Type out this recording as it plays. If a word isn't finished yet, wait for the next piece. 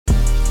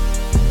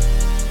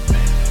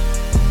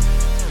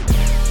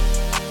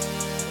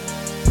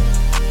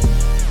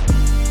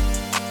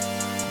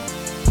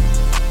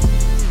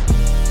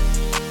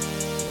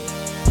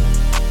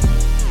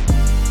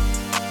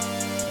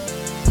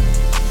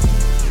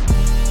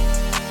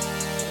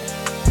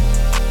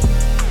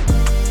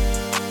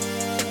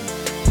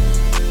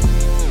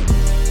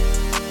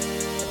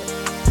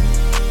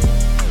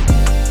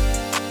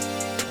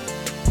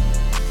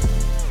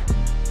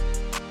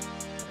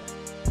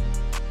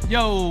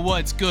Yo,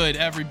 what's good,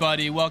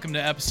 everybody? Welcome to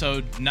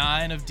episode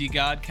 9 of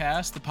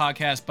DeGodCast, the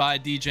podcast by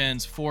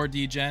DGens for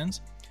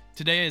DGens.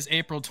 Today is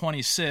April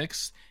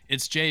 26th.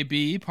 It's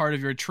JB, part of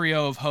your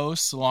trio of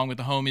hosts, along with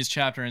the Homies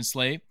Chapter and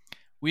Slate.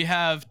 We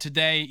have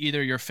today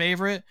either your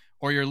favorite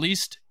or your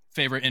least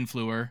favorite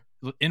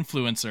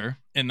influencer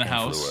in the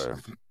house.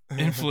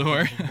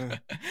 Influer.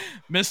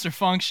 Mr.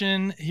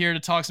 Function, here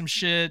to talk some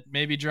shit,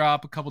 maybe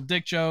drop a couple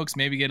dick jokes,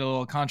 maybe get a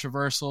little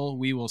controversial.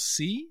 We will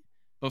see.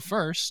 But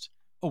first,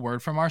 a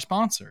word from our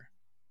sponsor.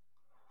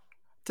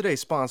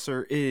 Today's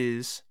sponsor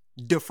is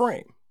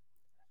DeFrame.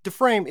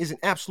 DeFrame is an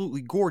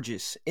absolutely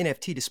gorgeous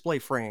NFT display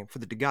frame for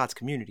the DeGods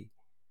community.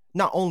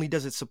 Not only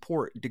does it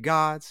support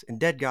DeGods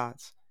and Dead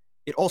Gods,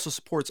 it also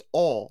supports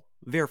all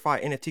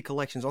verified NFT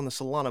collections on the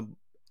Solana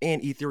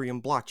and Ethereum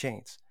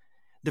blockchains.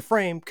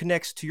 DeFrame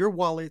connects to your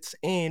wallets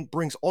and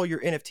brings all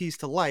your NFTs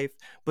to life,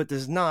 but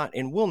does not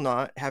and will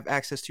not have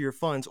access to your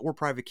funds or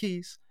private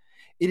keys.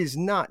 It is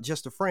not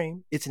just a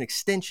frame, it's an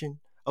extension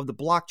of the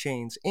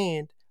blockchains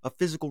and a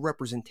physical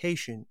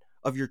representation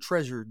of your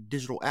treasured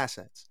digital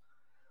assets.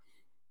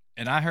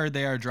 And I heard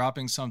they are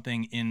dropping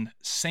something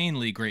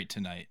insanely great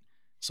tonight.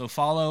 So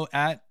follow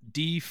at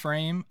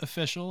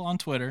DFrameOfficial on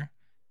Twitter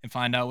and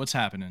find out what's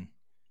happening.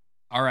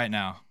 All right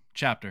now,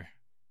 Chapter,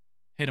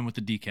 hit him with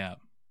the decap.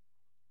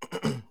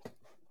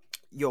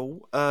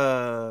 Yo,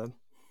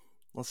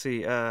 let's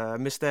see. I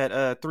missed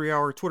that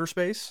 3-hour Twitter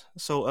space.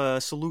 So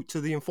salute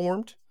to the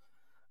informed.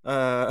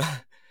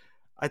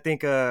 I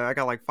think I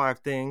got like 5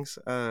 things.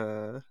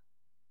 No,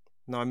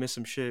 I missed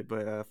some shit,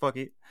 but fuck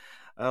it.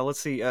 Let's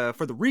see.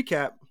 For the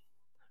recap,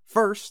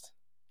 first,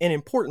 and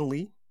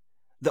importantly,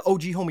 the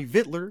OG homie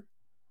Vittler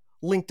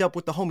linked up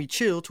with the homie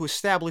Chill to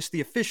establish the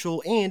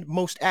official and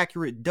most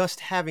accurate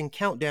dust halving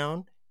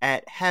countdown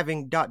at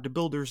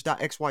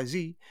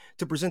halving.debuilders.xyz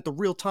to present the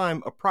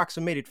real-time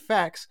approximated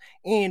facts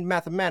and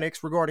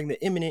mathematics regarding the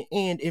imminent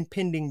and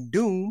impending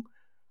doom.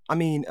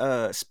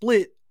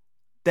 Split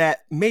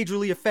that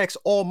majorly affects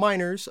all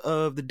miners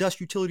of the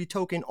Dust utility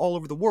token all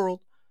over the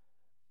world.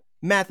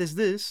 Math is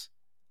this: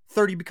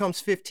 30 becomes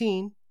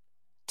 15,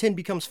 10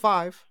 becomes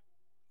 5,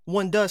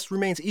 1 dust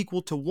remains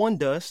equal to 1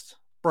 dust.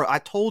 Bro, I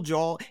told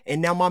y'all, and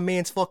now my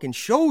man's fucking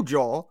showed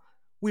y'all.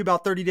 We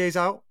about 30 days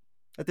out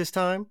at the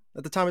time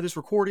of this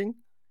recording,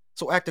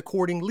 so act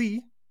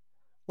accordingly.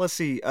 Let's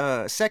see.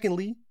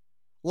 Secondly,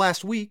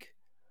 last week,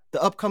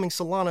 the upcoming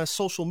Solana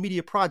social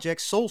media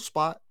project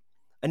SolSpot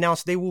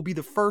announced they will be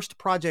the first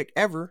project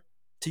ever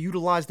to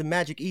utilize the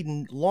Magic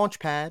Eden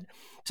launchpad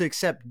to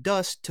accept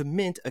dust to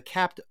mint a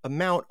capped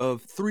amount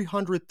of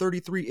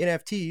 333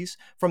 NFTs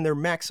from their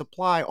max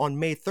supply on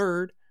May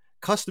 3rd.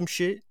 Custom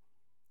shit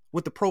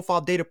with the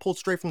profile data pulled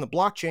straight from the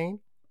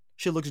blockchain.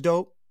 Shit looks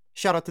dope.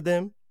 Shout out to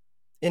them.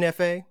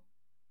 NFA,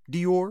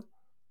 Dior.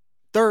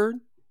 Third,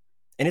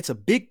 and it's a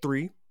big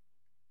 3.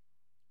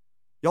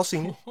 Y'all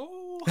seen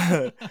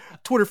it.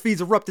 Twitter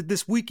feeds erupted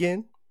this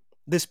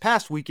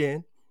past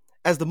weekend,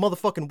 as the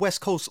motherfucking West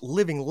Coast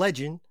living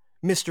legend,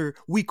 Mr.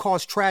 We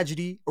Cause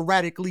Tragedy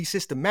erratically,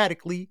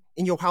 systematically,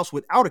 in your house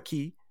without a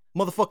key,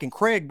 motherfucking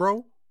Craig,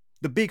 bro.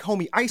 The big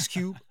homie Ice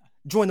Cube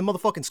joined the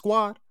motherfucking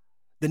squad.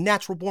 The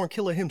natural born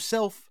killer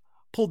himself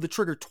pulled the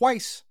trigger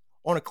twice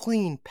on a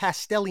clean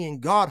Pastellian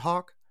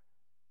Godhawk.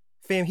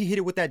 Fam, he hit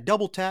it with that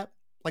double tap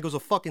like it was a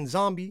fucking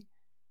zombie.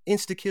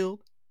 Insta-killed.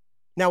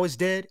 Now it's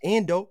dead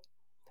and dope.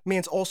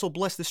 Man's also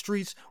blessed the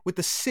streets with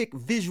the sick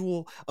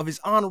visual of his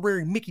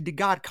honorary Mickey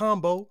DeGod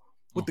combo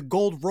with the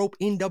gold rope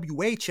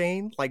NWA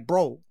chain. Like,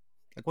 bro,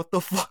 like, what the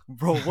fuck,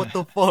 bro? What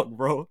the fuck,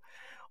 bro?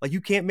 Like,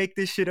 you can't make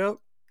this shit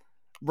up?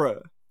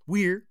 Bruh.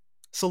 Weird.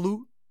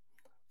 Salute.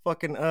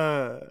 Fucking,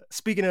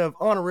 speaking of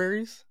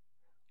honoraries,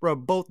 bruh,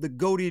 both the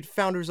goated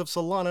founders of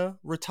Solana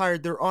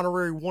retired their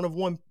honorary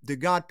 1-of-1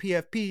 DeGod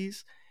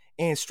PFPs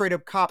and straight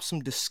up copped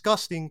some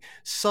disgusting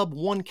sub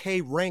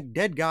 1K ranked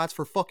Dead Gods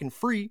for fucking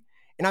free.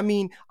 And I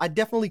mean, I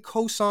definitely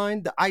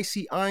co-signed the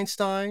Icy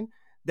Einstein,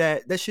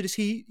 that shit is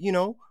heat, you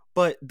know,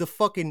 but the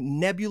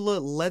fucking Nebula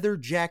leather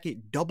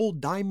jacket double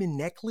diamond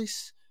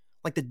necklace,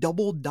 like the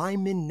double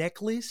diamond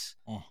necklace,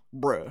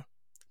 bruh,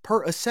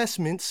 per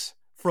assessments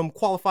from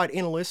qualified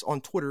analysts on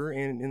Twitter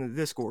and in the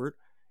Discord,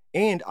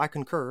 and I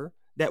concur,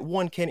 that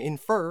one can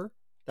infer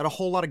that a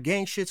whole lot of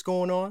gang shit's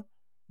going on.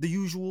 The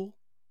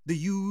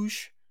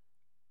huge.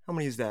 How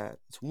many is that?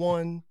 It's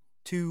 1,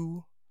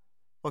 2,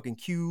 fucking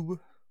Cube.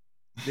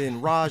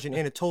 Then Raj and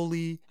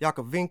Anatoly,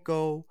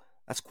 Yakovenko,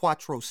 that's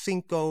Quattro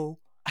Cinco.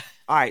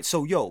 All right,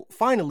 so yo,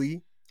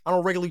 finally, I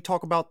don't regularly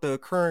talk about the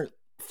current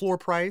floor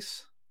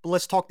price, but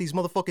let's talk these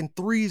motherfucking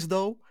threes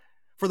though,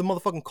 for the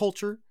motherfucking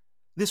culture.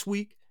 This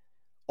week,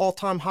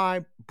 all-time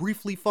high,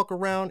 briefly fuck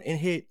around and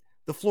hit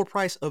the floor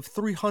price of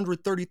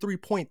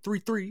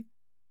 333.33.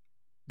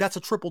 That's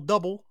a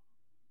triple-double.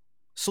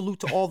 Salute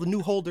to all the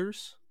new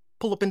holders.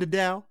 Pull up in the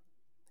Dow.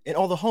 And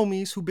all the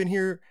homies who've been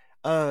here.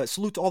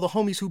 Salute to all the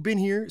homies who've been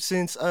here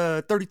since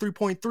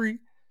 33.3.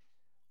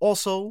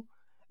 Also,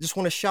 just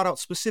want to shout out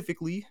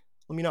specifically,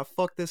 let me not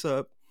fuck this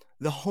up,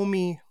 the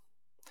homie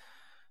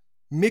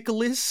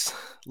Michaelis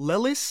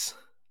Lelis.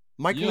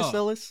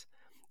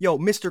 Yo,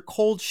 Mr.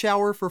 Cold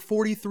Shower for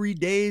 43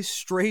 days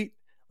straight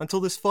until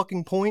this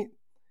fucking point.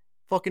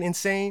 Fucking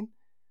insane.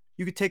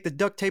 You could take the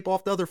duct tape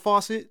off the other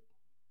faucet.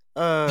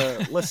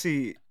 Let's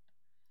see.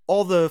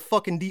 All the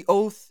fucking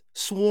de-oath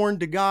sworn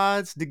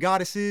DeGods,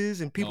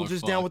 DeGoddesses, and people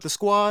just down with the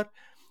squad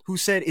who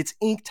said it's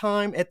ink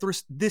time at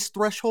this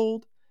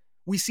threshold.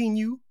 We seen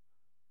you.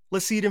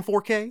 Let's see it in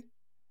 4K.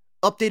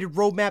 Updated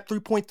roadmap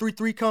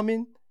 3.33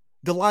 coming.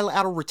 Delilah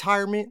out of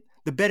retirement.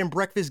 The bed and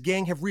breakfast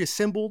gang have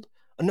reassembled.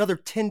 Another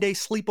 10-day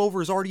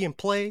sleepover is already in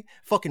play.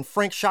 Fucking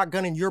Frank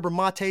shotgun and yerba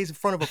mates in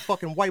front of a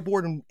fucking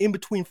whiteboard and in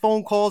between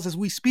phone calls as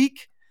we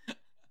speak.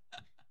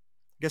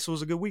 Guess it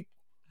was a good week.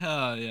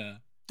 Oh, yeah.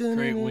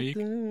 Great week.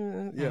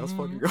 Yeah, let's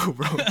fucking go,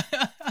 bro.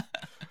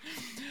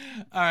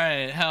 All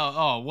right. Hell,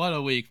 oh, what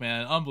a week,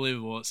 man.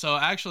 Unbelievable. So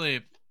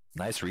actually,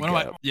 nice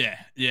recap.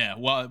 Yeah.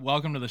 Well,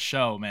 welcome to the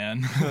show,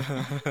 man.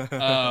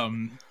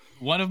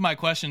 One of my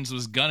questions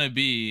was gonna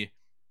be,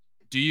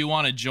 do you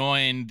want to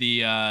join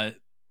the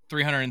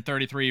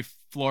 333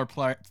 floor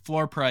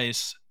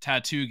price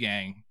tattoo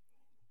gang?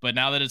 But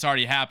now that it's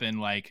already happened,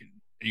 like,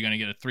 are you gonna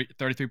get a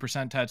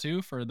 33%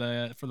 tattoo for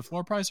the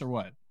floor price or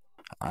what?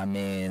 I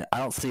mean, I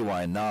don't see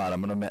why not.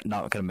 I'm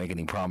not gonna make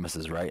any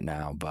promises right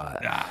now,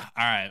 but all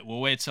right,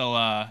 we'll wait till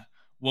a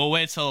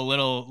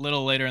little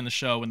later in the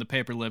show when the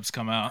paper lips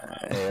come out.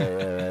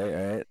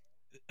 Right.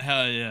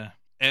 Hell yeah!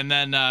 And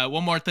then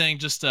one more thing,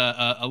 just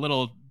a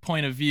little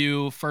point of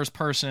view, first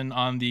person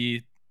on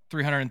the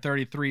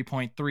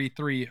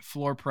 333.33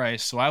 floor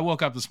price. So I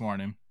woke up this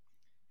morning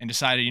and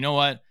decided, you know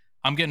what?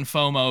 I'm getting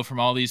FOMO from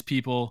all these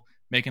people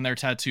making their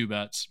tattoo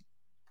bets.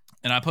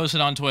 And I posted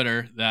on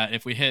Twitter that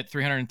if we hit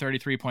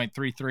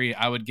 333.33,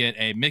 I would get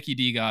a Mickey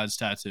DeGods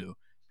tattoo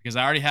because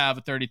I already have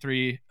a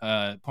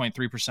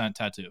 33.3%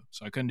 tattoo.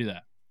 So I couldn't do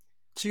that.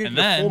 So you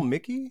get a full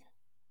Mickey?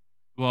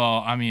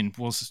 Well, I mean,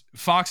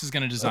 Fox is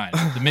going to design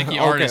it. The Mickey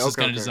artist is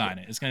going to design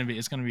it. It's going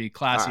to be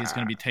classy. It's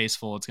going to be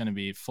tasteful. It's going to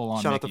be full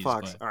on. Shout Mickey's,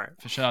 out to Fox. All right.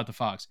 Shout out to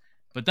Fox.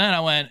 But then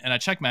I went and I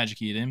checked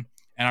Magic Eden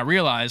and I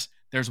realized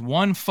there's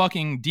one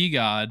fucking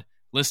DeGod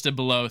listed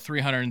below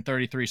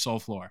 333 Soul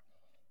Floor.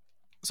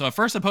 So at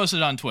first I posted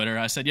it on Twitter.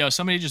 I said, yo,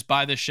 somebody just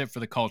buy this shit for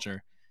the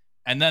culture.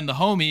 And then the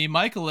homie,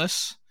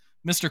 Michaelis,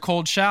 Mr.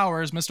 Cold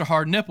Showers, Mr.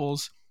 Hard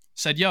Nipples,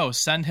 said, yo,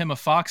 send him a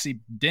Foxy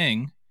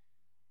ding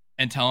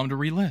and tell him to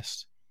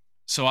relist.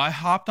 So I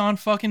hopped on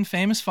fucking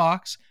Famous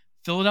Fox,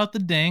 filled out the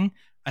ding.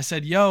 I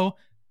said, yo,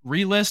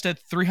 relist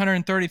at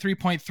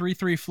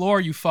 333.33 floor,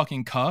 you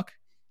fucking cuck.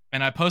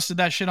 And I posted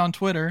that shit on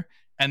Twitter.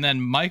 And then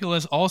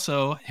Michaelis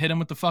also hit him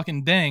with the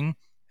fucking ding.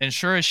 And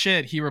sure as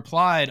shit, he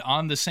replied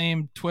on the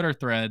same Twitter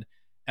thread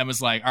and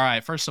was like, all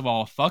right, first of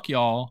all, fuck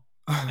y'all.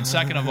 And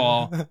second of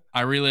all,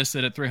 I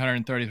relisted at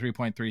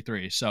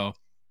 333.33. So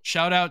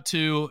shout out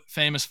to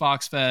Famous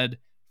Fox Fed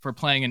for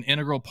playing an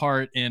integral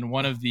part in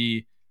one of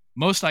the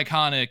most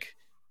iconic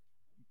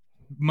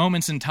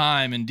moments in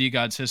time in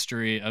DeGod's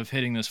history of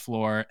hitting this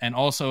floor, and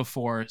also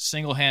for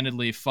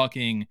single-handedly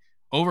fucking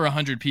over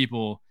 100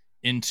 people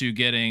into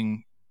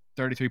getting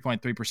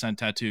 33.3%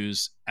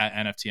 tattoos at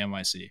NFT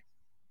NYC.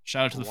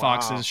 Shout out to the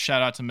Foxes.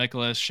 Shout out to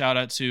Nicholas. Shout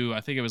out to, I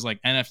think it was like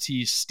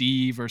NFT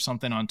Steve or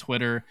something on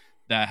Twitter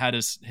that had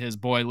his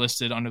boy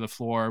listed under the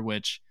floor,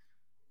 which,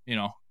 you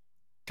know,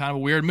 kind of a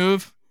weird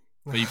move,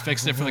 but you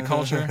fixed it for the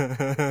culture.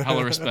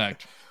 Hella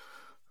respect.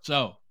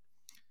 So,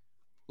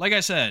 like I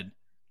said,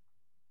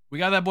 we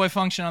got that boy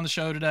Function on the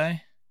show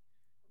today.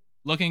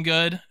 Looking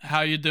good.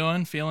 How you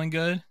doing? Feeling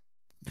good?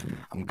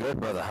 I'm good,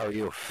 brother. How are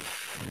you?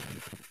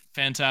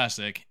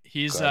 Fantastic.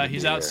 He's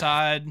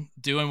outside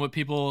doing what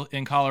people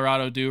in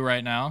Colorado do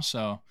right now.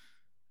 So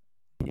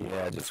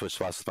yeah, I just switched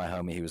spots with my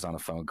homie. He was on a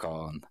phone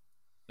call, and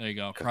there you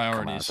go.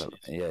 Priorities.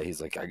 Yeah,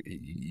 he's like,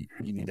 you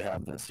need to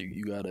have this.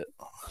 You got it.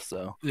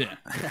 So yeah,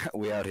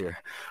 we out here.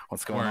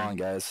 What's going on,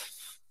 guys?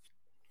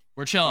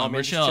 We're chilling.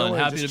 We're chilling.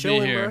 Happy to be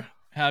here. Bro.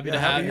 Happy to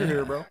have you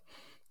here, bro.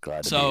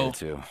 Glad to be here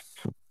too.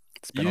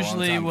 It's been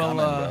usually a long time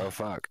coming, bro.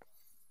 Fuck.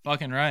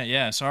 Fucking right,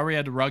 yeah. Sorry we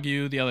had to rug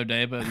you the other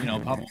day, but you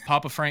know,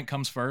 Papa Frank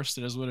comes first.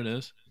 It is what it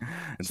is.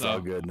 It's all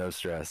good, no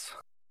stress.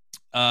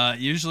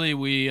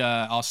 Usually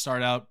I'll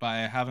start out by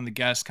having the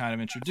guests kind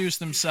of introduce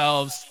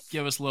themselves,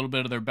 give us a little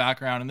bit of their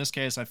background. In this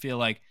case, I feel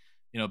like,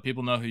 you know,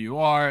 people know who you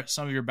are.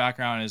 Some of your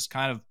background is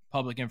kind of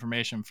public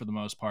information for the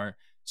most part.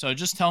 So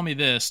just tell me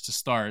this to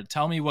start.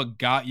 Tell me what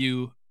got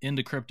you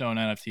into crypto and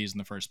NFTs in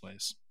the first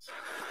place.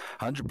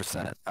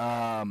 100%.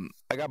 I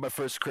got my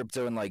first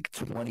crypto in like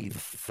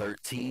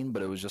 2013,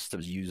 but it was just to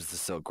use the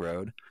Silk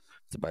Road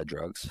to buy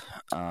drugs.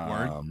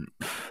 And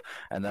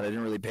then I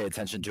didn't really pay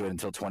attention to it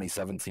until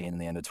 2017.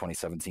 And the end of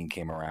 2017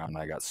 came around and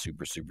I got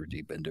super, super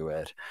deep into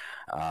it.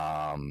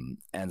 And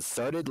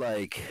started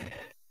like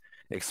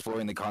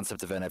exploring the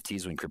concept of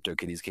NFTs when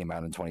CryptoKitties came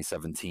out in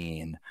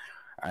 2017.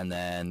 And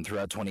then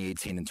throughout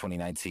 2018 and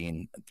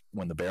 2019,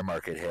 when the bear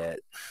market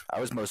hit,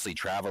 I was mostly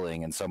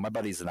traveling. And so my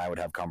buddies and I would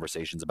have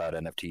conversations about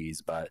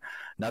NFTs, but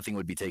nothing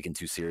would be taken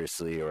too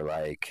seriously or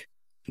like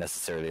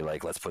necessarily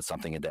like, let's put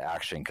something into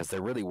action, because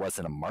there really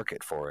wasn't a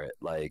market for it.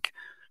 Like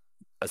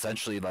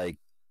essentially like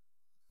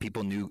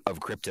people knew of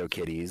crypto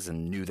kitties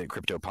and knew that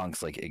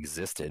CryptoPunks like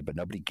existed, but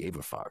nobody gave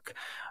a fuck.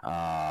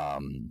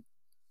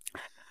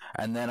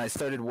 And then I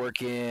started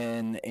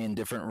working in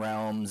different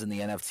realms in the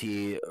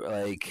NFT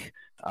like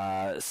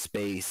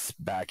space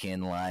back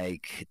in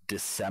like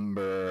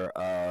December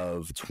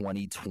of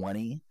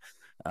 2020.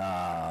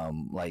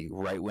 Like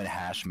right when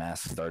hash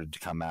masks started to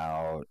come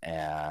out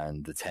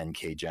and the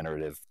 10K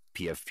generative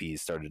PFPs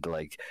started to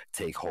like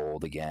take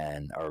hold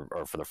again,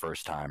 or for the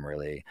first time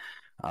really.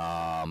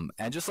 And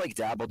just like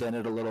dabbled in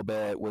it a little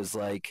bit, was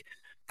like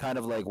kind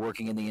of like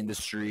working in the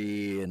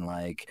industry and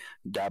like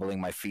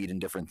dabbling my feet in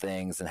different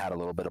things and had a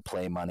little bit of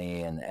play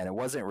money. And it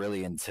wasn't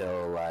really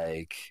until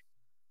like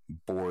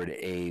Bored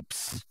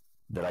Apes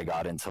that I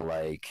got into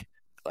like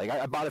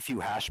I bought a few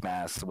hash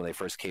masks when they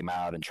first came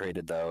out and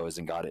traded those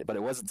and got it, but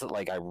it wasn't until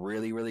like I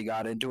really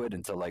got into it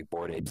until like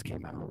Bored Apes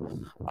came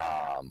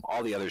out.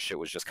 All the other shit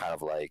was just kind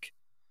of like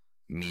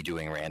me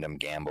doing random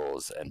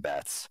gambles and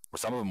bets.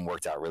 Some of them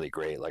worked out really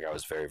great. Like I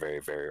was very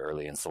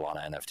early in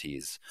Solana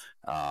NFTs.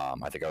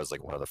 I think I was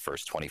like one of the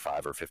first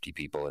 25 or 50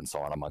 people in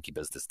Solana Monkey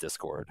Business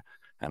Discord,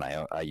 and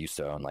I used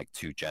to own like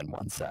 2 Gen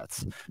 1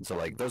 sets. So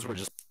like those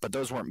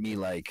weren't me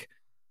like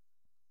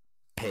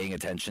paying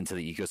attention to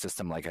the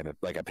ecosystem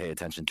like I pay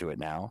attention to it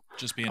now.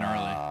 Just being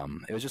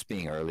early. It was just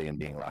being early and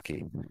being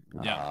lucky.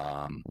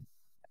 Yeah.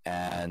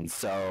 And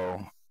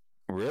so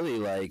really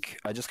like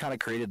I just kind of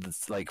created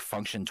this like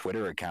function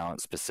Twitter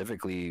account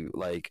specifically.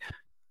 Like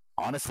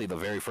honestly, the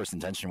very first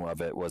intention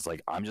of it was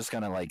like, I'm just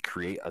gonna like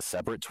create a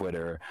separate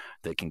Twitter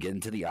that can get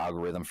into the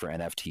algorithm for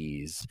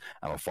NFTs.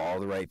 I'm gonna follow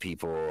the right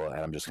people, and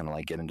I'm just gonna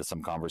like get into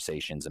some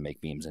conversations and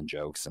make memes and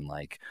jokes, and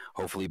like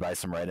hopefully buy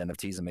some right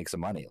NFTs and make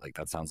some money. Like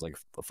that sounds like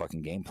a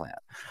fucking game plan,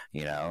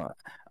 you know?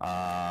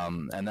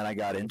 And then I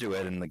got into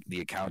it, and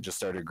the account just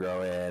started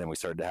growing, and we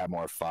started to have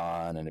more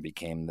fun, and it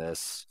became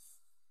this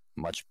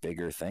much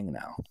bigger thing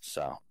now.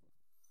 So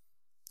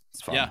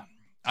it's fun. Yeah.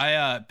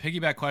 I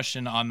piggyback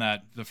question on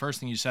that. The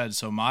first thing you said.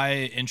 So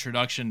my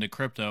introduction to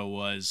crypto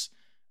was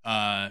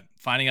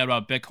finding out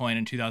about Bitcoin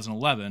in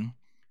 2011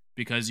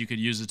 because you could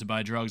use it to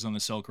buy drugs on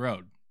the Silk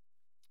Road.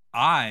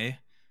 I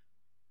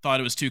thought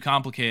it was too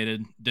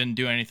complicated, didn't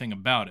do anything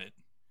about it.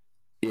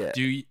 Yeah.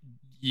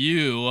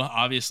 You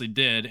obviously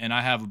did, and I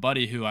have a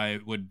buddy who I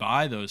would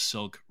buy those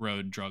Silk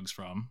Road drugs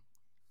from.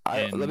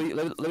 Let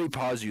me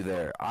pause you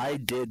there. I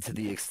did to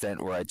the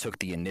extent where I took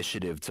the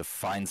initiative to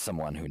find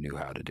someone who knew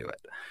how to do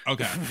it.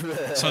 Okay.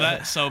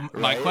 So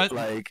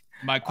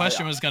my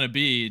question was going to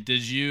be,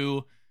 did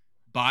you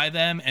buy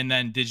them, and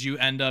then did you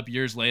end up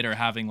years later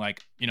having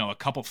like, you know, a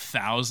couple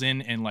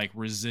thousand in like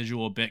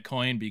residual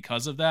Bitcoin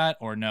because of that,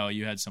 or no,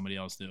 you had somebody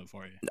else do it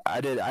for you?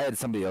 I had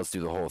somebody else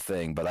do the whole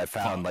thing, but I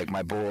found like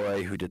my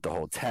boy who did the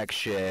whole tech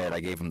shit. I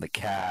gave him the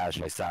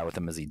cash. I sat with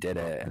him as he did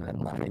it, and then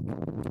like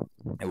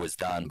it was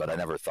done. But I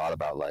never thought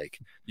about like,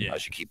 I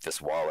should keep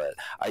this wallet.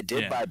 I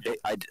did buy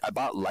I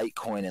bought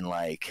Litecoin in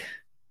like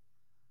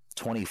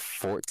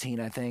 2014,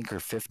 I think,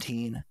 or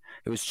 15.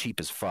 It was cheap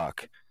as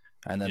fuck.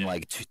 And then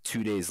like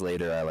 2 days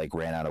later, I like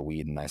ran out of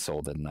weed and I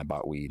sold it and I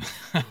bought weed.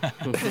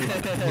 it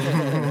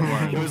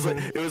was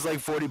like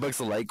 $40 a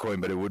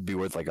Litecoin, but it would be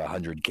worth like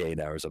 $100K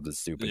now or something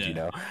stupid, you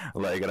know?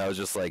 Like, and I was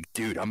just like,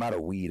 dude, I'm out of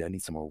weed. I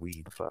need some more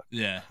weed. Fuck.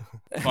 Yeah.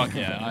 Fuck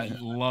yeah. I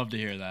love to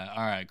hear that.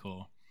 All right,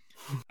 cool.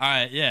 All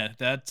right. Yeah.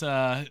 That's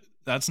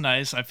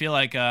nice. I feel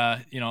like,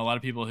 you know, a lot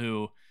of people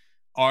who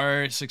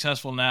are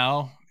successful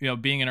now, you know,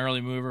 being an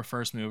early mover,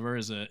 first mover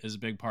is a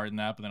big part in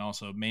that, but then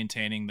also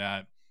maintaining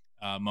that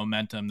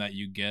momentum that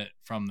you get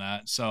from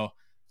that. So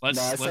I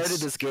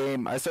started this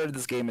game in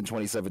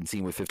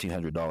 2017 with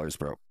 $1,500,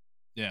 bro.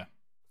 Yeah.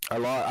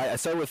 I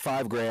started with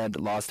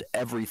 $5,000, lost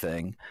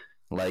everything,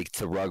 like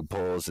to rug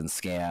pulls and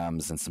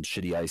scams and some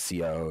shitty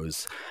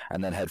ICOs,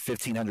 and then had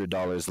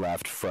 $1,500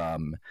 left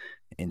from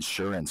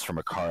insurance from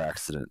a car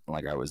accident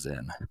like I was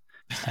in.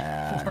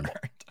 And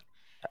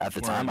at the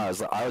time I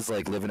was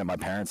like living at my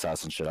parents'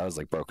 house and shit. I was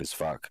like broke as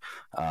fuck.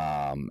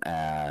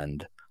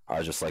 And I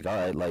was just like, all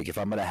right, like if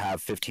I'm gonna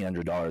have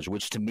 $1,500,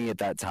 which to me at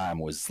that time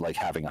was like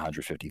having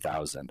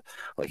 $150,000,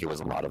 like it was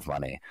a lot of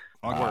money.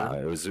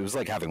 It was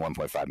like having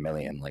 1.5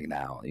 million, like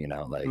now, you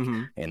know, like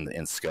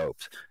in scope.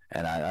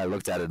 And I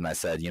looked at it and I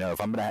said, you know,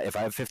 if I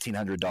have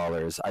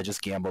 $1,500, I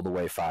just gambled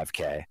away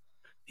 $5K.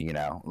 You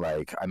know,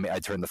 like I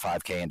turned the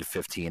 $5K into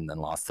 15, then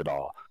lost it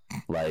all.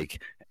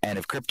 Like, and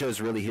if crypto is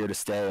really here to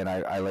stay, and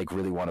I like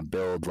really want to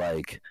build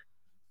like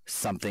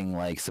something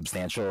like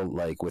substantial,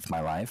 like with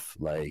my life,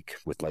 like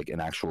with like an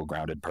actual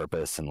grounded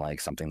purpose and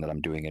like something that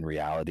I'm doing in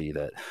reality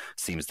that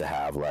seems to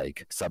have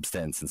like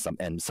substance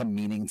and some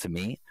meaning to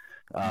me,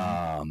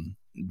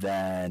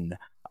 then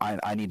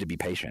I need to be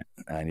patient.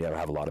 I need to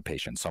have a lot of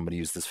patience. So I'm going to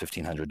use this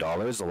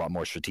 $1,500 a lot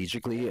more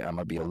strategically. I'm going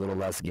to be a little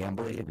less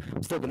gambly.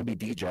 I'm still going to be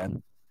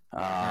degen,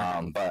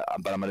 but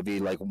I'm going to be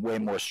like way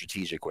more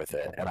strategic with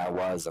it. And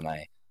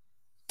I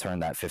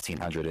turned that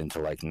 1,500 into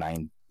like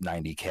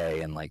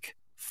 90K in like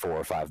 4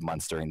 or 5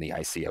 months during the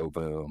ICO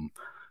boom,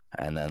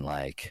 and then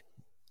like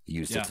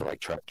used it to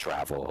like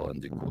travel and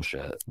do cool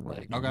shit,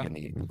 like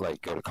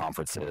like go to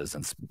conferences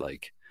and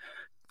like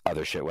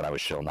other shit when I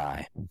was Shill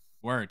Nye.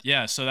 Word.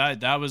 Yeah, so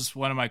that was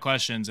one of my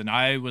questions, and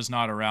I was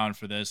not around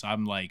for this.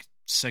 I'm like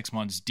 6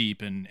 months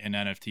deep in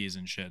NFTs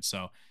and shit.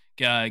 So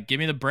give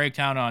me the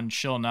breakdown on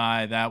Shill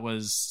Nye. That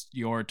was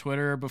your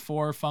Twitter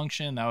before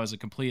Function. That was a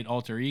complete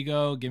alter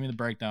ego. Give me the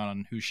breakdown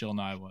on who Shill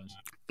Nye was.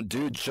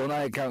 Dude, Shill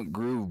Nye account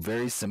grew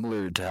very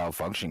similar to how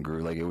Function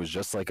grew. Like, it was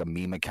just like a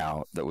meme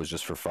account that was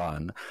just for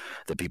fun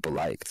that people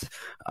liked.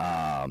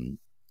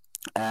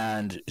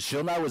 And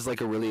Shill Nye was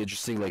like a really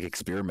interesting like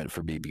experiment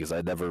for me, because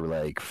I'd never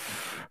like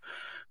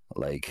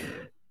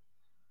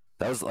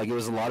that was like, it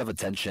was a lot of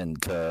attention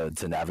to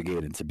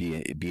navigate and to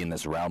be in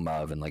this realm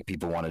of, and like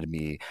people wanted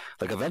me,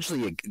 like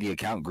eventually the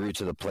account grew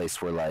to the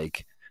place where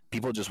like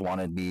people just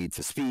wanted me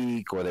to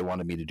speak, or they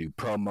wanted me to do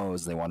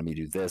promos, they wanted me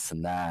to do this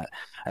and that.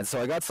 And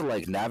so I got to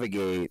like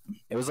navigate.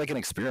 It was like an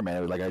experiment.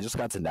 It was like I just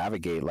got to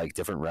navigate like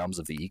different realms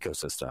of the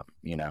ecosystem,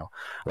 you know.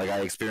 Like I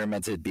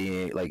experimented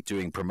being like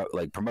doing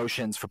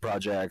promotions for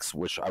projects,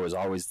 which I was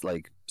always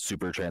like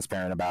super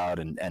transparent about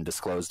and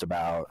disclosed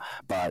about,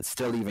 but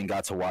still even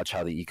got to watch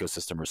how the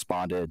ecosystem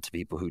responded to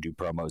people who do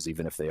promos,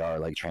 even if they are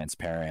like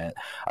transparent.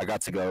 I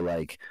got to go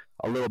like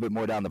a little bit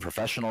more down the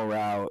professional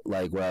route,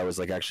 like where I was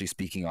like actually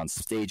speaking on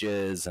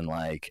stages, and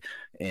like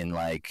in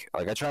like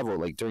I traveled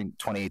like during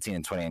 2018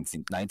 and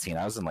 2019,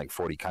 I was in like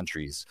 40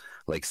 countries,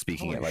 like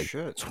speaking at like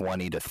shit.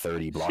 20 to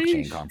 30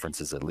 blockchain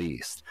conferences at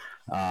least.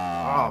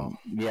 Wow.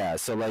 Yeah,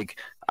 so like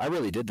I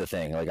really did the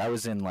thing. Like I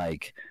was in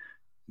like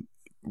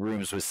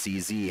rooms with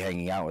CZ,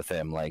 hanging out with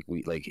him. Like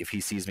we, like if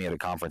he sees me at a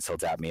conference, he'll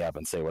tap me up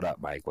and say, "What up,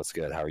 Mike? What's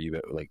good? How are you?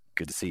 Like,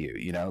 good to see you."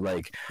 You know,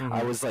 like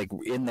I was like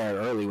in there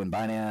early when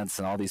Binance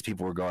and all these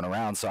people were going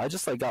around. So I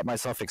just like got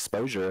myself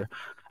exposure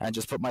and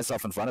just put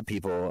myself in front of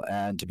people.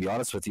 And to be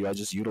honest with you, I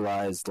just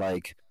utilized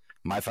like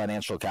my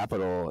financial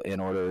capital in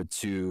order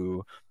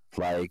to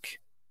like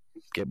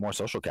get more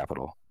social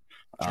capital.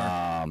 Sure.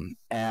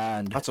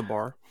 And that's a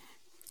bar.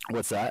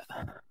 What's that?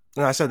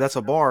 No, I said that's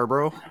a bar,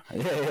 bro.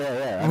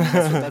 Yeah. I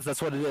mean,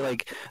 that's what it is.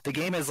 Like the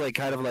game is like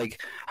kind of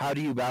like, how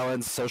do you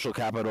balance social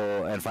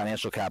capital and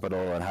financial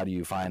capital, and how do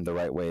you find the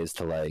right ways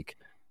to like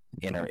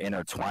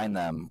intertwine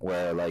them,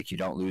 where like you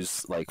don't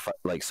lose like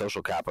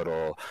social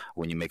capital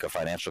when you make a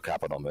financial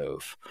capital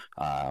move,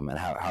 and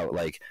how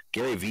like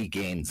Gary Vee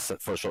gains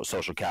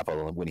social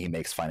capital when he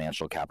makes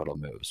financial capital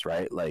moves,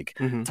 right? Like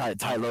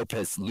Tai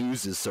Lopez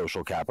loses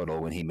social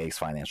capital when he makes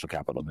financial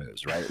capital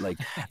moves, right? Like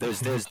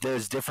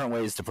there's different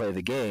ways to play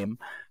the game,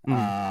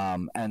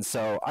 and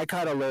so I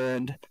kind of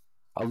learned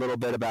a little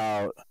bit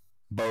about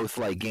both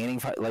like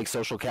gaining like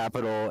social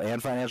capital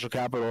and financial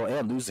capital,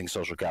 and losing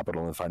social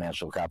capital and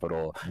financial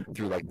capital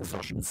through like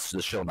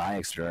the Shill Nye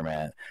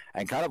experiment,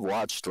 and kind of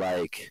watched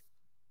like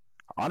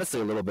honestly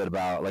a little bit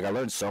about like I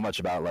learned so much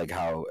about like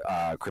how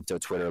crypto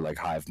Twitter like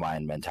hive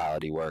mind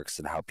mentality works,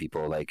 and how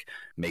people like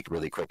make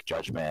really quick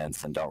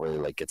judgments and don't really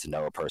like get to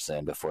know a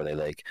person before they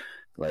like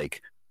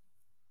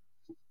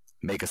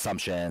make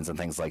assumptions and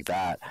things like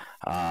that.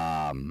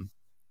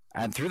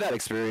 And through that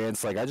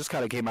experience, like I just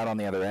kind of came out on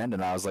the other end,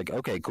 and I was like,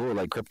 okay, cool.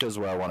 Like crypto's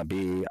where I want to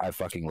be. I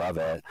fucking love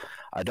it.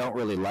 I don't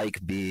really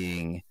like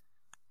being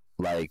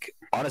like,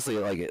 honestly,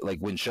 like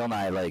when Shill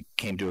Nye like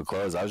came to a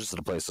close, I was just at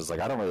a place that was like,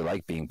 I don't really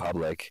like being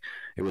public.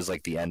 It was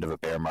like the end of a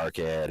bear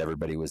market.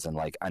 Everybody was in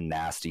like a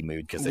nasty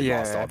mood because they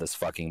lost all this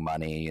fucking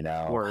money, you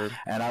know? Word.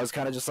 And I was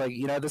kind of just like,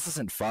 you know, this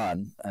isn't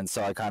fun. And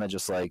so I kind of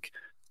just like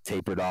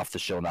tapered off the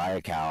Shill Nye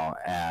account,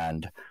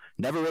 and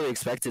never really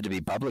expected to be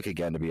public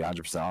again, to be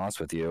 100% honest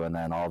with you. And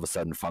then all of a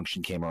sudden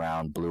Function came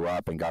around, blew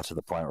up, and got to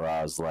the point where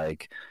I was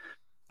like,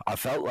 I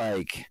felt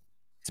like,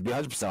 to be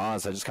 100%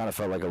 honest, I just kind of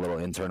felt like a little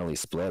internally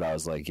split. I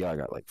was like, yeah, I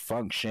got like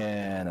Function,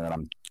 and then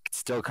I'm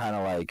still kind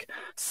of like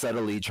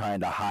subtly trying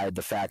to hide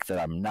the fact that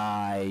I'm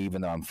Nye,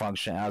 even though I'm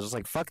Function. I was just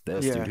like, fuck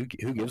this, dude.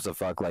 Who gives a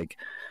fuck? Like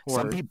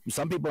some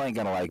people ain't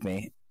gonna like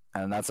me,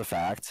 and that's a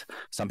fact.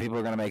 Some people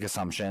are going to make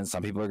assumptions.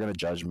 Some people are going to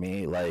judge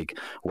me. Like,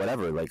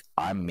 whatever. Like,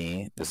 I'm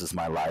me. This is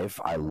my life.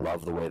 I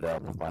love the way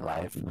that I live my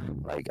life.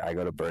 Like, I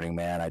go to Burning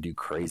Man. I do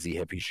crazy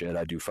hippie shit.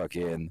 I do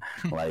fucking,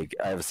 like,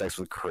 I have sex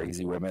with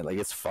crazy women. Like,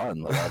 it's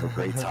fun. Like, I have a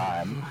great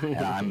time. And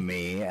I'm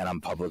me. And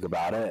I'm public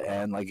about it.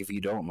 And, like, if you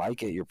don't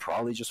like it, you're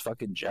probably just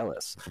fucking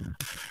jealous.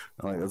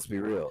 Like, let's be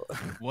real.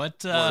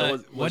 What,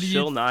 was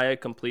Shill Nye a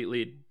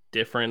completely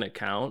different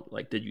account?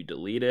 Like, did you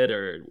delete it,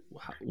 or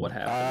what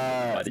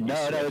happened? Why did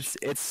you switch?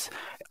 It's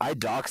I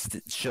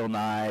doxed Shill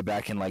Nye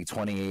back in like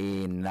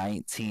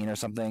 2019 or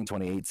something,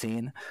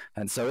 2018,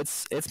 and so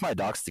it's my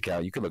doxed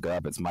account. You can look it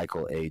up. It's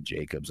Michael A.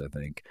 Jacobs, I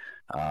think.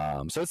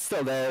 So it's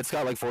still there. It's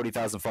got like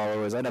 40,000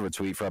 followers. I never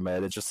tweet from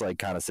it. It just like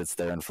kind of sits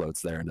there and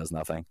floats there and does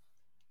nothing.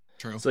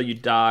 True. So you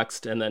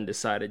doxed and then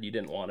decided you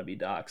didn't want to be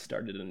doxed,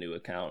 started a new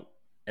account,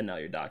 and now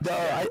you're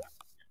doxed.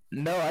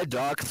 No, I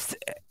doxed.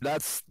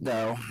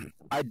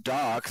 I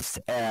doxed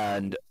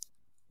and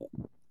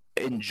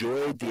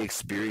enjoyed the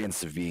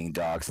experience of being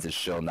doxed as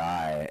Shill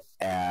Nye,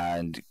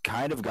 and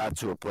kind of got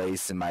to a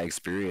place in my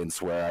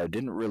experience where I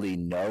didn't really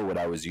know what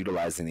I was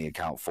utilizing the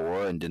account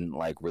for, and didn't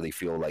like really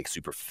feel like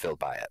super fulfilled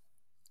by it.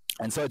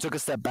 And so I took a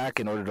step back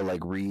in order to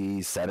like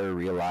recenter,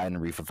 realign,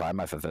 and refine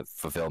my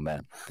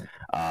fulfillment,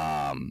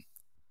 and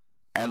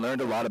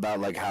learned a lot about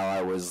like how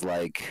I was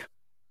like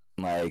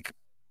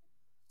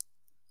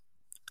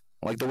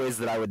the ways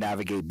that I would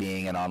navigate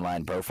being an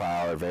online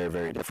profile are very,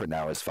 very different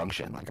now as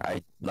Function. Like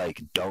I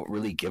like don't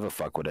really give a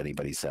fuck what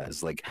anybody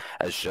says. Like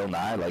as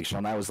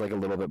Shilnai was like a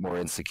little bit more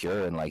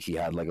insecure, and like he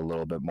had like a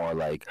little bit more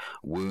like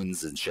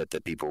wounds and shit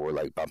that people were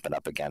like bumping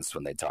up against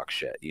when they talk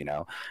shit, you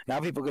know? Now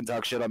people can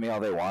talk shit on me all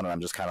they want, and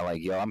I'm just kind of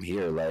like, yo, I'm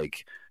here.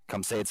 Like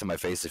come say it to my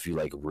face if you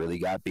like really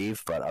got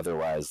beef, but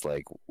otherwise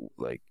like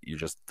you're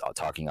just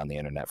talking on the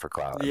internet for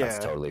clout, and that's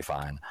totally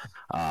fine.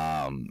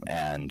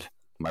 And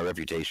my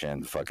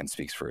reputation fucking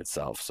speaks for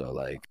itself. So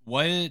like,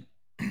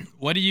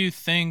 what do you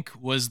think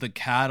was the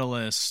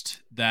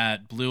catalyst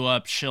that blew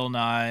up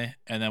Shilnai,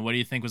 and then what do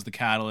you think was the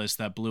catalyst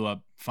that blew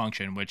up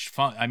Function?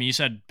 I mean, you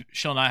said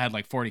Shilnai had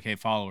like 40K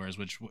followers,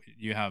 which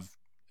you have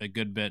a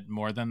good bit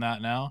more than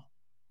that now.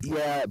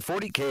 Yeah,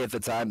 40K at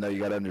the time, though, you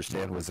got to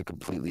understand, was a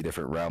completely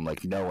different realm.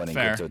 Like no one in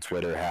crypto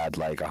Twitter had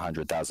like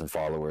 100,000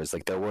 followers.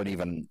 Like there weren't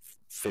even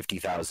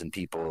 50,000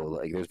 people.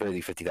 Like there's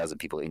barely 50,000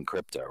 people in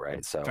crypto,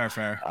 right? So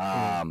fair.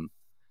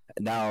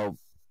 Now,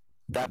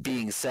 that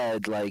being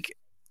said, like,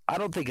 I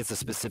don't think it's a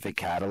specific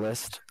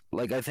catalyst.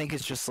 Like, I think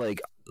it's just like,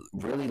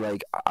 really,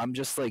 like, I'm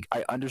just like,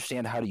 I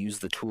understand how to use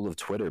the tool of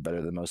Twitter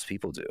better than most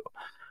people do.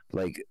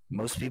 Like,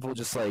 most people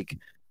just like.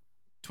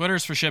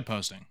 Twitter's for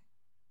shitposting.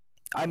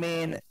 I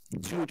mean,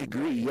 to a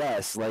degree,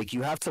 yes. Like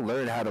you have to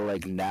learn how to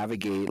like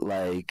navigate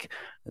like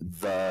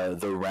the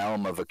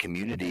realm of a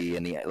community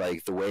and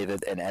the way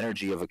that an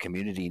energy of a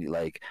community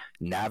like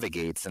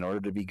navigates in order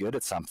to be good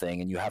at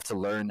something. And you have to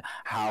learn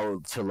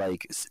how to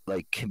like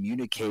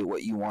communicate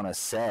what you want to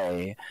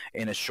say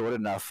in a short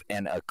enough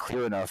and a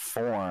clear enough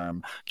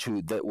form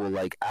that will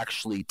like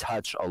actually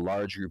touch a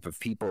large group of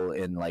people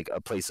in like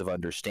a place of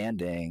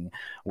understanding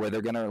where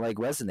they're gonna like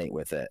resonate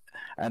with it.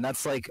 And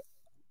that's like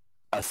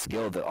a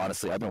skill that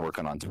honestly I've been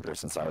working on Twitter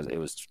since it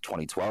was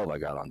 2012. I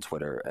got on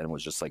Twitter and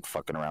was just like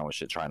fucking around with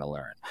shit trying to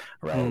learn,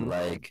 right?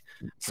 Like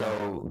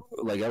so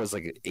like I was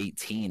like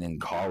 18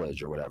 in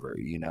college or whatever,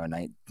 you know,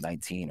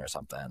 19 or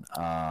something.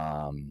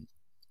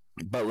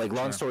 But like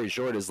long story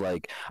short is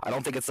like I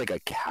don't think it's like a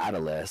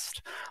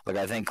catalyst. Like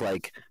I think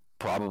like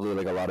probably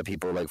like a lot of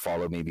people like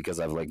follow me because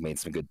I've like made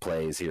some good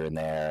plays here and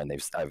there, and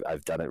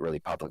I've done it really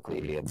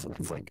publicly, and so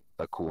it's like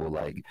a cool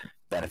like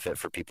benefit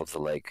for people to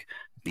like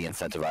be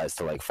incentivized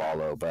to like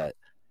follow. But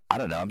I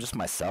don't know, I'm just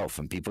myself,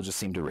 and people just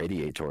seem to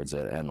radiate towards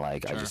it, and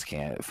like I just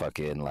can't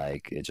fucking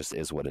like it just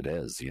is what it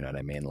is, you know what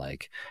I mean?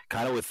 Like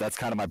that's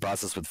kind of my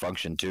process with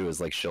Function too, is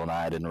like Shilnai,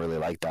 I didn't really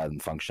like that in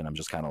Function. I'm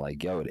just kind of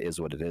like, yo, it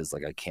is what it is.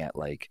 Like I can't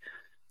like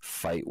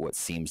fight what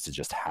seems to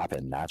just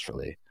happen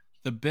naturally.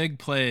 The big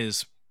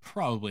plays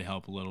probably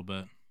help a little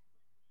bit.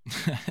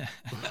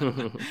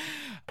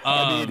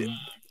 I mean,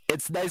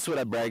 it's nice when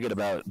I'm bragging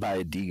about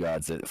buying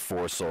DeGods at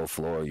 4 Soul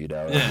floor, you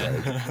know.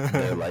 Like,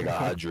 they're like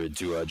 100,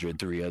 200,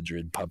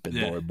 300, pumping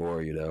more and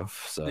more, you know.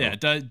 So yeah,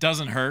 it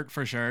doesn't hurt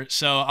for sure.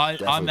 So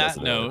on that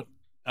note,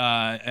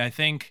 I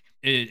think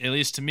at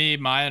least to me,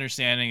 my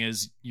understanding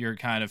is you're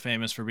kind of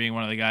famous for being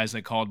one of the guys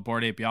that called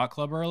Bored Ape Yacht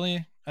Club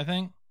early, I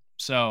think.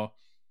 So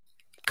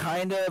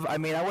kind of. I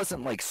mean, I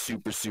wasn't like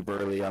super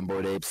early on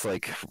Bored Apes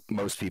like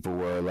most people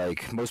were.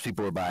 Like most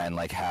people were buying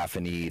like half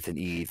an ETH and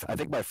ETH. I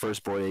think my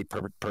first Bored Ape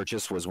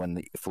purchase was when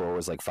the floor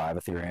was like 5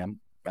 Ethereum.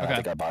 And I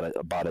think I bought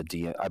a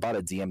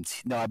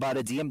DMT. No, I bought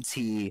a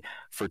DMT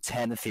for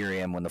 10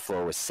 Ethereum when the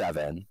floor was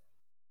 7.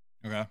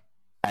 Okay.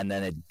 And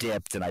then it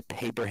dipped, and I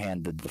paper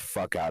handed the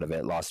fuck out of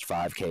it. Lost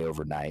 5K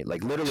overnight.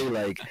 Like literally,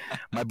 like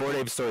my Bored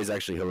Ape story is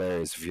actually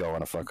hilarious. If y'all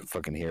want to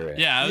fucking hear it.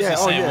 Yeah, I was gonna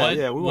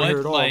say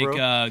what like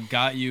all,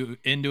 got you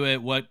into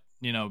it? What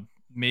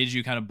made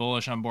you kind of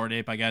bullish on Bored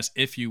Ape? I guess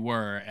if you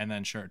were, and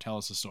then sure, tell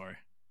us the story.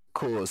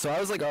 Cool. So I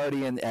was like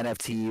already in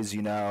NFTs,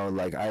 you know,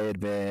 like I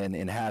had been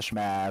in hash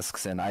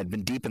masks, and I'd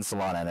been deep in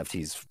Solana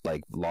NFTs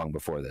like long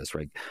before this,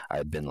 right?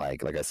 I'd been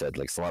like I said,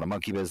 like Solana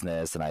monkey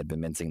business, and I'd been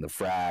minting the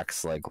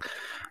fracks, like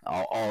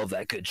all of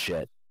that good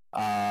shit.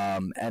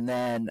 And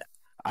then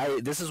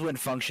this is when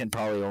Function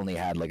probably only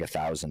had like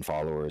 1,000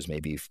 followers,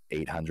 maybe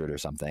 800 or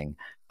something.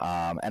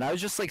 And I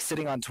was just like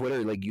sitting on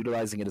Twitter, like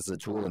utilizing it as a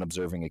tool and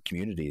observing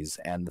communities.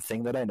 And the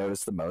thing that I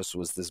noticed the most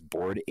was this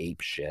Bored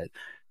Ape shit,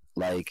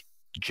 like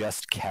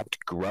just kept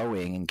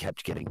growing and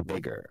kept getting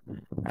bigger.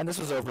 And this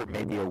was over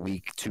maybe a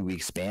week, 2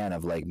 week span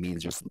of like me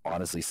just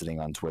honestly sitting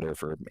on Twitter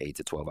for 8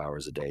 to 12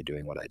 hours a day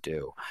doing what I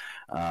do.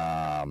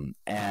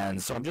 And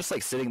so I'm just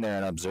like sitting there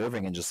and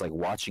observing and just like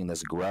watching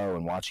this grow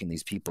and watching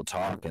these people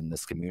talk and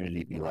this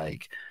community be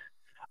like,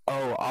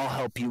 oh, I'll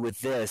help you with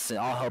this and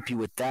I'll help you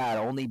with that,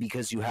 only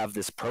because you have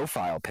this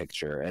profile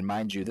picture. And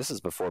mind you, this is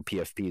before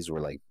PFPs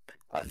were like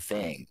a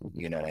thing,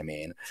 you know what I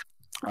mean?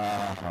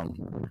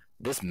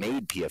 This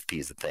made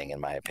PFPs a thing,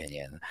 in my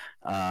opinion.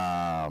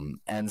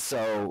 And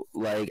so,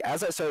 like,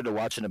 as I started to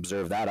watch and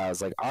observe that, I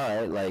was like, all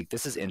right, like,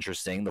 this is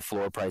interesting. The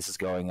floor price is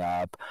going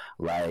up.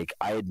 Like,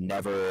 I had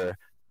never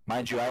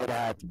mind you,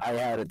 I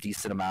had a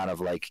decent amount of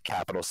like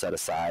capital set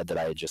aside that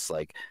I had just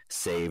like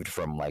saved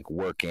from like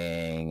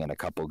working and a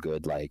couple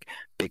good like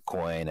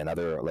Bitcoin and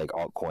other like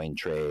altcoin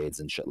trades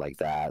and shit like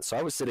that. So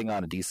I was sitting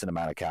on a decent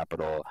amount of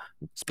capital,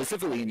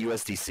 specifically in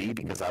USDC,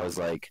 because I was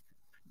like,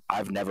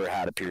 I've never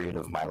had a period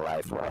of my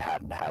life where I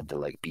hadn't had to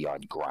like be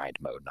on grind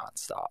mode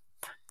nonstop.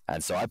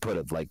 And so I put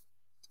a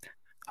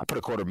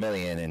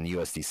 $250,000 in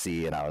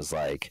USDC, and I was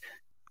like,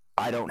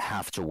 I don't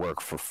have to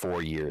work for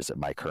 4 years at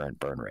my current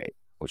burn rate,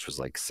 which was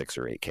like 6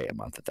 or 8K a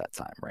month at that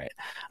time, right?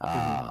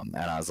 And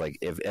I was like,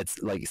 if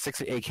it's like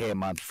 6 or 8K a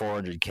month,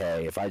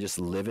 400K, if I just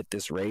live at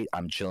this rate,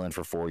 I'm chilling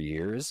for 4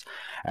 years.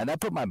 And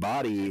that put my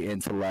body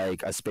into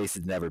like a space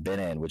it's never been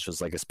in, which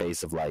was like a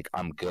space of like,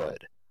 I'm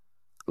good.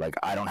 Like,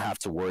 I don't have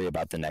to worry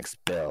about the next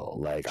bill.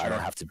 Like, I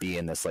don't have to be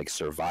in this like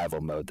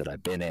survival mode that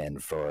I've been in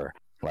for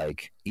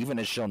like, even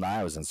as Shil Nye,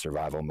 I was in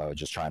survival mode,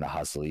 just trying to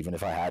hustle. Even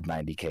if I had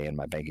 90K in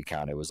my bank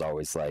account, it was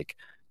always like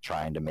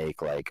trying to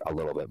make like a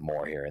little bit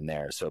more here and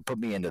there. So it put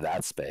me into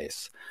that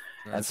space.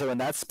 Right. And so in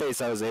that space,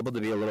 I was able to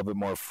be a little bit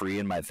more free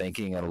in my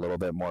thinking and a little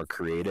bit more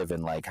creative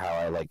in like how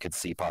I like could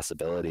see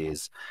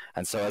possibilities.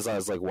 And so as I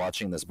was like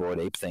watching this Bored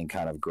Ape thing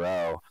kind of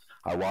grow,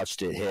 I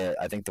watched it hit,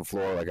 I think the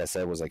floor, like I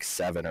said, was like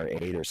 7 or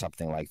 8 or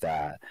something like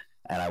that.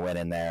 And I went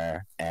in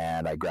there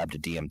and I grabbed a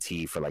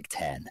DMT for like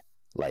 10.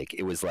 Like,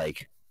 it was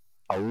like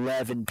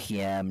 11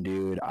 p.m.,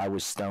 dude. I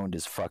was stoned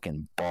as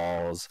fucking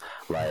balls.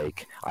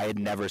 Like, I had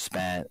never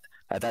spent,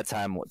 at that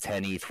time,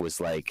 10 ETH was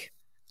like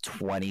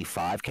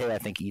 25K. I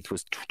think ETH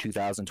was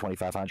 2,000,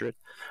 2,500.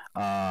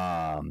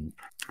 I'd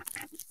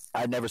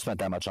never spent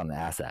that much on an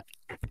asset.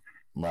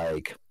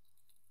 Like,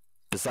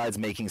 besides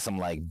making some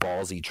like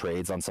ballsy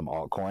trades on some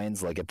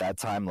altcoins, like at that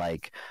time,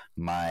 like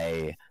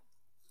my,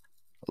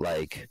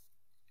 like,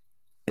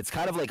 it's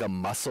kind of like a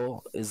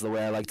muscle is the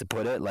way I like to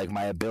put it. Like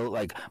my ability,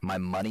 like my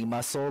money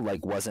muscle,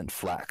 like wasn't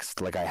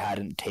flexed. Like I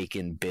hadn't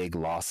taken big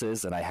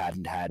losses and I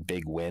hadn't had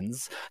big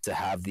wins to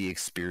have the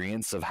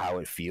experience of how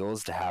it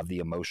feels to have the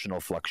emotional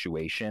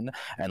fluctuation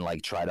and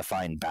like try to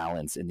find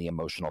balance in the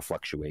emotional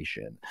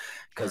fluctuation.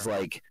 Cause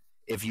like,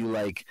 if you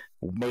like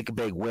make a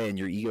big win,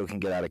 your ego can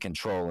get out of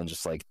control and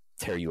just like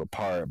tear you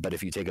apart. But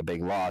if you take a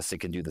big loss, it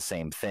can do the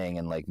same thing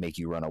and like make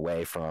you run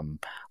away from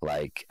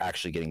like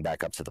actually getting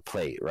back up to the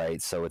plate, right?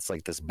 So it's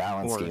like this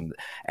balance game.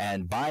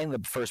 And buying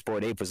the first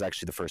Bored Ape was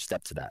actually the first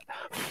step to that.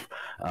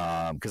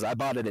 Because I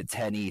bought it at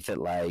 10 ETH at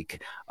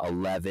like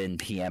 11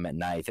 p.m. at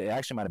night. It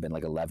actually might have been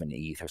like 11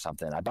 ETH or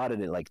something. I bought it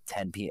at like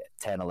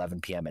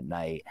 11 p.m. at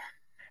night.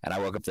 And I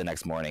woke up the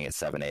next morning at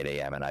 7, 8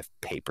 a.m. and I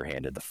paper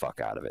handed the fuck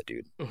out of it,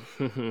 dude.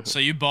 So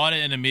you bought it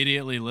and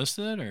immediately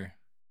listed it, or?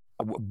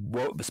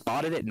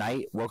 Spotted at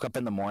night, woke up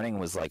in the morning,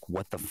 was like,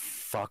 what the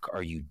fuck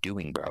are you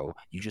doing, bro?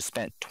 You just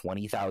spent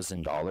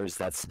 $20,000.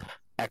 That's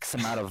X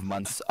amount of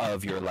months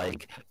of your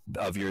like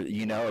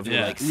safety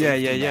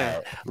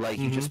net. Like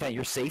you just spent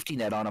your safety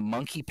net on a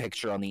monkey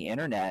picture on the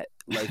internet.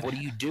 Like, what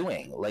are you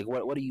doing? Like,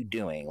 what are you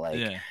doing? Like,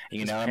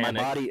 you know, and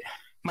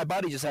my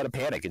body just had a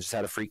panic. It just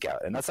had a freak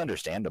out, and that's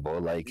understandable.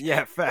 Like,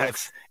 yeah,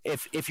 facts.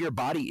 If your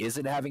body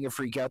isn't having a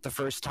freak out the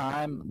first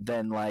time,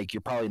 then like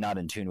you're probably not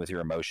in tune with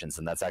your emotions,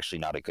 and that's actually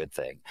not a good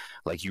thing.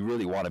 Like, you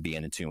really want to be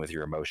in tune with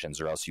your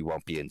emotions, or else you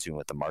won't be in tune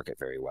with the market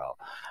very well.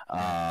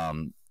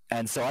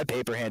 And so I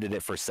paper handed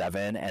it for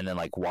 7, and then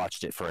like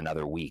watched it for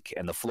another week,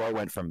 and the floor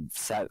went from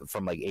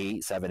like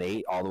 7,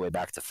 8 all the way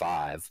back to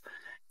 5.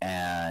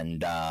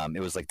 And it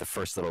was like the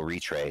first little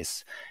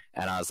retrace,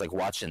 and I was like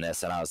watching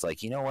this, and I was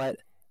like, you know what?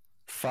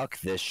 Fuck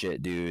this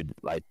shit, dude.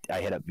 Like,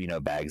 I hit up,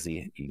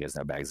 Bagsy. You guys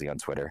know Bagsy on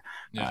Twitter.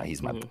 Yeah.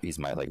 He's my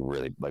like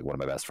really like one of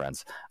my best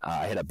friends.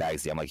 I hit up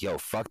Bagsy. I'm like, yo,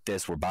 fuck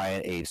this. We're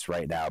buying apes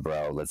right now,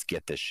 bro. Let's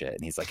get this shit.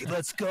 And he's like,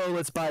 let's go.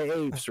 Let's buy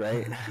apes,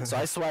 right? So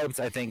I swiped,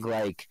 I think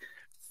like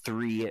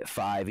 3 at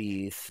 5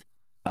 ETH,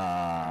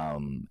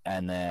 and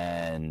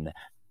then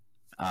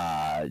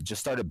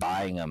just started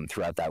buying them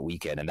throughout that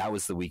weekend. And that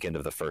was the weekend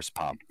of the first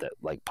pump that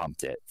like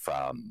pumped it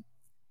from.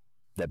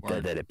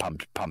 That it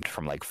pumped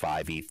from like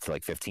 5 ETH to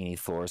like 15 ETH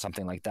floor or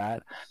something like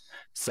that.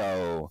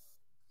 So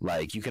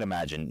like you can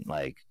imagine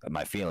like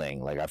my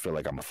feeling, like I feel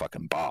like I'm a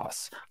fucking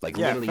boss. Like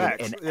literally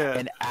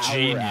an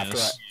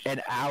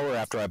hour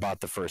after I bought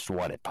the first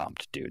one, it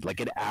pumped, dude. Like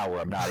an hour,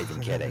 I'm not even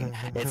kidding.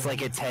 It's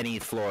like a 10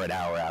 ETH floor an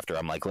hour after.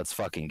 I'm like, let's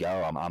fucking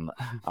go.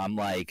 I'm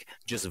like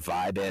just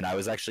vibing. I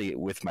was actually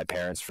with my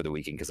parents for the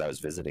weekend because I was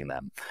visiting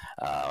them.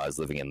 I was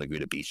living in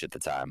Laguna Beach at the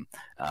time,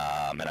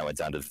 and I went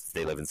down to.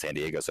 They live in San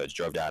Diego, so I just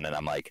drove down, and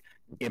I'm like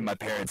in my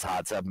parents'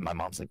 hot tub, and my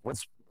mom's like,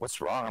 What's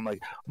wrong? I'm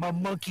like, my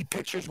monkey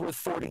picture's worth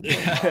 $40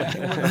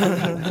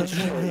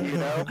 million. You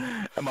know?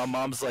 And my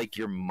mom's like,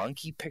 your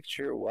monkey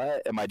picture?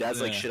 What? And my dad's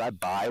like, should I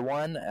buy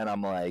one? And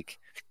I'm like,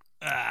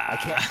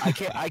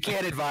 I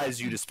can't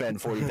advise you to spend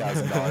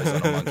 $40,000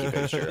 on a monkey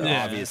picture.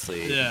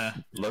 Obviously,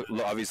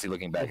 obviously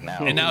looking back now.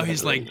 And now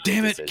he's like,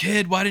 damn it,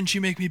 kid, why didn't you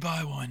make me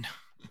buy one?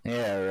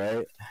 Yeah,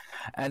 right.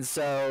 And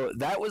so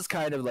that was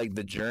kind of like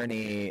the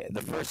journey,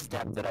 the first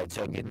step that I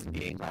took into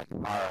being like,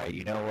 all right,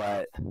 you know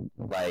what?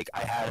 Like,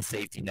 I had a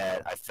safety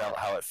net. I felt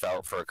how it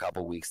felt for a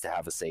couple weeks to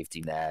have a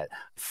safety net.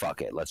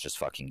 Fuck it. Let's just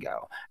fucking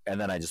go. And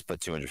then I just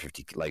put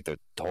 250, like the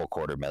whole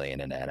 $250,000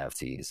 into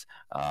NFTs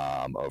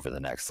over the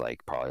next,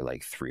 like, probably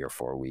like 3 or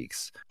 4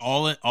 weeks.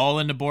 All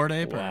into Bored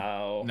Ape?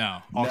 Wow. No,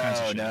 all kinds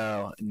of shit.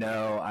 No,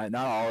 not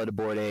all into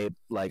Bored Ape.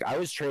 Like, I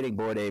was trading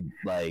Bored Ape,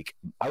 like,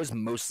 I was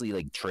mostly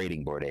like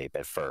trading Bored Ape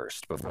at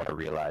first before I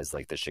realized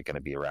like this shit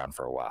gonna be around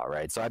for a while,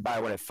 right? So I'd buy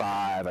one at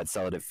 5, I'd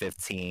sell it at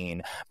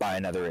 15, buy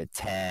another at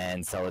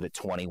 10, sell it at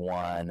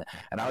 21,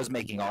 and I was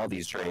making all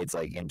these trades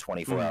like in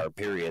 24-hour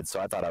periods. So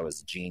I thought I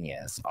was a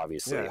genius.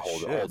 Obviously,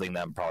 holding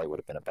them probably would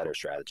have been a better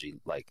strategy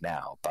like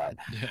now, but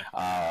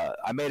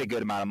I made a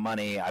good amount of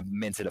money. I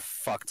minted a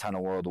fuck ton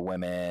of World of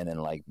Women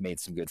and like made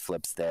some good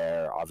flips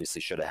there.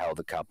 Obviously, should have held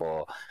a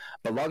couple,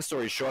 but long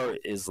story short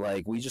is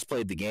like we just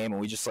played the game and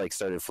we just like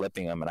started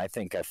flipping them, and I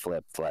think I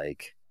flipped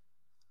like,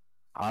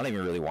 I don't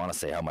even really want to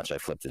say how much I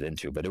flipped it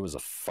into, but it was a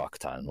fuck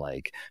ton,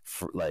 like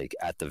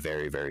at the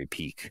very, very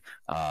peak,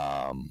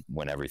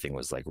 when everything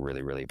was like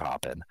really, really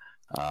popping.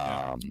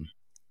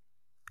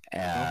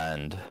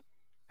 And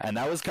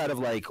that was kind of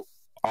like,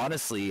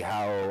 honestly,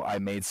 how I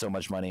made so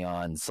much money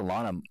on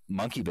Solana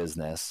Monkey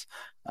Business,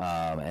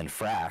 and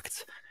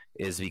Fract,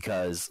 is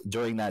because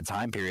during that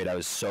time period I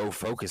was so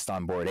focused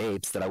on Bored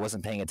Apes that I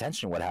wasn't paying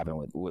attention to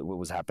what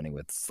was happening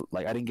with,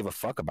 like, I didn't give a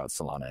fuck about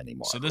Solana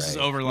anymore. So this is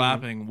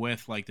overlapping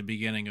with like the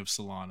beginning of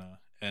Solana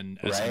and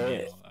SMB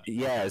and all that.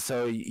 Yeah,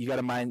 so you got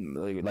to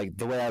mind, like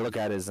the way I look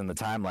at it is in the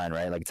timeline,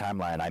 right? Like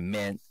timeline, I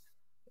mint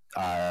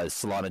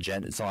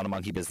Solana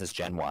Monkey Business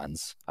Gen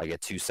 1s. I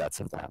get 2 sets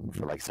of them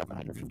for like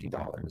 $750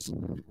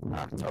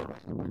 total.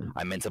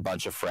 I mint a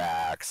bunch of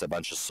Fracks, a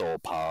bunch of Soul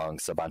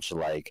Punks, a bunch of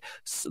like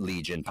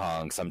Legion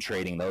Punks. I'm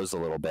trading those a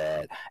little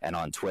bit and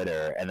on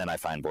Twitter, and then I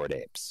find Bored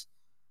Apes,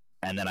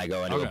 and then I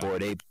go into a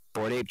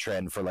Bored Ape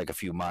trend for like a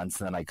few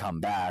months, and then I come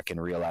back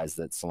and realize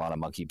that Solana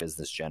Monkey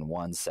Business Gen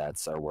 1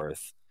 sets are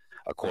worth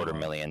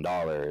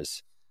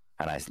 $250,000,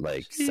 and I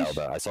like sell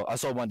the. I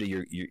sold one to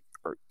your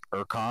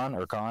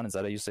Urcon, is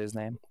that how you say his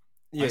name?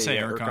 Yeah, I say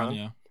Urcon,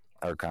 yeah.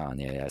 Urcon,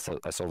 yeah. So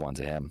I sold one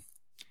to him.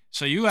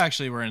 So you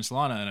actually were in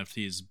Solana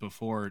NFTs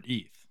before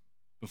ETH,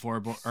 before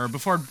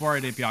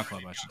Bored Ape Yacht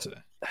Club, I should say.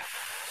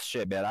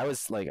 Shit, man, I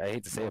was like, I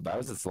hate to say it, but I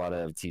was in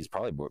Solana NFTs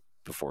probably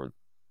before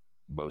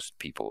most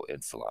people in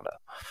Solana.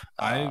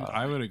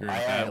 I would agree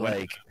with that.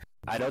 Like,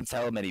 I don't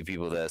tell many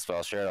people this, but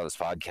I'll share it on this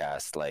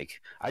podcast.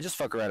 Like, I just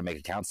fuck around and make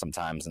accounts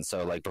sometimes, and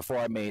so like before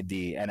I made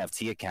the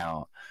NFT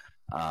account,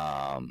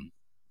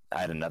 I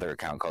had another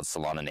account called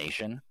Solana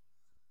Nation,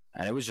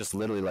 and it was just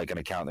literally like an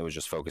account that was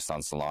just focused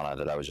on Solana,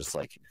 that I was just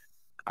like,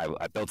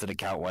 I built an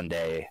account one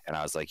day and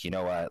I was like, you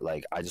know what?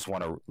 Like, I just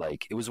want to,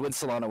 like, it was when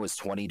Solana was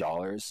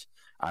 $20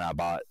 and I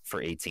bought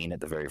for 18 at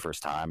the very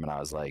first time. And I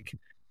was like,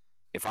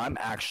 if I'm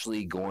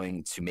actually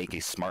going to make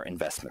a smart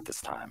investment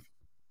this time,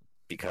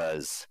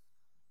 because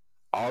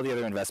all the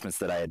other investments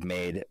that I had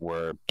made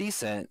were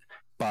decent,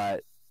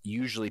 but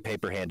usually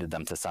paper handed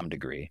them to some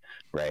degree.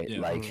 Right. Yeah.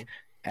 Like,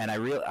 and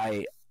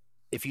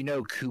if you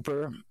know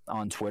Cooper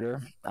on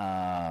Twitter,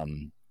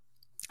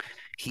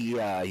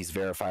 he's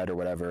verified or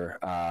whatever.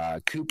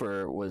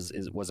 Cooper was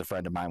a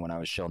friend of mine when I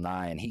was Shill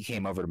 9. He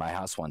came over to my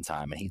house one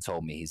time and he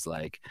told me, he's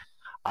like,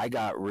 I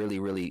got really,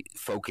 really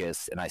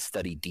focused and I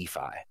studied DeFi.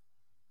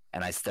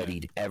 And I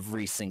studied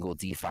every single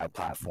DeFi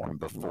platform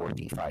before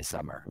DeFi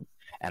summer.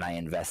 And I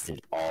invested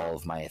all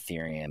of my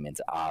Ethereum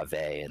into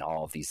Aave and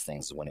all of these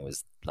things when it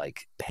was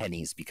like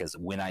pennies, because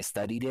when I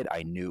studied it,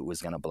 I knew it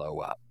was going to blow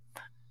up.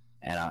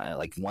 And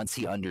like once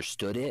he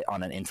understood it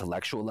on an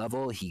intellectual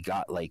level, he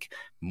got like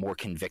more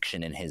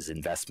conviction in his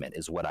investment,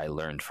 is what I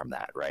learned from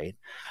that, right?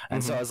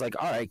 And so I was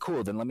like, all right,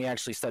 cool. Then let me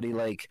actually study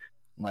like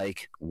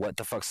what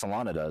the fuck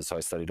Solana does. So I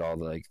studied all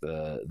like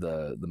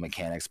the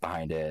mechanics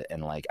behind it,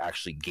 and like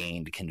actually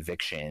gained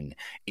conviction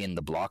in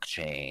the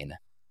blockchain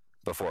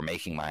before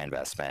making my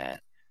investment.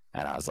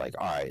 And I was like,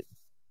 all right,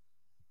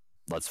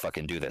 let's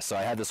fucking do this. So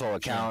I had this whole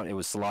account. It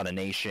was Solana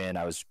Nation.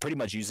 I was pretty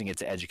much using it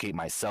to educate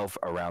myself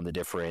around the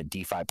different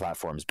DeFi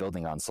platforms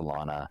building on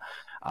Solana.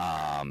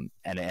 And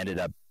it ended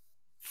up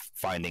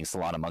finding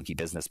Solana Monkey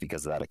Business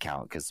because of that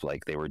account, because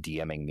like they were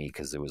DMing me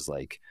because it was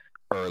like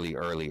early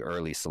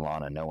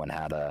Solana. No one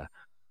had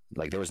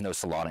there was no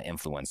Solana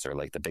influencer.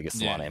 Like the biggest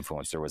Solana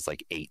influencer was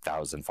like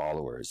 8,000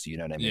 followers. You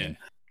know what I mean?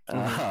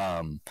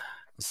 Yeah.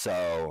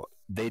 So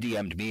they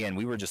DM'd me and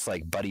we were just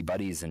like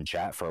buddies in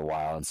chat for a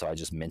while. And so I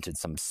just minted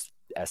some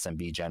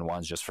SMB Gen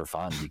 1s just for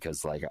fun,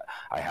 because like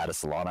I had a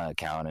Solana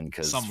account, and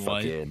because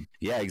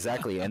yeah,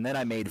 exactly. And then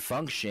I made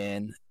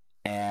Function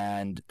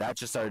and that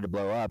just started to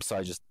blow up. So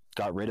I just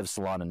got rid of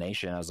Solana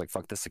Nation. I was like,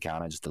 fuck this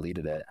account. I just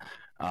deleted it.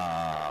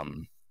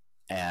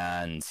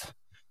 And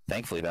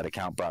thankfully that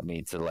account brought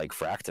me to like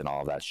Fract and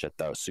all of that shit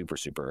though, super,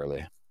 super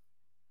early.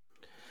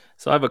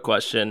 So I have a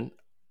question.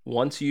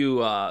 Once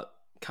you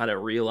kind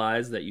of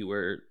realized that you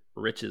were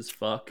rich as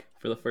fuck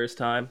for the first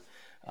time,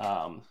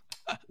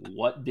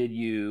 what did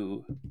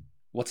you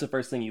What's the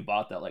first thing you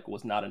bought that like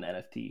was not an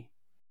NFT?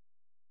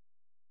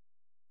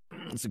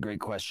 That's a great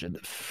question.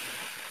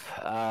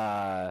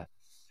 Urcon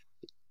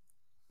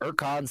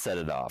set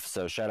it off,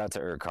 so shout out to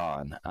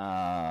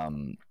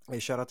Urcon. Hey,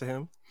 shout out to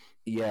him.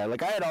 Yeah,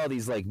 like I had all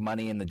these like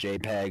money in the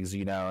JPEGs,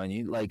 you know, and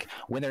you like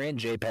when they're in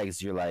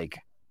JPEGs, you're like,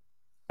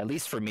 at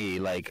least for me,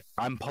 like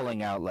I'm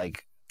pulling out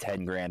like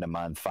 10 grand a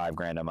month, 5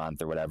 grand a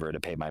month or whatever to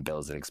pay my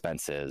bills and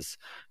expenses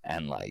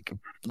and like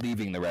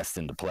leaving the rest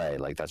into play.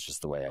 Like that's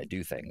just the way I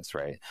do things,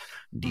 right?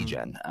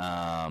 Degen.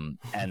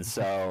 And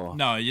so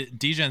no,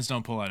 Degens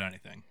don't pull out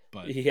anything,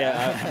 but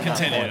yeah,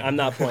 continue. I'm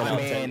not pulling out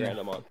 10 grand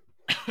a month.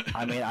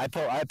 I mean, I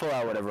pull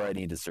out whatever I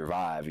need to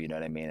survive, you know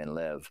what I mean, and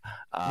live.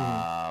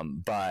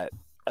 But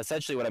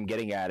essentially what I'm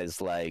getting at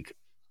is like,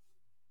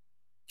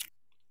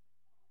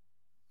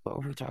 what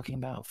were we talking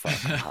about?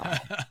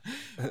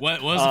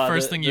 What was the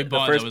first thing you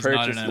bought that was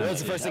not an NFT? What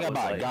was the first thing I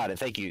bought? Like... Got it.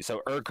 Thank you.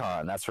 So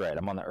Urcon, that's right.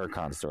 I'm on the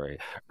Urcon story.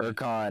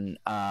 Urcon,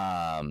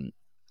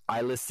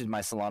 I listed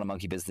my Solana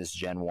Monkey Business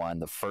Gen 1,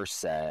 the first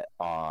set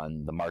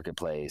on the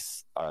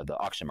marketplace, the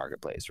auction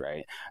marketplace,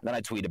 right? And then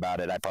I tweet about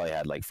it. I probably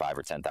had like 5,000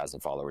 or 10,000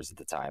 followers at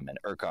the time. And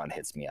Urcon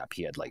hits me up.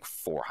 He had like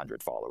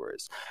 400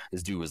 followers.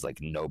 This dude was like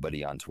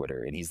nobody on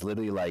Twitter. And he's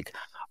literally like,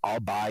 I'll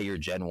buy your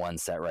Gen 1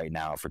 set right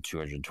now for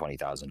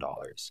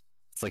 $220,000.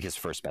 It's like his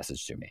first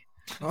message to me.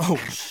 Oh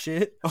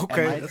shit!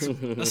 Okay,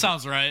 that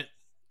sounds right.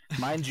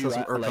 Mind you,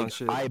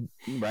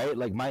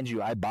 mind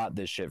you, I bought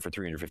this shit for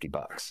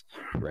 $350,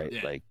 right?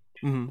 Yeah. Like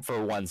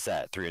for one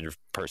set, 300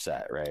 per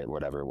set, right?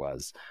 Whatever it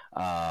was.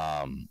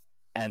 And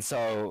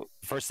so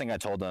first thing I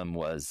told him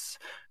was,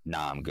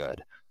 "Nah, I'm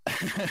good."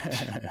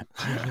 I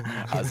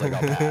was like,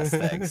 "I'll pass,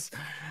 thanks."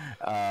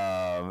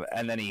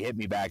 And then he hit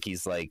me back.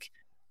 He's like,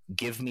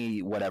 "Give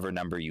me whatever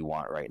number you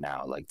want right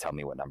now. Like, tell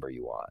me what number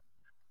you want."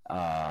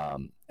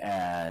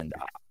 And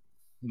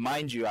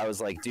mind you, I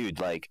was like, dude,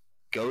 like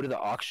go to the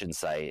auction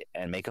site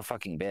and make a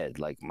fucking bid.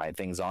 Like my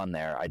thing's on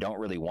there. I don't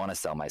really want to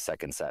sell my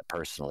second set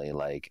personally.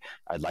 Like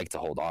I'd like to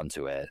hold on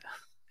to it.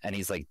 And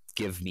he's like,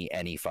 give me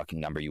any fucking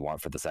number you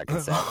want for the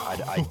second set.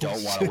 I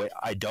don't want to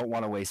I don't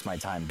want to waste my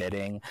time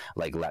bidding.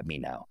 Like, let me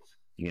know.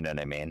 You know what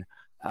I mean?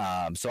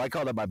 So I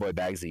called up my boy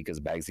Bagsy because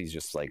Bagsy's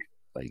just like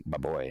my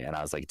boy. And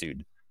I was like,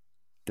 dude,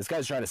 this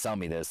guy's trying to sell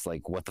me this.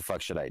 Like, what the fuck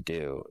should I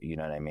do? You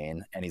know what I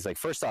mean? And he's like,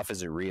 first off,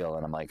 is it real?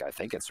 And I'm like, I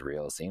think it's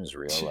real. It seems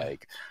real.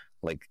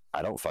 Like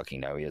I don't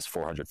fucking know. He has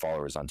 400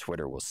 followers on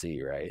Twitter. We'll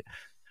see, right?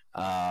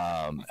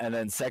 And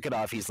then second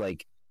off, he's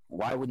like,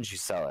 why wouldn't you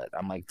sell it?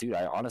 I'm like, dude,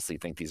 I honestly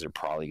think these are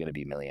probably going to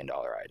be $1 million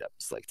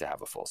items, like to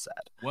have a full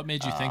set. What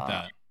made you think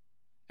that?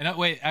 And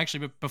wait,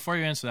 actually, but before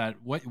you answer that,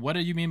 what do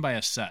you mean by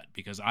a set?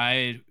 Because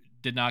I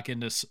did not get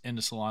into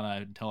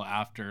Solana until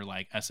after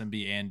like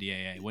SMB and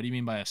DAA. What do you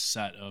mean by a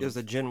set of? It was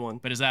a Gen 1.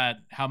 But is that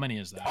how many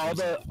is that?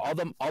 All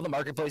the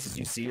marketplaces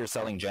you see are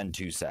selling Gen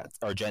 2 sets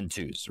or Gen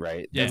 2s,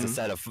 right? Yeah.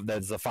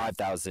 That's a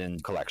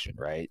 5,000 collection,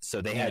 right?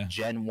 So they had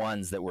Gen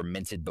 1s that were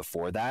minted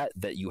before that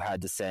you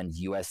had to send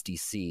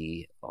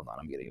USDC. Hold on,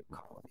 I'm getting a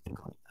call.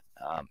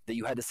 That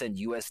you had to send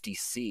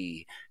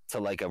USDC to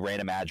like a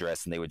random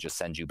address and they would just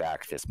send you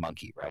back this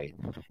monkey, right?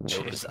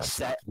 There was a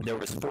set, there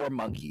was 4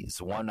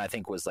 monkeys. One I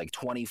think was like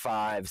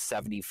 25,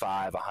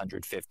 75,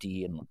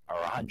 150 or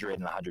 100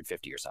 and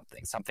 150 or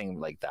something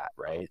like that,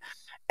 right?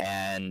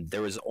 And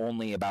there was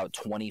only about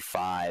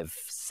 25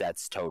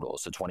 sets total,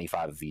 so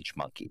 25 of each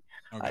monkey.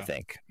 Okay. I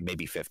think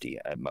maybe 50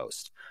 at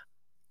most.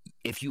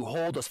 If you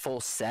hold a full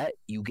set,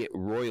 you get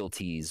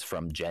royalties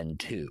from Gen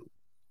 2.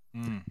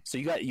 So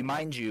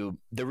mind you,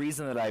 the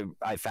reason that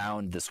I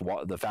found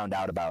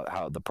out about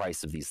how the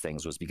price of these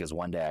things was because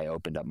one day I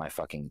opened up my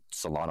fucking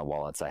Solana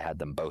wallets. I had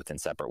them both in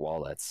separate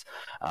wallets.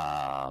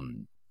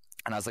 And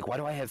I was like, why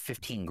do I have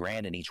 15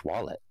 grand in each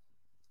wallet?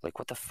 Like,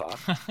 what the fuck?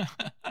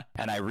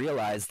 And I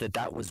realized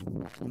that was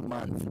 1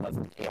 month of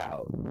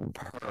payout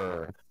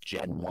per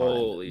Gen 1.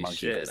 Holy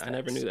shit. Business. I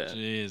never knew that.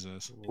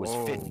 Jesus. It was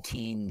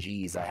 15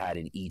 G's I had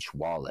in each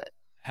wallet.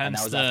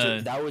 Hence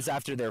and that was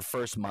after their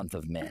first month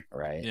of mint,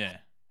 right? Yeah.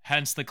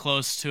 Hence the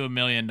close to $1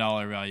 million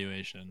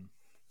valuation.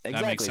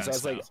 Exactly. That makes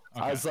sense, so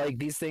I was like,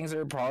 these things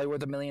are probably worth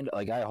 $1 million.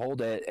 Like I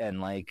hold it,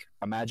 and like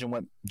imagine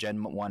what Gen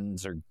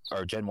 1s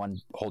or Gen 1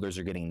 holders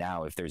are getting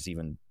now if there's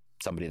even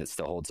somebody that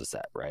still holds a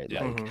set, right?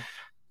 Yeah. Like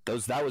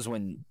that was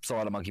when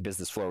Solana Monkey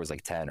Business floor was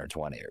like 10 or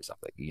 20 or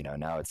something. You know,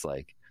 now it's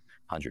like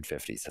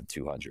 150 to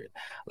 200.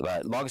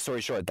 But long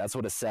story short, that's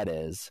what a set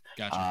is.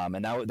 Gotcha.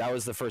 And that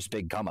was the first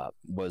big come up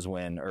was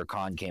when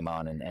Urcon came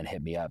on and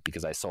hit me up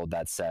because I sold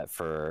that set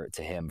to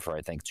him for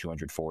I think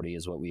 240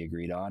 is what we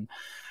agreed on.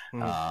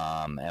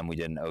 And we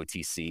did an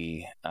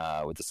OTC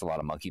with the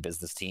Solana Monkey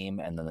Business team,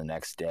 and then the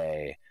next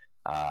day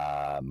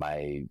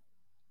my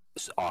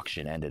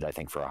auction ended I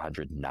think for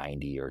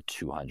 190 or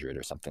 200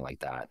 or something like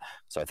that.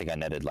 So I think I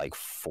netted like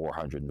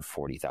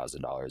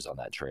 $440,000 on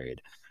that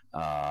trade.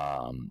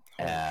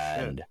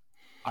 And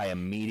I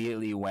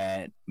immediately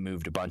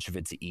moved a bunch of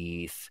it to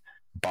ETH,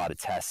 bought a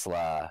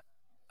Tesla,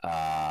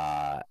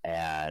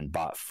 and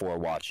bought 3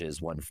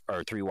 watches, one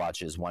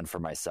for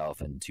myself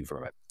and two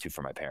for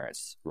my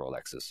parents,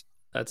 Rolexes.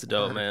 That's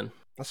dope, man.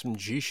 That's some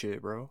G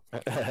shit, bro.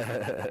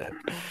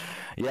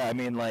 Yeah, I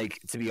mean, like,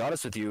 to be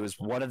honest with you, it was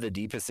one of the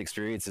deepest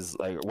experiences,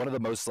 like one of the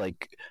most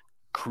like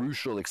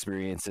crucial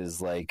experiences,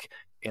 like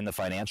in the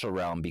financial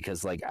realm,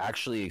 because like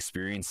actually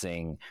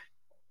experiencing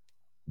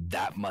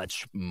that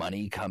much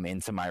money come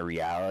into my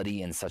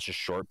reality in such a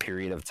short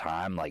period of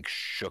time like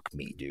shook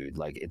me, dude.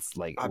 Like it's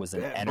like it was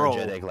an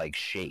energetic like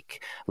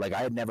shake. Like I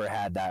had never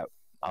had that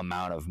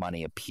amount of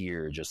money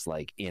appear just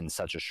like in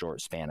such a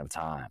short span of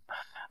time.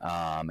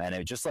 And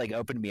it just like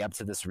opened me up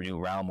to this new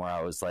realm where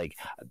I was like,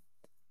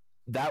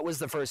 that was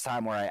the first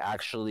time where I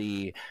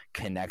actually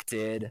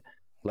connected.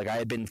 Like I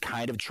had been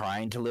kind of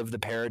trying to live the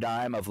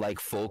paradigm of like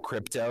full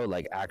crypto,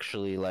 like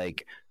actually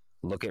like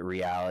look at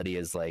reality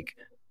as like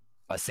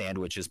a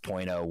sandwich is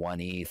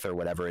 0.01 ETH or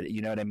whatever,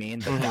 you know what I mean?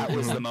 But that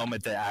was the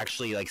moment that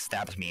actually like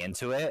snapped me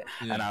into it.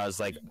 Yeah. And I was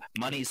like,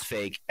 money's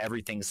fake.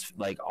 Everything's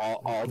like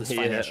all this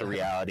financial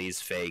reality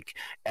is fake.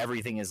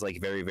 Everything is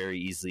like very, very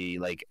easily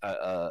like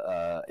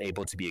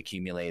able to be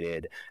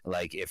accumulated.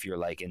 Like if you're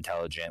like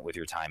intelligent with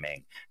your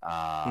timing,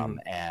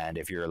 and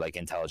if you're like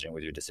intelligent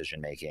with your decision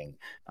making,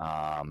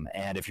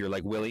 and if you're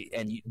like willing,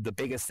 and the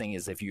biggest thing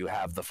is if you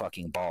have the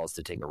fucking balls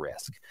to take a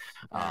risk.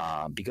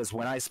 Because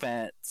when I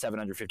spent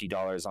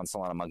 $750 on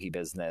Solana Monkey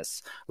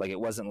Business, like it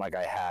wasn't like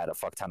I had a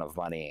fuck ton of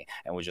money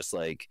and was just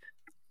like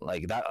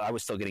that. I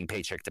was still getting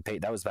paycheck to pay.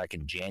 That was back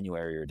in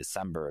January or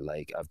December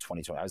like of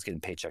 2020. I was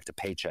getting paycheck to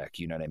paycheck,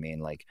 you know what I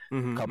mean? Like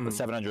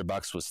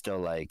 $700 was still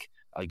like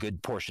a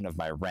good portion of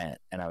my rent,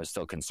 and I was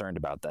still concerned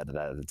about that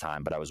at the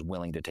time, but I was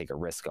willing to take a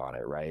risk on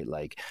it, right?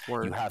 Like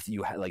you have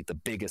like the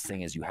biggest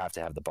thing is you have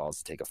to have the balls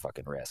to take a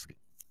fucking risk.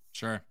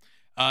 Sure.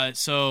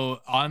 So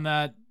on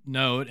that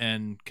note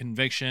and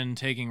conviction,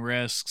 taking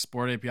risks,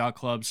 Bored Ape Yacht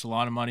Club,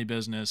 Solana Money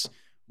Business,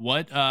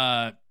 what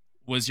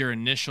was your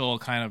initial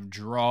kind of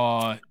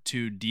draw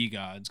to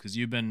DeGods? Because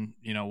you've been,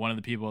 one of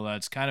the people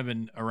that's kind of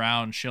been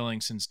around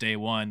shilling since day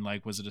one.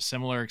 Like, was it a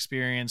similar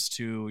experience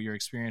to your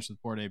experience with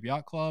Bored Ape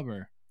Yacht Club,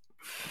 or?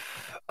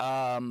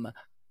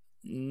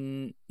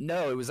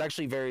 No, it was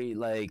actually very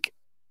like.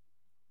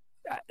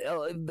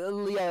 Yeah,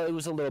 it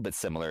was a little bit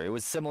similar. It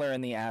was similar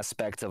in the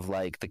aspect of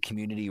like the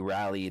community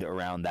rallied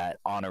around that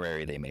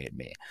honorary they made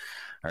me.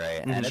 All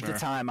right. And at the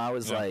time I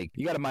was like,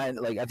 you got to mind,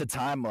 like at the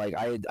time, like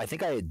I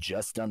think I had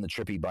just done the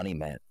Trippy Bunny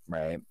mint.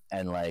 Right.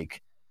 And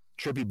like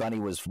Trippy Bunny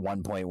was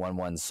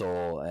 1.11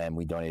 Sol and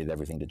we donated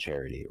everything to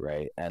charity.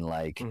 Right. And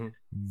like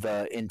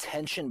the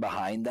intention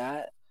behind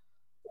that,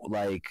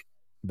 like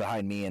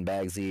behind me and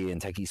Bagsy and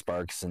Techie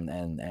Sparks and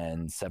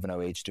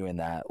 70H doing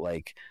that,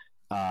 like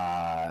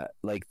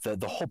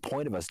the whole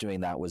point of us doing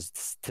that was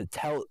to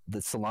tell the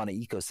Solana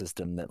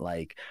ecosystem that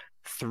like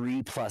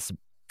 3+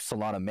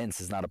 Solana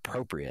mints is not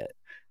appropriate.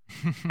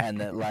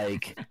 And that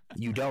like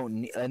you don't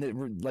need,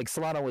 and like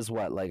Solana was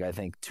what, like I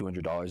think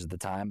 $200 at the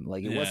time.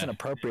 Like it wasn't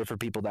appropriate for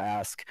people to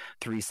ask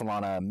 3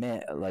 Solana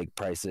mint like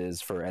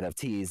prices for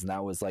NFTs, and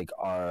that was like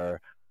our,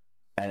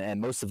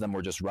 and most of them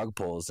were just rug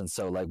pulls. And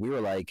so like we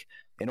were like,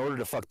 in order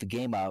to fuck the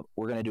game up,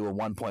 we're gonna do a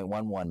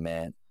 1.11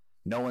 mint.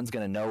 No one's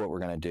going to know what we're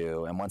going to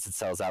do. And once it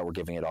sells out, we're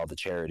giving it all to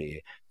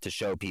charity to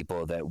show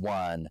people that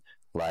one,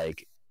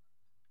 like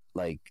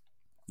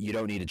you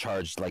don't need to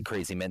charge like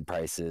crazy mint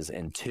prices.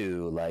 And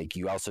two, like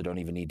you also don't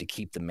even need to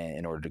keep the mint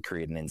in order to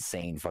create an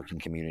insane fucking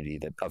community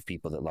of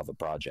people that love a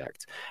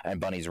project.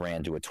 And Bunnies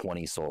ran to a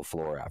 20 Sol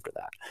floor after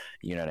that.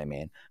 You know what I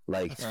mean?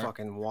 Like that's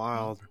fucking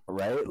wild,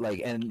 right?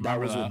 Like, and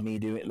that was me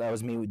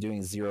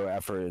doing zero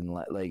effort, and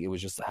like it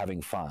was just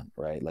having fun,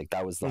 right? Like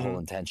that was the whole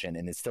intention,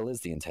 and it still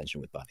is the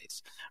intention with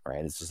Bunnies,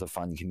 right? It's just a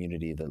fun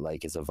community that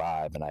like is a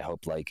vibe, and I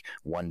hope like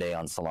one day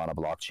on Solana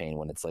blockchain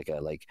when it's like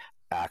a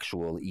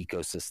actual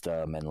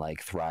ecosystem and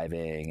like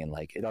thriving, and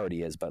like it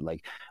already is, but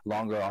like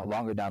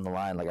longer down the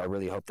line, like I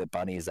really hope that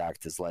Bunnies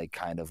act as like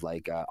kind of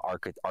like a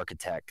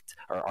architect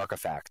or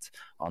artifact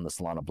on the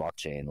Solana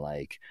blockchain,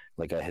 like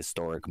a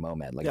historic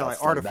moment, like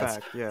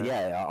artifact.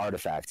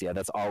 Artifact. Yeah,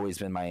 that's always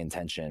been my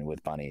intention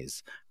with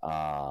Bunnies,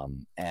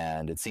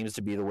 and it seems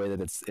to be the way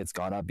that it's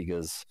gone up,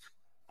 because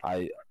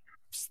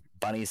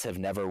Bunnies have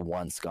never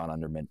once gone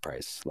under mint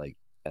price, like,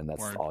 and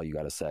that's all you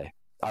got to say.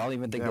 I don't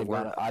even think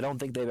I don't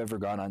think they've ever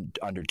gone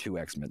under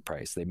 2x mint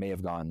price. They may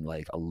have gone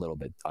like a little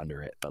bit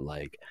under it, but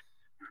like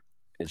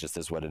it just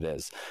is what it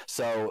is.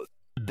 So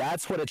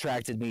that's what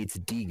attracted me to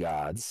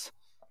DeGods.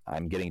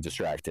 I'm getting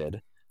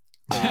distracted.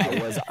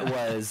 I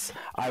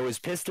was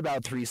pissed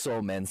about 3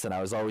 Sol mints, and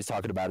I was always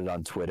talking about it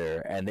on Twitter,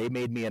 and they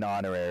made me an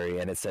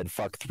honorary, and it said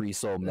fuck 3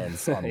 Sol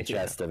mints on the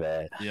chest of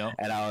it. Yep.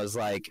 And I was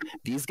like,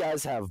 these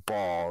guys have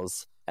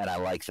balls, and I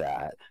like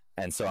that.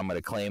 And so I'm going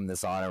to claim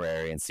this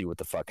honorary and see what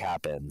the fuck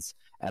happens.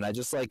 And I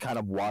just like kind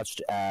of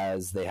watched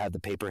as they had the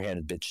paper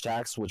handed bitch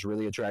tax, which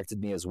really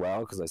attracted me as well,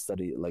 because I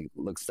studied it, like,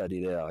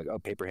 oh,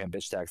 paper hand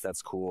bitch tax,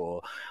 that's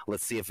cool.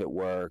 Let's see if it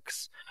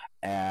works.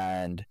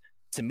 And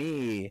to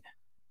me,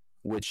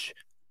 and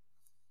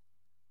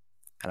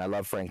I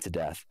love Frank to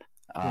death,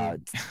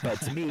 but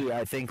to me,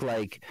 I think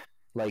like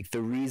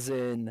the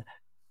reason,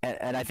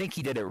 and I think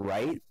he did it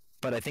right,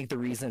 but I think the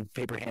reason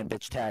paper hand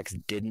bitch tax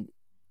didn't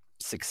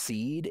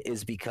succeed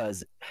is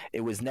because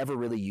it was never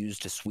really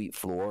used to sweep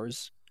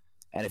floors.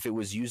 And if it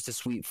was used to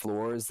sweep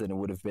floors, then it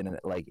would have been an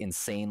like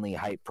insanely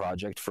hype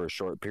project for a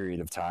short period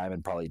of time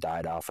and probably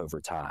died off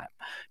over time,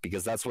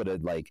 because that's what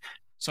it like.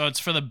 So it's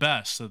for the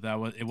best. So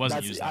it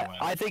wasn't used that way.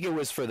 I think it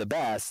was for the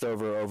best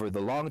over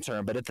the long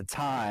term. But at the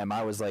time,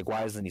 I was like,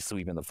 why isn't he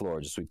sweeping the floor?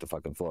 Just sweep the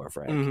fucking floor,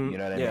 Frank. Mm-hmm. You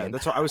know what I mean? mean? Yeah,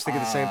 that's what I was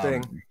thinking. The same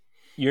thing.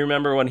 You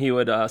remember when he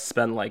would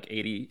spend like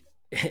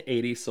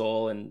 80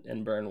 soul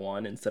and burn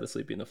one instead of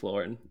sweeping the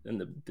floor, and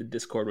the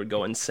Discord would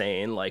go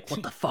insane. Like,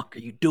 what the fuck are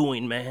you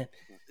doing, man?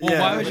 Well,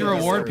 why would you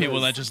reward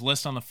people that just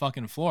list on the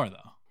fucking floor,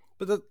 though?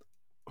 But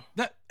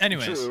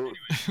anyways.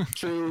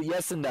 True.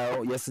 Yes and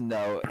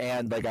no.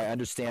 And like, I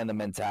understand the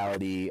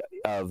mentality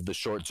of the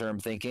short-term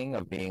thinking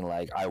of being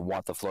like, I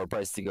want the floor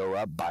price to go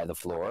up, buy the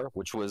floor,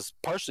 which was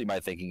partially my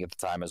thinking at the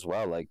time as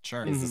well. Like,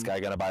 sure. Is this guy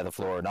going to buy the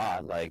floor or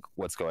not? Like,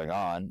 what's going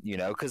on? You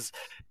know, because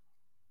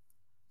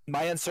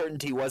my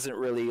uncertainty wasn't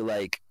really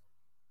like,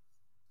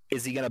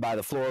 is he going to buy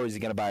the floor? Or is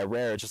he going to buy a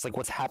rare? It's just like,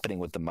 what's happening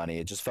with the money?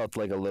 It just felt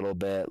like a little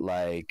bit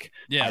like,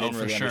 I didn't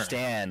really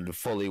understand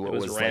fully what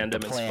was like the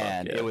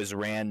plan. It was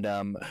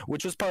random,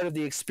 which was part of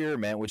the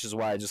experiment, which is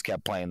why I just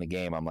kept playing the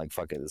game. I'm like,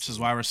 fuck it. This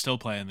is why we're still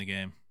playing the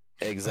game.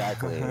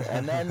 Exactly.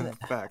 And then,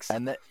 facts.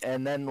 And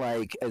then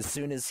like, as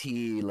soon as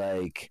he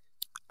like,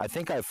 I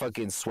think I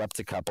fucking swept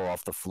a couple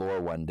off the floor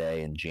one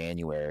day in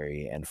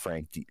January, and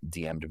Frank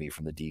DM'd me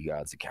from the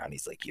DeGods account.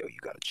 He's like, yo, you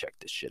got to check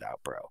this shit out,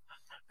 bro.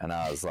 And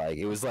I was like,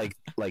 it was like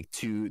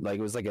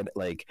an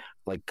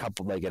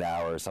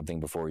hour or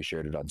something before he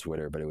shared it on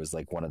Twitter, but it was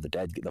like one of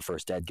the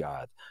first Dead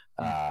God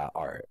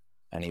art.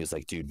 And he was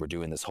like, dude, we're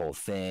doing this whole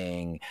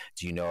thing.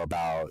 Do you know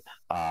about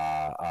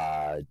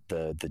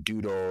the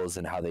Doodles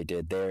and how they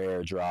did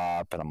their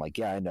airdrop? And I'm like,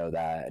 yeah, I know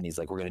that. And he's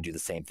like, we're going to do the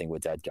same thing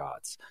with Dead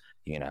Gods,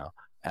 you know?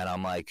 And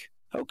I'm like,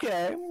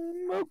 okay,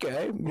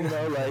 you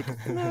know, like,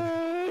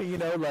 you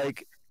know,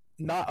 like,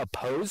 not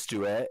opposed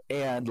to it.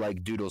 And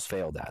like, Doodles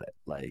failed at it.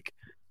 Like,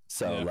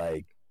 so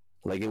like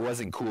it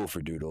wasn't cool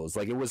for Doodles.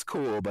 Like, it was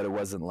cool, but it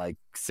wasn't like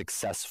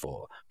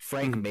successful.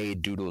 Frank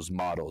made Doodles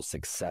models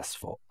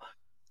successful.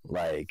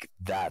 Like,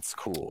 that's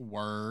cool.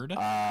 Word.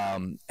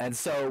 And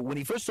so when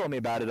he first told me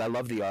about it, I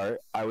love the art.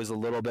 I was a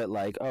little bit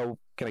like, oh,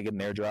 can I get an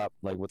airdrop?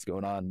 Like, what's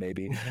going on?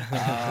 Maybe.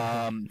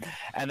 And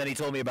then he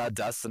told me about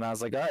Dust, and I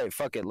was like, all right,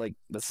 fuck it. Like,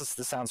 this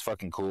sounds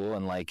fucking cool.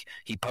 And like,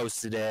 he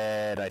posted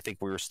it. I think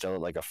we were still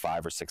at like a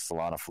 5 or 6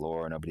 Solana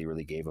floor. Nobody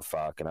really gave a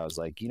fuck. And I was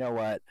like, you know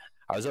what?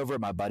 I was over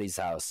at my buddy's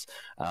house.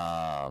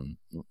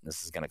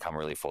 This is going to come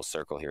really full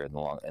circle here in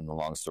the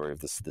long story of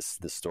this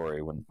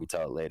story when we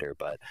tell it later.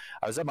 But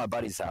I was at my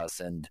buddy's house,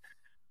 and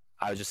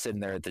I was just sitting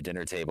there at the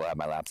dinner table, had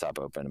my laptop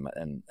open,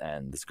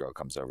 and this girl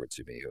comes over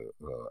to me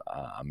who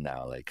I'm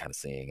now like kind of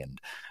seeing, and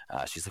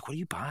she's like, "What are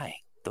you buying?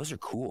 Those are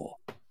cool."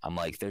 I'm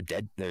like, "They're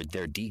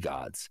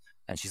DeGods."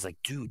 And she's like,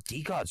 dude,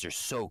 DeGods are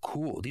so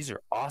cool. These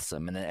are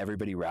awesome. And then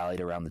everybody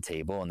rallied around the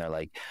table, and they're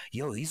like,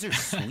 yo, these are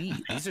sweet.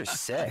 These are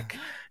sick,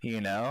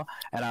 you know?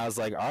 And I was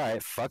like, all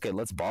right, fuck it.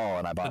 Let's ball.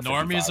 And I bought the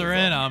normies are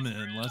in. I'm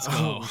in. Let's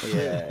go.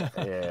 Yeah.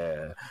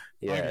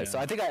 Okay. So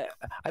I think I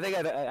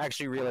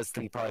actually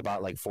realistically probably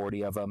bought like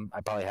 40 of them.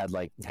 I probably had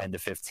like 10 to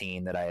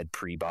 15 that I had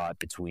pre-bought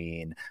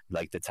between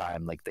like the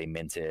time like they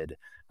minted,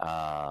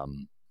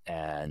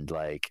 and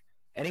like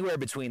anywhere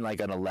between like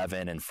an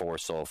 11 and 4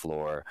 soul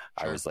floor.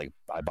 Sure. I was like,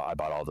 I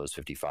bought all those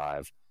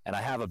 55, and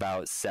I have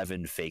about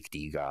 7 fake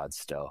DeGods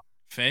still.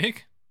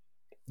 Fake?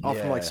 Off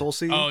from like Soul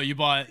Seed? Oh, you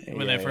bought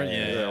when they first?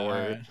 Yeah. All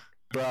right.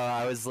 Bro,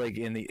 I was like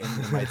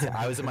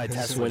I was in my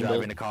Tesla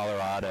driving to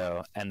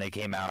Colorado, and they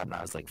came out, and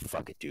I was like,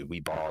 fuck it, dude, we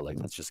ball. Like,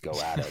 let's just go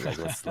at it. Like,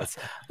 let's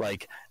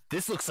like,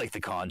 this looks like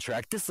the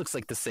contract. This looks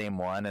like the same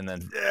one. And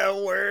then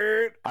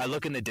word. I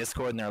look in the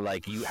Discord, and they're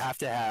like, you have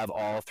to have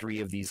all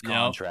 3 of these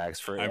contracts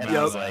for it. And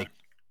I was like,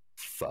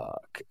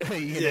 fuck.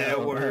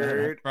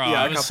 Word. Bro,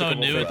 I was so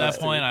new at that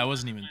point, I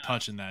wasn't even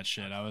touching that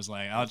shit. I was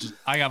like,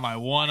 I got my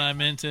one I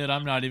minted.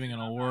 I'm not even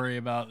gonna worry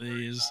about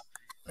these.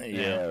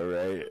 Yeah,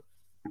 right.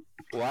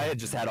 Well, I had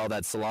just had all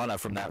that Solana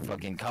from that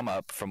fucking come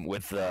up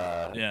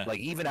like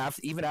even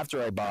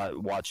after I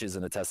bought watches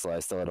and a Tesla, I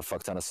still had a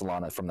fuck ton of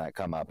Solana from that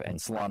come up, and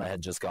Solana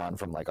had just gone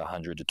from like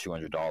 $100 to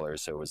 $200,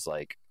 so it was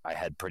like I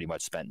had pretty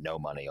much spent no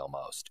money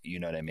almost.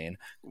 You know what I mean?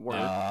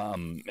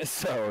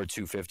 So, or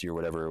 250 or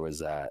whatever it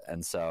was at,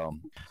 and so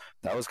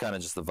that was kind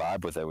of just the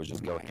vibe with it. Was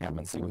just go ham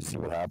and see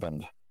what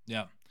happened.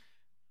 Yeah.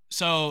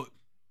 So,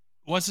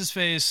 what's his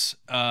face?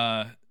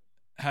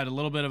 Had a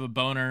little bit of a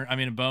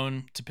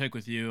bone to pick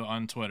with you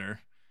on Twitter,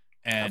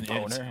 and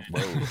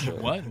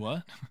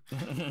what?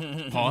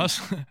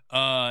 Pause.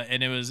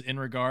 And it was in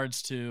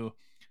regards to,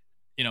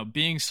 you know,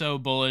 being so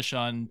bullish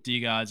on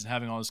DeGods and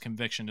having all this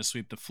conviction to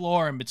sweep the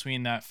floor in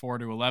between that 4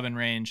 to 11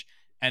 range,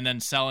 and then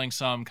selling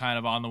some kind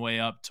of on the way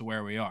up to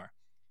where we are.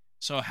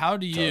 So how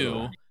do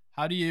you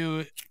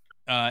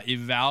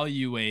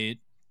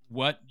evaluate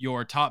what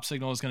your top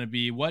signal is going to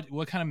be?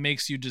 What kind of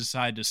makes you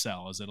decide to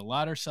sell? Is it a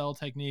ladder sell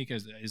technique?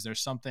 Is there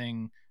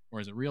something, or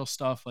is it real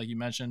stuff like you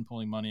mentioned,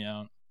 pulling money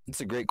out? It's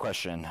a great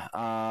question.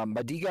 My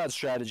DeGod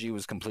strategy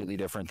was completely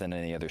different than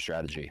any other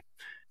strategy.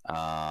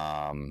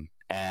 And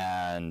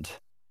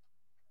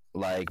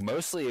like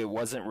mostly it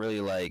wasn't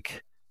really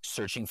like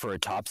searching for a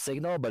top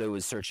signal, but it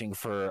was searching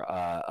for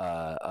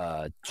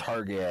a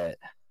target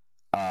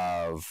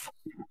of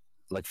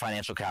like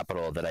financial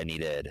capital that I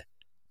needed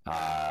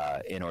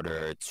in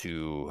order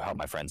to help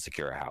my friend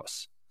secure a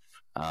house.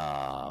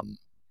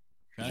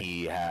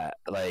 He had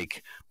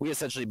like we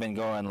essentially been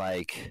going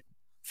like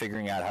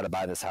figuring out how to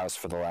buy this house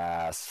for the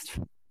last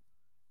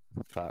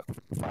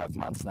 5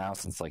 months now,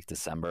 since like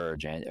December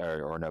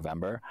or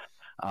November.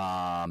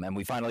 And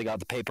we finally got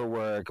the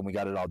paperwork and we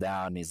got it all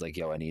down. And he's like,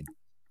 yo, I need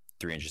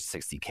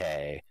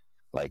 $360K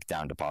like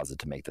down deposit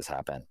to make this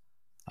happen.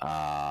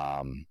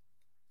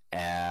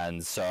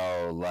 And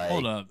so like,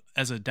 hold up,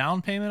 as a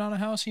down payment on a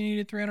house, you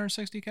needed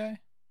 $360K?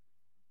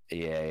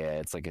 Yeah.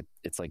 It's like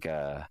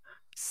a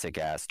sick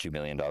ass $2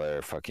 million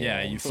fucking.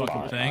 Yeah, you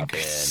fucking think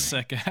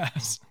sick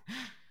ass.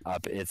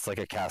 It's like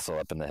a castle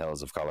up in the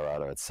hills of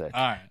Colorado. It's sick.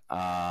 All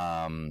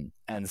right.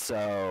 And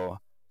so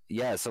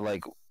yeah, so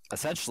like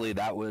essentially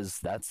that's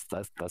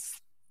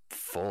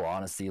full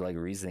honesty, like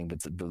reasoning,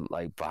 but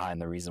like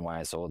behind the reason why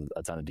I sold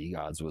a ton of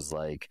DeGods was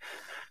like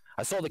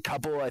I sold a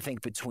couple, I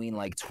think between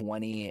like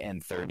 20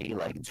 and 30,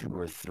 like 2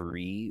 or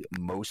 3,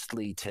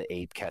 mostly to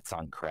Ape Cats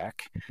on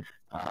Crack,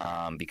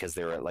 because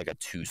they were at like a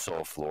 3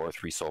 soul floor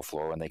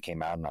when they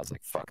came out, and I was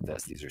like, fuck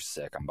this, these are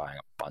sick, I'm buying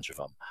a bunch of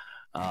them.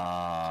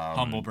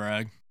 Humble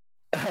brag.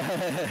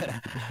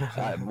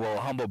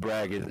 Well, humble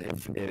brag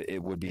if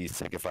it would be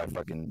sick if I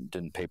fucking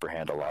didn't paper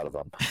hand a lot of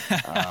them,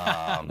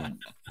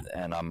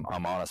 and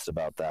I'm honest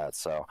about that.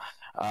 So,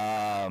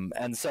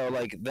 and so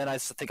like then I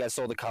think I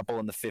sold a couple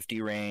in the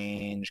 50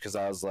 range because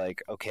I was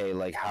like, okay,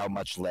 like how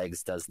much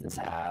legs does this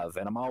have?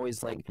 And I'm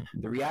always like,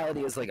 the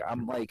reality is like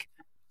I'm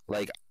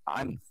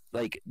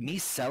me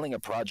selling a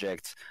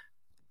project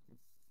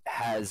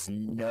has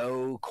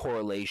no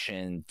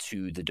correlation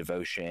to the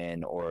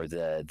devotion or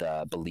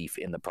the belief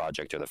in the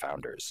project or the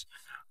founders.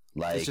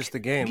 Like, it's just the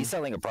game. Me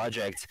selling a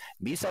project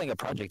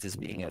is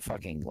being a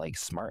fucking like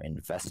smart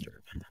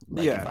investor.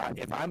 Like, yeah.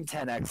 If I'm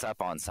 10x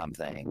up on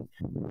something,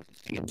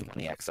 I get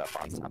 20x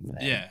up on something.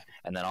 Yeah.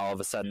 And then all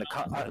of a sudden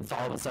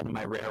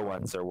my rare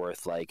ones are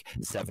worth like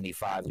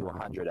 75 to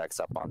 100x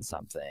up on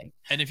something.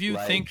 And if you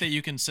think that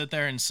you can sit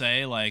there and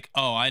say like,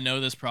 oh, I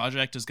know this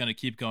project is going to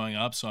keep going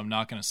up, so I'm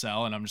not going to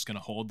sell and I'm just going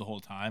to hold the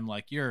whole time,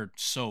 like you're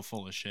so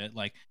full of shit.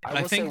 Like,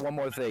 I will say one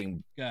more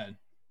thing. Go ahead.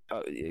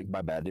 Oh,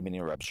 my bad, didn't mean to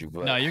interrupt you.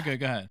 But no, you're good.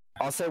 Go ahead.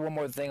 I'll say one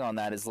more thing on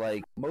that is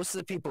like most of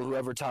the people who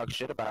ever talk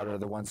shit about it are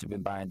the ones who've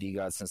been buying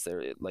DeGod since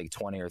they're like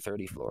 20 or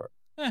 30 floor.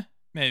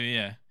 Maybe,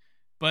 yeah.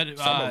 But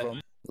some of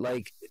them,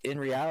 like in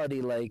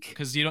reality, like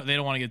because they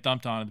don't want to get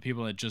dumped on the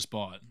people that just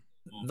bought.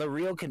 The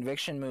real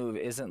conviction move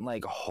isn't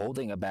like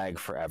holding a bag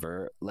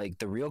forever. Like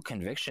the real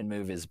conviction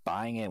move is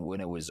buying it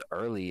when it was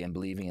early and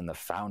believing in the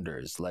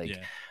founders. Like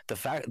the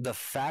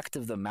fact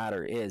of the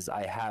matter is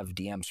I have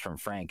DMs from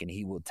Frank and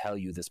he will tell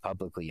you this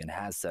publicly and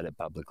has said it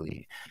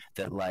publicly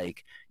that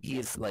like he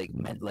is like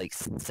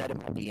said in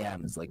my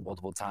DMs like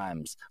multiple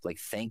times, like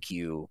thank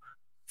you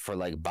for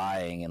like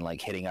buying and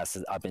like hitting us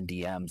up in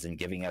DMs and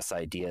giving us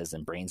ideas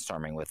and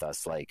brainstorming with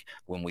us like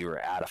when we were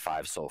at a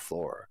 5 soul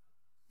floor.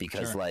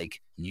 Because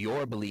like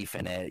your belief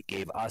in it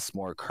gave us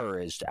more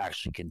courage to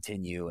actually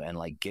continue and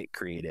like get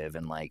creative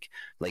and like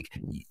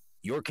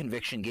your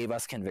conviction gave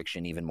us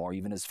conviction even more,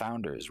 even as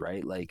founders,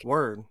 right? Like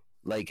word,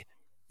 like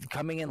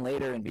coming in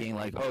later and being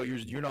like, oh,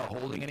 you're not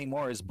holding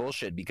anymore is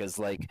bullshit. Because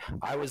like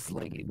I was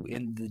like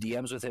in the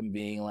DMs with him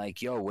being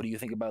like, yo, what do you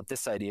think about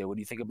this idea? What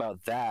do you think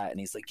about that? And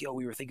he's like, yo,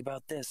 we were thinking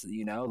about this,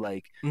 you know,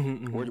 like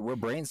we're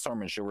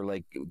brainstorming shit, we're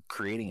like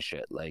creating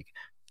shit. Like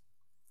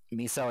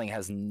me selling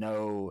has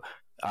no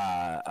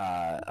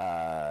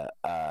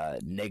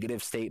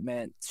negative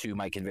statement to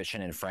my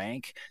conviction in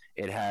Frank.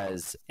 It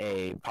has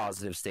a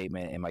positive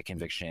statement in my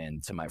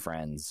conviction to my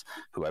friends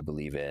who I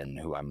believe in,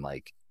 who I'm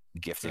like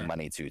gifting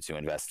money to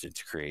invest in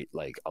to create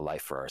like a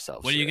life for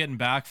ourselves. What are you getting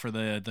back for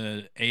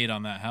the aid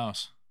on that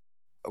house?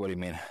 What do you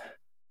mean?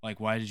 Like,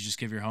 why did you just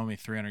give your homie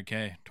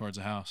 $300K towards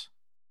a house?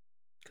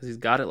 Because he's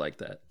got it like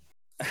that.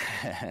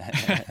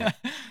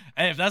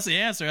 Hey, if that's the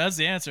answer, that's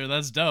the answer.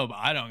 That's dope.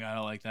 I don't got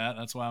it like that.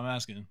 That's why I'm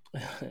asking.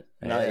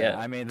 Not yet.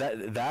 I mean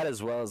that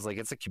as well as like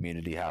it's a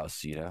community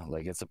house, you know,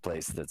 like it's a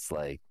place that's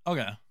like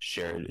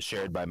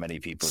shared by many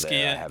people.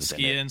 Ski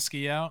in,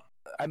 ski out.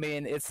 I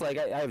mean, it's like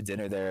I have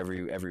dinner there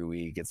every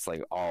week. It's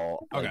like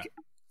all like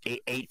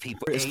eight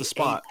people. It's the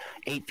spot.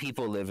 Eight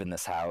people live in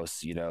this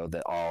house, you know,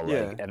 that all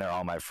like, and they're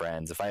all my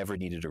friends. If I ever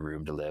needed a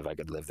room to live, I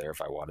could live there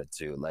if I wanted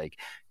to. Like,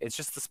 it's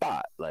just the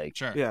spot. Like,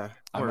 I'm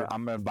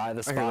gonna buy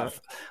the spot.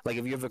 Like,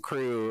 if you have a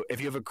crew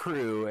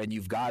and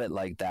you've got it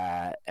like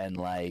that, and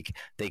like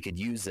they could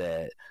use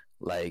it,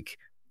 like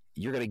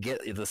you're gonna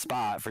get the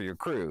spot for your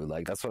crew.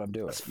 Like that's what I'm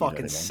doing. That's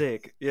fucking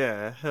sick.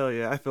 Yeah, hell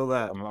yeah, I feel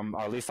that.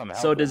 Or at least I'm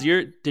helping. So did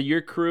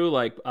your crew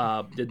like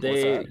did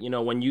they that? you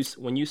know when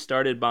you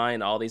started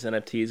buying all these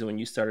NFTs and when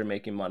you started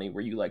making money,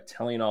 were you like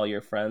telling all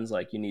your friends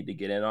like you need to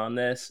get in on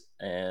this,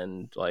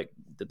 and like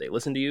did they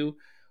listen to you,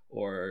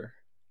 or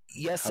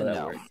yes and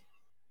no?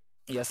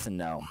 Yes and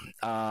no.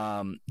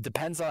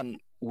 Depends on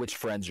which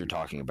friends you're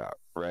talking about,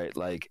 right?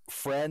 Like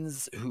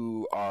friends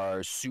who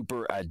are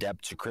super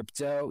adept to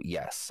crypto,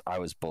 yes, I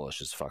was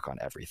bullish as fuck on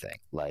everything.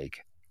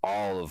 Like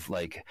all of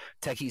like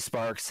Techie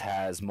Sparks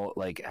has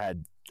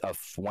had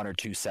one or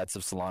two sets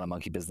of Solana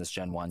Monkey Business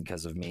Gen 1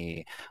 because of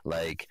me.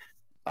 Like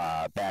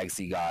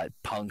Bagsy got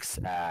punks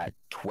at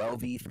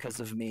 12 ETH because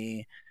of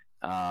me.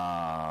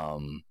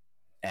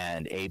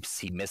 And Apes,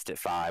 he missed at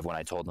 5 when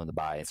I told him to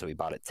buy, and so he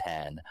bought at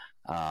 10.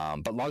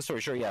 But long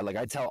story short, yeah, like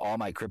I tell all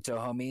my crypto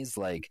homies,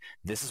 like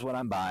this is what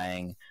I'm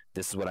buying,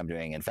 this is what I'm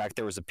doing. In fact,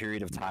 there was a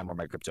period of time where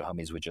my crypto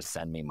homies would just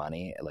send me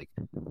money, like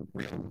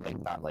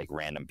not like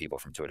random people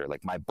from Twitter,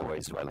 like my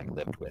boys who I like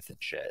lived with and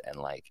shit, and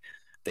like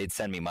they'd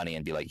send me money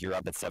and be like, "You're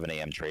up at 7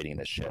 a.m. trading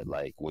this shit.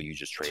 Like, will you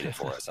just trade it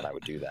for us?" And I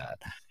would do that.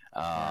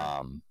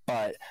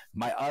 But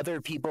my other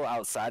people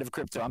outside of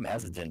crypto, I'm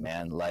hesitant,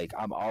 man. Like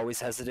I'm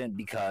always hesitant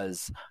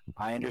because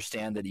I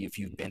understand that if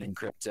you've been in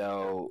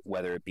crypto,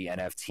 whether it be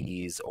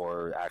NFTs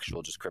or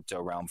actual just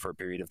crypto realm for a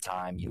period of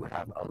time, you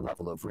have a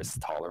level of risk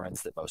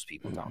tolerance that most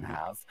people don't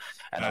have,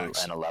 and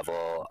a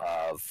level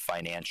of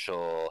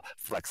financial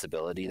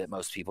flexibility that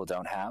most people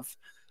don't have.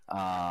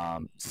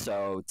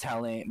 So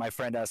my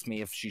friend asked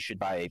me if she should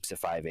buy Apes at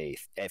 5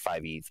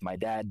 ETH. My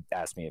dad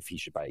asked me if he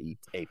should buy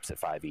Apes at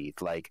 5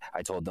 ETH. Like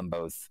I told them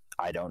both,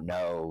 I don't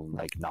know,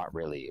 like not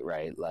really,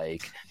 right?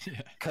 Like,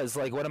 cause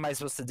like, what am I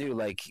supposed to do?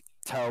 Like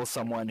tell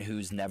someone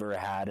who's never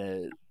had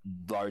a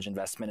large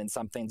investment in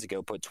something to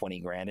go put 20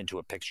 grand into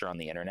a picture on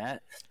the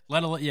internet?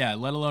 Let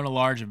alone a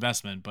large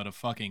investment, but a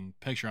fucking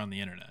picture on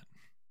the internet.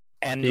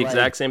 And the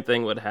exact same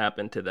thing would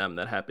happen to them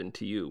that happened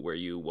to you, where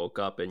you woke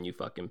up and you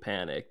fucking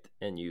panicked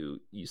and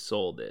you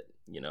sold it,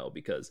 you know,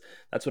 because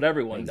that's what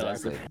everyone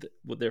does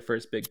with their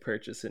first big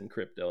purchase in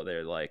crypto.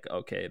 They're like,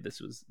 okay,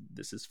 this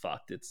is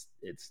fucked. It's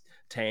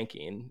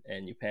tanking,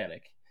 and you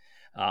panic.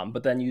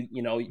 But then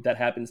you know that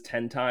happens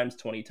 10 times,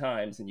 20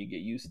 times, and you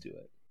get used to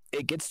it.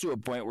 It gets to a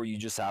point where you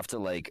just have to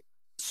like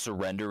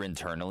surrender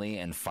internally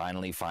and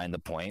finally find the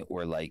point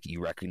where like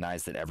you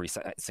recognize that every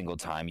single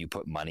time you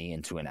put money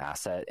into an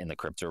asset in the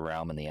crypto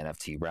realm and the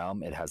NFT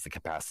realm, it has the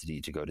capacity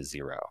to go to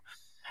zero.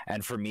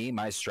 And for me,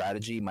 my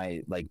strategy,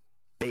 my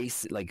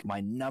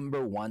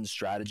number one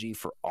strategy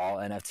for all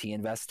NFT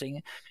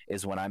investing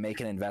is when I make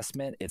an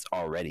investment, it's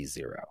already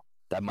zero.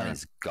 That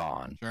money's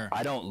gone. Sure.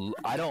 I don't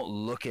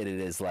look at it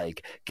as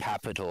like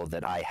capital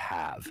that I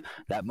have.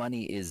 That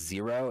money is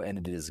zero and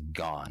it is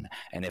gone.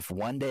 And if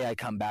one day I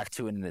come back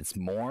to it and it's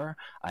more,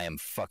 I am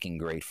fucking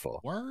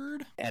grateful.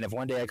 Word. And if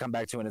one day I come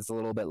back to it and it's a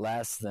little bit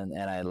less, then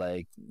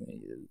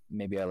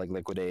maybe I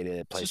liquidate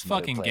it. It's just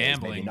fucking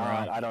gambling, maybe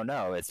not. Bro. I don't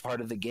know. It's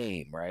part of the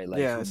game, right? Like,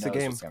 yeah, who it's knows the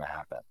game. What's gonna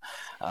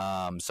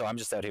happen? So I'm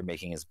just out here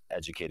making as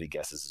educated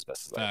guesses as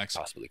best as I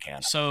possibly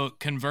can. So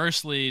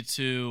conversely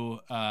to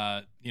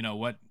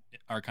what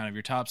are kind of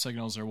your top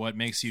signals or what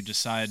makes you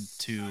decide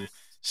to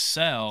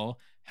sell,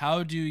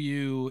 how do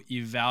you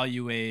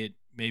evaluate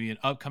maybe an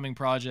upcoming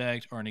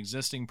project or an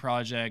existing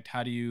project?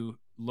 How do you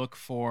look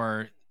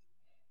for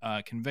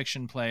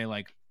conviction play?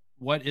 Like,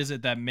 what is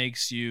it that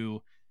makes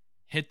you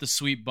hit the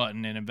sweep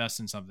button and invest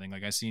in something?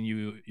 Like I seen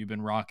you've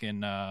been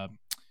rocking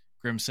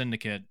Grim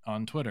Syndicate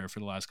on Twitter for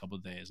the last couple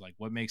of days. Like,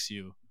 what makes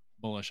you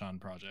bullish on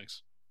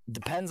projects?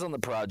 Depends on the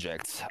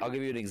project. I'll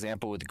give you an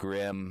example with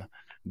Grim.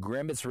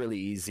 Grim, it's really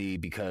easy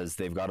because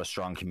they've got a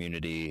strong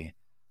community.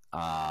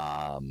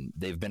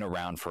 They've been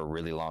around for a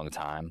really long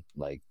time.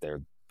 Like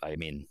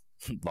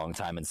long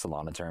time in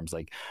Solana terms.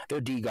 Like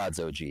they're DeGod's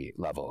OG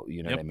level.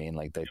 You know what I mean?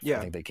 Like I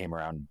think they came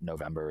around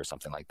November or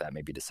something like that,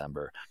 maybe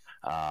December.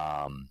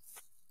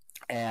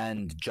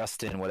 And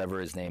Justin, whatever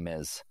his name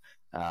is,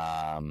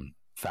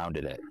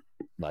 founded it.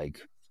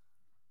 Like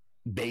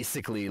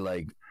basically,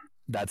 like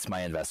that's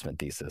my investment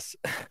thesis.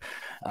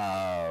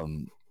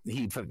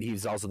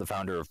 He's also the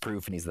founder of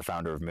Proof, and he's the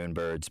founder of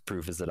Moonbirds.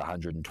 Proof is at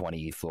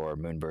 120 ETH floor.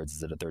 Moonbirds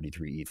is at a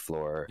 33 ETH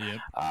floor. Yep.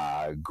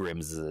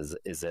 Grims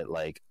is at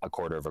like a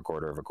quarter of a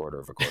quarter of a quarter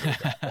of a quarter of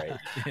that, right?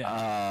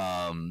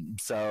 Yeah.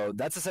 So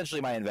that's essentially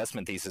my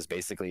investment thesis.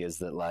 Basically, is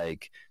that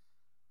like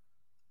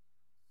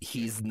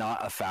he's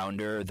not a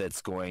founder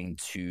that's going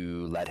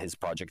to let his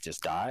project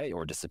just die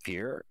or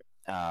disappear.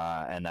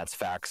 And that's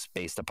facts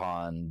based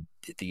upon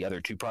the other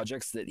two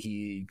projects that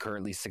he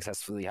currently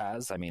successfully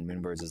has. I mean,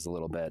 Moonbirds is a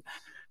little bit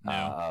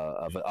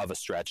of a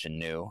stretch and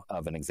new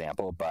of an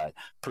example, but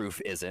Proof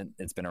isn't.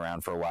 It's been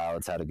around for a while.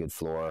 It's had a good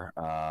floor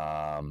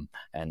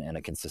and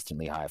a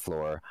consistently high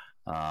floor.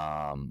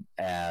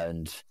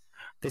 And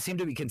they seem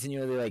to be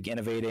continually like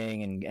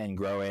innovating and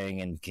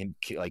growing and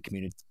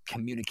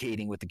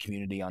communicating with the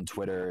community on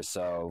Twitter.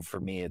 So for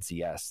me, it's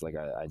yes. Like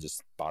I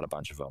just bought a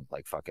bunch of them.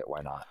 Like fuck it,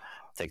 why not?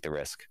 Take the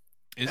risk.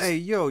 Hey,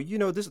 yo,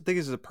 this I think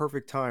this is a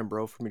perfect time,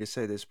 bro, for me to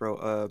say this,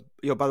 bro.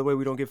 By the way,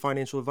 we don't give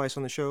financial advice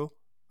on the show.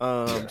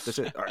 Yes. That's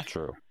it. All right.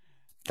 True.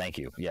 Thank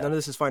you. Yeah. None of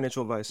this is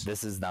financial advice.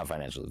 This is not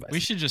financial advice. We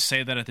should just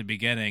say that at the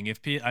beginning.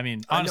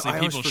 Honestly,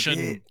 people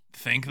shouldn't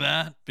think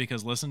that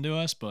because listen to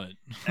us, but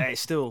hey,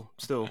 still,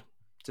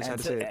 just had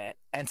to say it.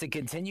 And to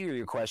continue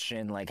your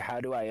question, like,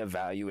 how do I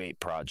evaluate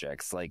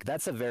projects? Like,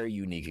 that's a very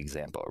unique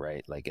example,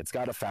 right? Like, it's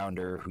got a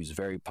founder who's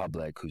very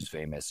public, who's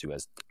famous, who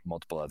has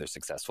multiple other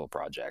successful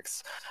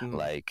projects. Mm-hmm.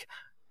 Like,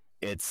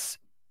 it's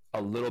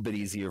a little bit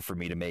easier for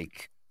me to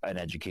make an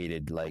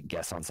educated, like,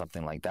 guess on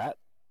something like that,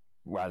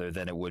 rather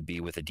than it would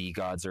be with a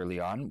DeGods early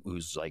on,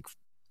 who's like,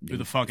 who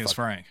the fuck is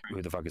Frank?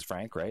 Who the fuck is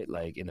Frank, right?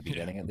 Like, in the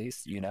beginning, at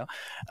least,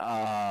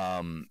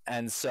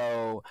 And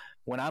so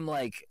when I'm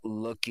like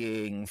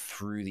looking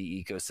through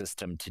the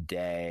ecosystem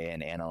today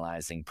and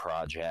analyzing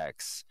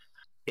projects,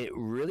 it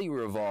really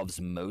revolves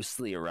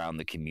mostly around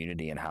the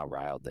community and how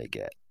riled they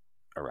get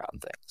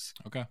around things.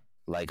 Okay.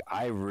 Like,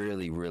 I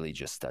really, really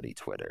just study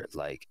Twitter.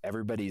 Like,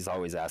 everybody's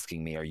always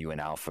asking me, are you in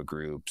alpha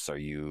groups? Are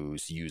you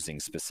using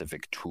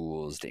specific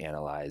tools to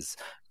analyze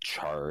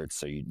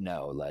charts?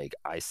 No, like,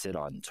 I sit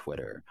on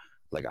Twitter.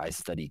 Like, I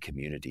study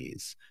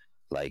communities.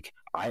 Like,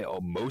 I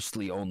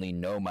mostly only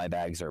know my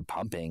bags are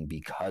pumping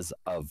because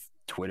of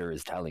Twitter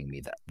is telling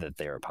me that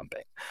they are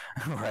pumping,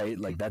 right?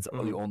 Like, that's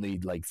the only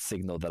like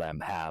signal that I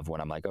have when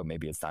I'm like, oh,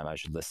 maybe it's time I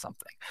should list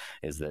something,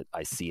 is that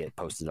I see it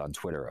posted on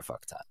Twitter a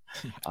fuck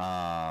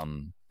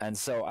ton. And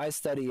so I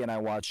study and I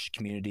watch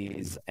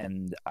communities,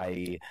 and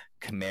I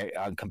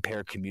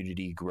compare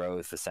community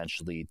growth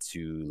essentially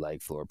to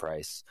like floor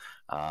price.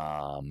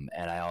 And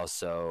I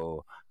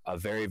also, a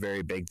very,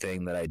 very big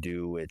thing that I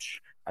do,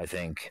 which I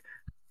think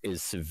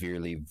is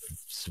severely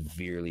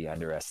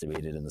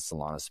underestimated in the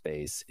Solana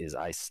space, is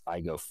I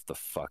go the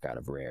fuck out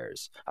of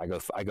rares. I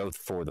go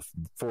for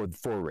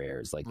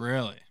rares. Like,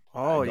 really?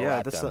 Oh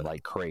yeah, that's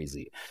like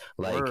crazy.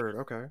 Like, word.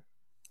 Okay.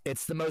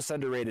 It's the most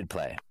underrated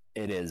play.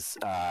 It is.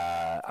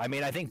 I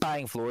mean, I think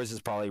buying floors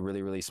is probably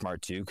really, really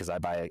smart too, because I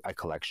buy a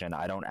collection.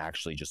 I don't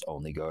actually just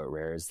only go at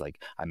rares.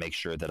 Like, I make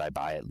sure that I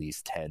buy at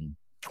least 10,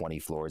 20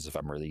 floors if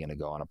I'm really going to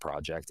go on a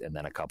project, and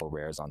then a couple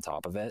rares on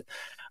top of it.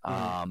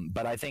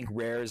 But I think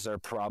rares are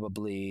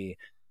probably,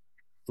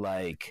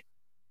 like,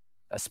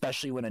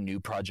 especially when a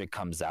new project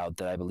comes out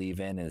that I believe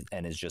in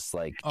and is just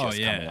like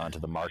coming onto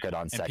the market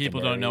on secondary.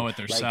 People don't know what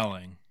they're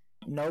selling.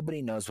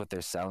 Nobody knows what they're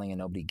selling, and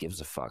nobody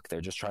gives a fuck. They're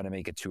just trying to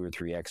make a 2 or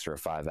 3x or a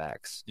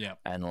 5x. Yeah.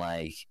 And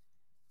like,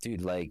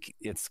 dude, like,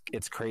 it's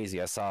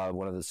crazy. I saw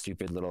one of the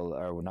stupid little,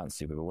 or not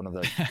stupid, but one of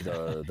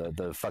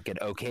the fucking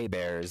OK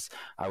Bears.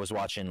 I was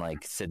watching,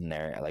 like, sitting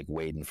there, like,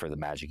 waiting for the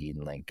Magic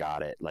Eden link.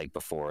 Got it, like,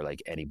 before,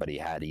 like, anybody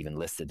had even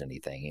listed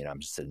anything. I'm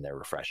just sitting there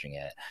refreshing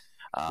it.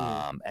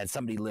 And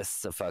somebody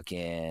lists a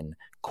fucking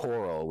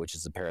Coral, which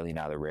is apparently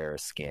now the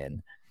rarest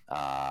skin.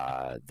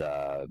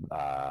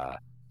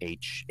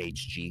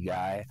 HG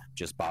guy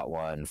just bought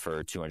one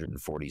for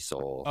 240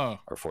 soul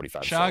or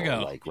 45 Shago.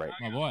 Soul, like, right,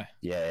 my boy.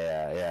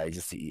 Yeah.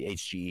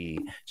 HGE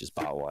just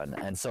bought one,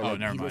 and so like,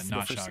 never mind,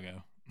 not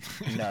Shago.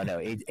 no,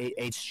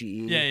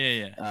 HGE.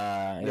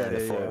 Yeah.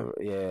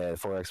 The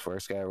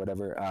 4x guy or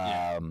whatever.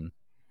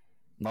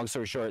 Long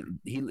story short,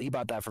 he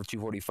bought that for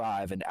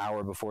 245. An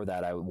hour before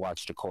that, I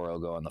watched a Coral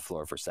go on the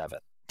floor for 7.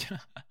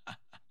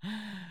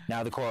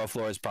 Now the Coral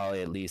floor is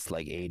probably at least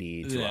like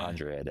 80 to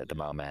 100 at the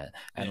moment,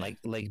 and like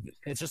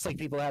it's just like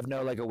people have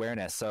no like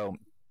awareness. So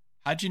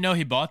how'd you know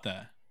he bought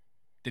that?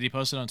 Did he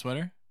post it on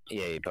Twitter?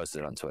 Yeah, he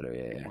posted it on Twitter.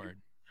 Yeah. Word.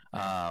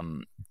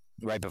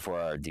 Right before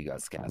our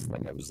DeGodCast,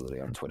 like, I was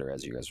literally on Twitter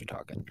as you guys were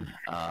talking.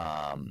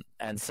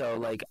 And so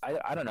like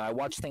I don't know, I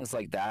watch things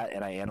like that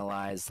and I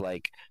analyze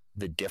like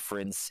the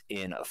difference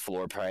in a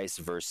floor price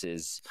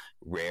versus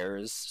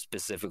rares,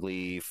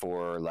 specifically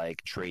for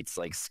like traits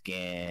like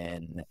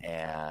skin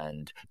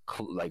and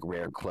like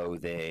rare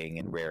clothing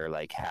and rare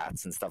like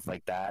hats and stuff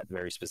like that.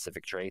 Very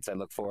specific traits I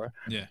look for.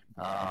 Yeah.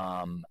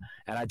 And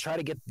I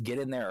try to get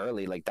in there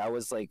early. Like, that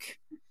was like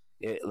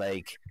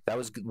that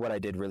was what I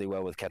did really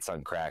well with Kets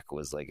on Crack.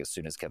 Was like, as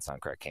soon as Kets on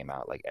Crack came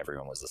out, like,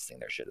 everyone was listing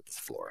their shit at this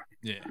floor.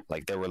 Yeah.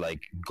 Like, there were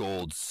like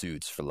gold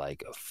suits for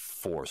like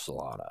 4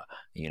 Solana.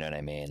 You know what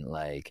I mean?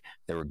 Like,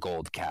 there were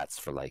gold cats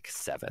for like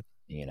 7.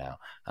 Now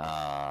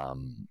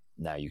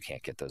you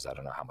can't get those. I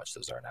don't know how much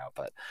those are now.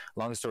 But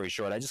long story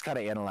short, I just kind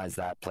of analyze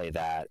that, play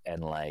that,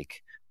 and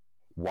like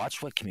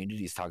watch what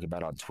communities talk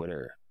about on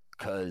Twitter,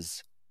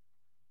 because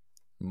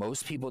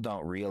most people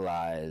don't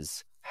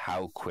realize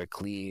how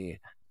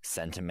quickly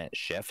sentiment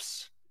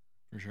shifts,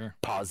 for sure,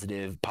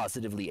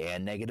 positively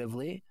and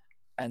negatively.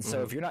 And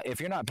so if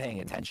you're not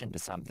paying attention to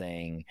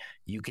something,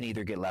 you can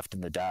either get left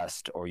in the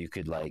dust, or you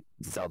could like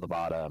sell the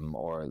bottom,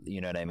 or you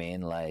know what I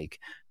mean, or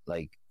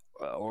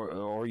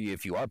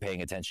if you are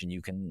paying attention,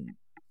 you can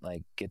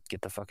like get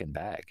the fucking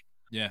bag.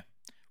 Yeah.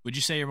 Would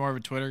you say you're more of a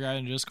Twitter guy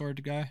than a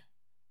Discord guy?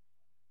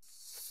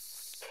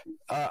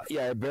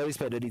 Yeah, I barely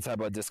spend any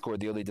time on Discord.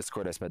 The only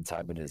Discord I spend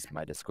time in is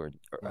my Discord,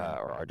 or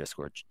our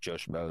Discord, Joe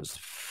Schmoes.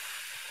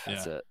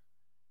 That's it.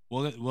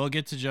 We'll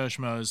get to Joe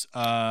Schmoes.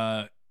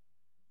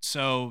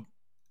 So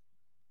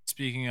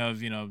speaking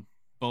of,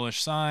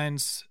 bullish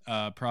signs,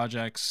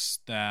 projects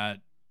that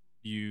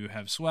you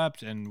have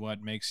swept and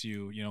what makes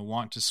you,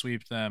 want to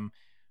sweep them.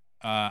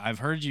 I've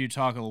heard you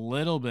talk a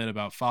little bit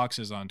about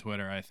foxes on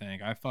Twitter, I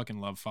think. I fucking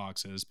love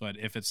foxes, but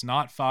if it's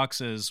not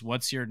foxes,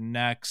 what's your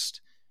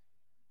next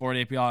Bored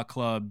Ape Yacht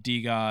Club,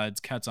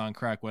 DeGods, Cats on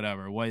Crack,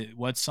 whatever?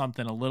 What's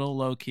something a little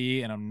low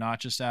key, and I'm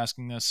not just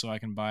asking this so I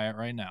can buy it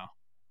right now?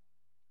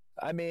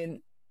 I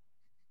mean,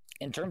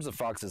 in terms of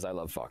foxes, I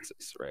love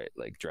foxes, right?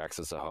 Like Drax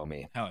is a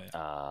homie. Hell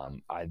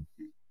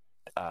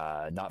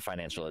yeah. Not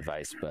financial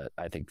advice, but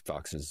I think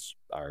foxes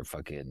are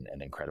fucking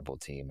an incredible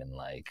team, and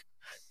like,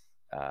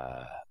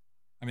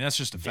 that's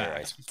just a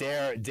fact.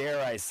 Dare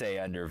I say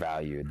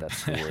undervalued?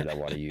 That's the word I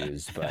want to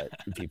use. But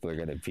people are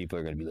gonna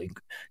be like,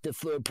 the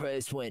floor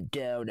price went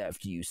down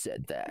after you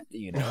said that,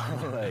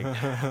 like.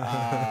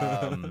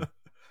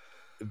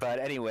 But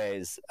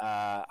anyways,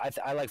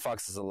 I like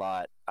foxes a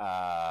lot.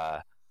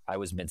 I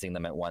was minting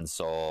them at one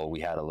soul.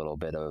 We had a little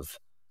bit of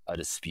a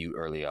dispute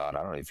early on.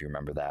 I don't know if you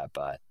remember that,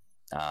 but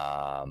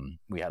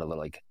we had a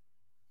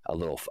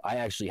little. I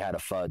actually had a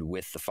FUD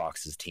with the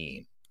Foxes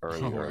team.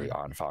 Early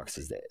on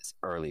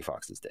early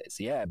Foxes days.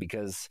 Yeah,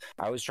 because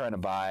I was trying to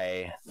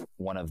buy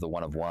one of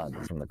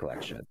ones from the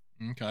collection.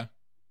 Okay.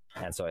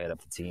 And so I hit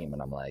up the team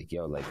and I'm like,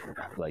 yo,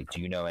 like,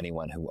 do you know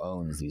anyone who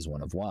owns these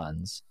one of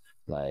ones?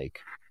 Like,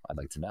 I'd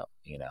like to know,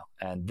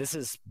 And this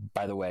is,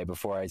 by the way,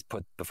 before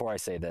I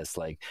say this,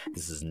 like,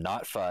 this is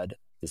not FUD.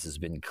 This has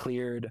been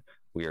cleared.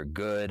 We are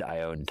good.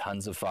 I own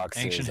tons of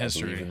foxes. Ancient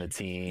history. I believe in the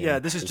team. Yeah,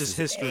 this is just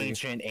history.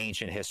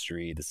 Ancient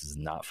history. This is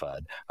not FUD.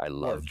 I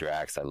love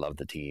Drax. I love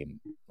the team.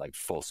 Like,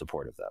 full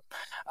support of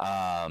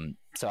them.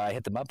 So I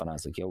hit them up and I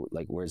was like, yo,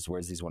 like, where's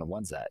these one of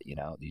ones at? You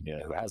know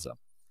who has them?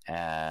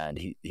 And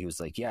he was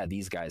like, yeah,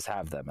 these guys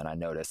have them. And I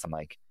noticed, I'm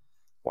like,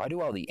 why do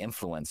all the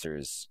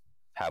influencers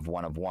have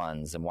one of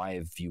ones, and why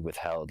have you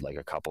withheld like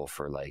a couple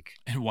for like,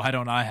 and why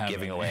don't I have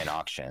giving away in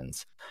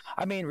auctions?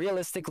 I mean,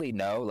 realistically,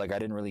 no, like I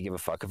didn't really give a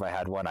fuck if I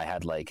had one. I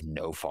had like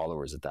no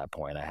followers at that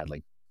point. I had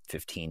like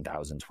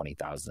 15,000,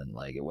 20,000.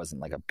 Like, it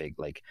wasn't like a big,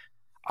 like,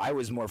 I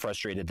was more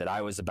frustrated that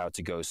I was about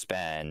to go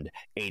spend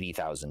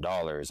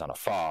 $80,000 on a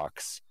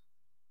fox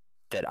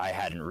that I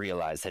hadn't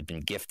realized had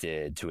been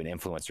gifted to an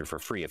influencer for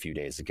free a few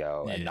days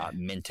ago and not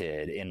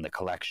minted in the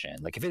collection.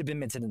 Like, if it had been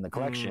minted in the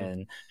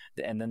collection,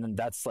 and then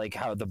that's like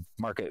how the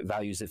market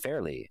values it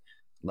fairly.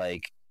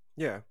 Like,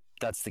 yeah,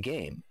 that's the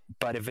game.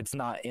 But if it's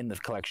not in the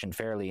collection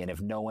fairly, and if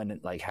no one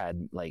like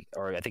had like,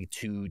 or I think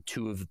two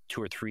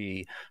or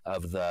three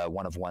of the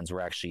one of ones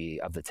were actually,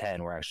 of the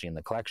 10 were actually in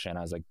the collection,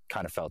 I was like,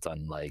 kind of felt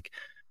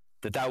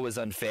that was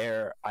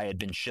unfair. I had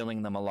been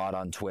shilling them a lot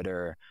on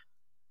Twitter.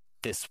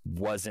 This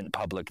wasn't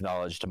public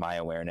knowledge to my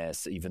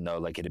awareness, even though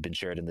like it had been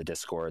shared in the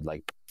Discord.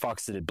 Like,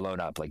 Foxes had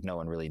blown up, like no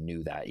one really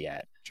knew that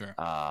yet. Sure.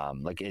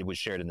 Like, it was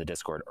shared in the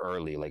Discord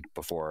early, like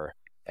before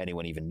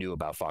anyone even knew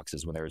about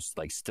Foxes, when they was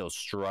like still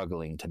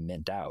struggling to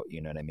mint out.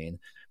 You know what I mean?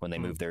 When they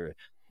moved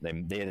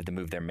they had to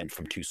move their mint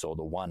from 2 sold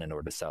to 1 in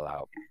order to sell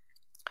out.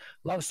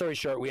 Long story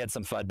short, we had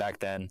some FUD back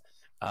then,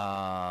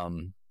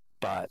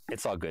 but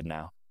it's all good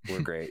now. We're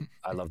great.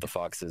 I love the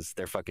Foxes.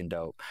 They're fucking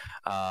dope.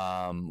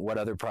 What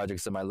other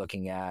projects am I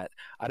looking at?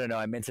 I don't know.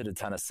 I minted a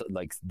ton of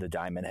like the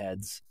Diamond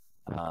Heads.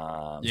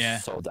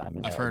 Soul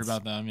Diamond Heads. I've heard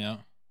about them. Yeah.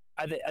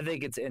 I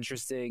think it's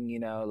interesting.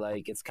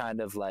 Like, it's kind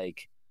of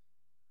like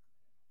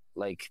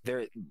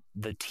the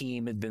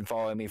team had been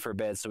following me for a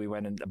bit, so we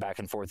went back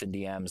and forth in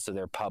DMs. So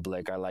they're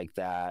public. I like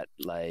that.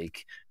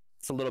 Like,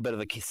 it's a little bit of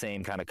the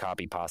same kind of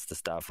copy pasta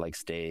stuff, like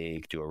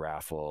stake, do a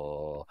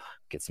raffle,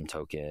 get some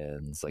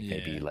tokens, like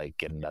maybe like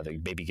get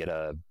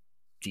a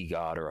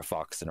DeGod or a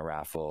Fox in a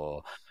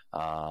raffle.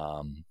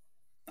 I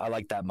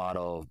like that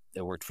model.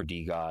 It worked for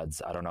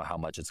DeGods. I don't know how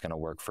much it's going to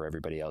work for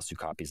everybody else who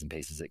copies and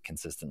pastes it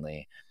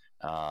consistently.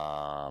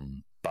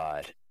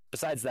 But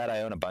besides that,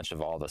 I own a bunch of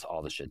all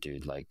the shit,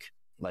 dude. Like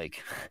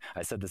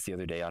I said this the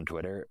other day on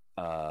Twitter,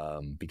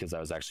 because I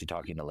was actually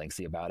talking to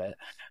Linksy about it.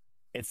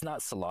 It's not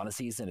Solana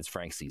season, it's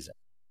Frank season.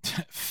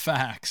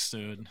 Facts,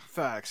 dude.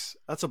 Facts.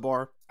 That's a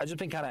bar. I've just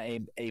been kind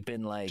of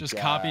aping like... Just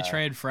copy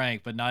trade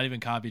Frank, but not even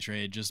copy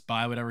trade. Just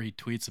buy whatever he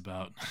tweets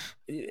about.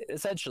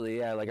 Essentially,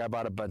 yeah. Like, I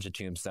bought a bunch of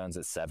tombstones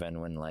at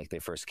 7 when like they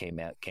first came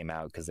out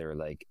because they were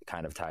like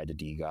kind of tied to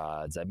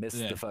DeGods. I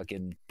missed the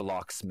fucking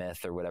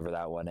Blocksmith or whatever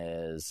that one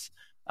is.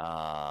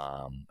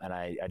 And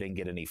I didn't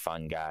get any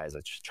fun guys. I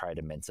just tried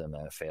to mint them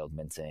and I failed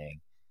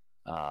minting.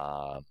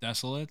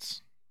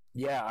 Desolates?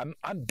 Yeah,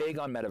 I'm big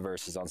on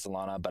metaverses on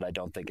Solana, but I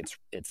don't think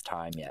it's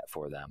time yet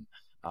for them.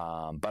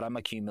 But I'm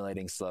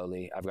accumulating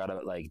slowly. I've got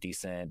a like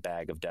decent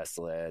bag of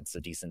Desolates,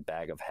 a decent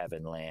bag of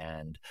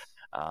Heavenland.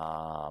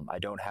 I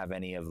don't have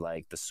any of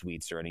like the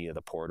suites or any of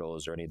the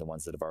portals or any of the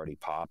ones that have already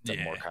popped.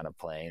 I'm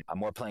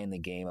more playing the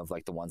game of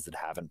like the ones that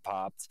haven't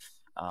popped.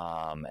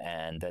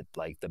 And that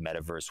like the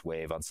metaverse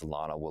wave on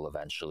Solana will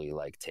eventually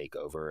like take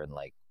over and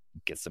like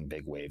get some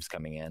big waves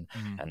coming in,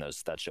 and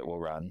that shit will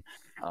run.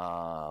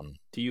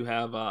 Do you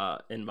have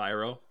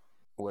Enviro?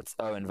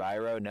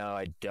 Enviro? No,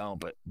 I don't,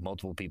 but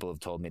multiple people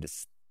have told me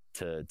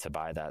to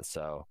buy that,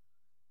 so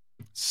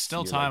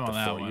Still time on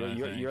that one.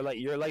 You're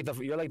like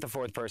the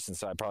fourth person,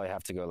 so I probably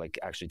have to go like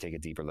actually take a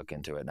deeper look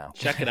into it now.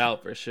 Check it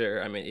out for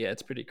sure. I mean, yeah,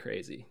 it's pretty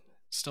crazy.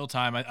 Still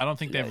time. I don't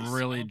think they've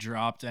really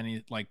dropped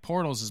any. Like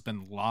Portals has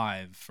been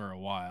live for a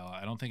while.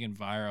 I don't think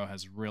Enviro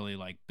has really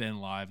like been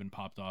live and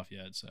popped off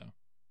yet. So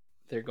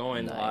they're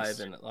going live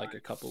in like a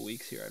couple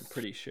weeks here. I'm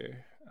pretty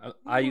sure.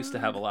 I used to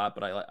have a lot,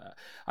 but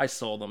I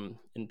sold them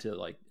into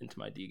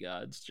my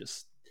DeGods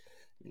just.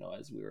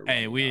 As we were.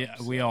 Hey,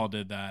 we all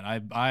did that.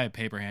 I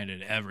paper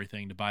handed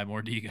everything to buy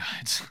more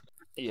DeGods.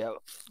 Yeah,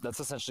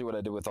 that's essentially what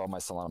I did with all my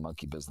Solana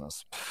Monkey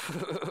business.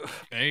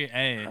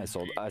 hey, I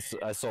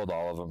sold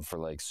all of them for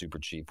like super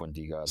cheap when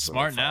DeGods.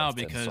 Smart now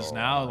because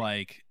now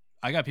like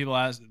I got people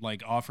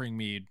offering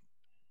me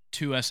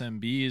 2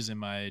 SMBs in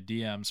my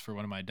DMs for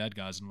one of my dead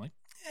guys. And I'm like,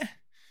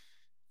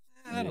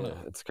 I don't know.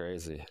 It's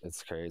crazy.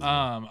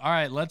 All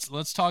right,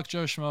 let's talk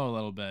Joe Schmo a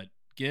little bit.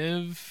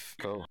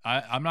 Cool.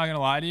 I'm not gonna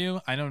lie to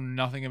you. I know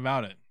nothing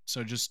about it.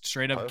 So just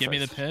straight up give me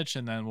the pitch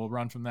and then we'll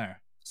run from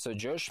there. So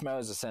Joe Schmo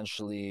is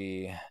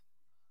essentially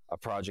a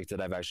project that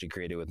I've actually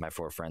created with my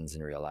 4 friends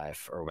in real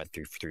life, or with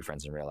three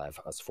friends in real life,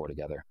 us 4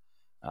 together.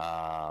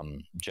 Jedi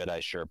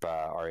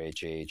Sherpa,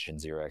 RHH, and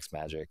 0x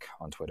Magic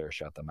on Twitter.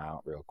 Shout them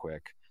out real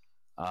quick.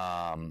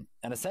 And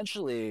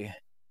essentially,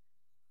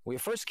 we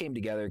first came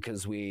together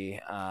because we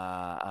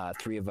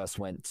 3 of us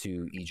went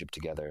to Egypt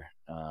together.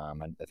 I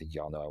think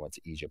y'all know I went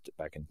to Egypt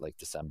back in like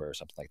December or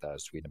something like that. I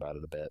was tweeting about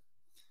it a bit.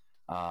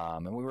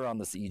 And we were on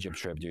this Egypt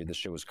trip, dude. This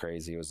shit was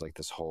crazy. It was like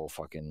this whole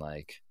fucking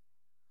like,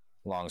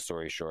 long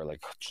story short,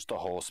 like just a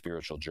whole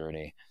spiritual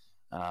journey.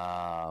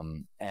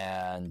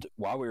 And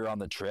while we were on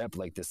the trip,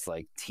 like this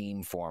like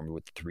team formed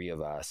with 3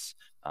 of us,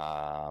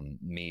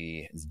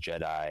 me,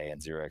 Jedi,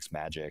 and 0x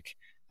Magic.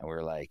 And we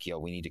were like, yo,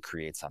 we need to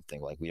create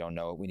something. Like, we don't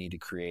know what we need to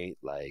create.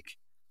 Like,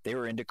 they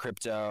were into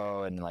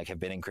crypto and like have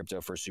been in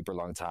crypto for a super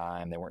long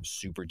time. They weren't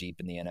super deep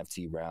in the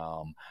NFT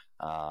realm.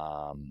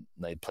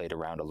 They played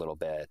around a little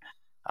bit.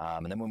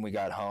 And then when we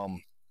got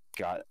home,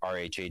 got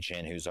RHH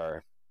in, who's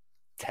our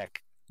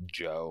tech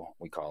Joe,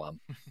 we call him,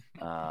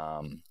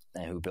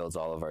 and who builds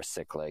all of our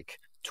sick like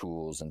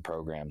tools and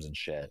programs and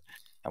shit.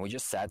 And we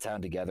just sat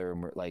down together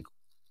and we're like,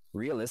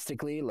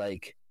 realistically,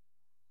 like,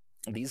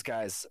 these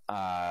guys,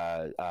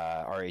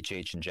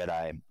 RHH and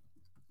Jedi,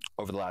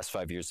 over the last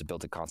 5 years have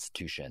built a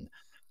constitution,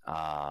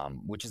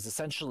 which is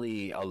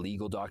essentially a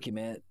legal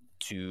document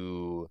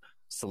to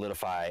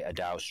solidify a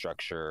DAO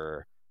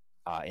structure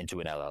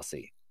into an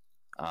LLC.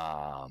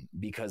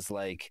 Because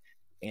like,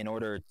 in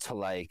order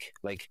to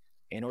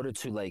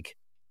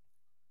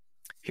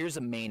here's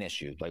the main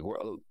issue. Like,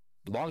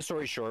 long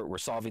story short, we're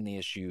solving the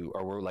issue,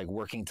 or we're like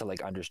working to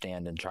like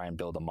understand and try and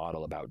build a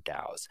model about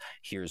DAOs.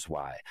 Here's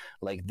why.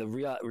 Like, the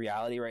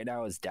reality right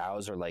now is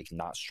DAOs are like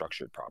not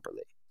structured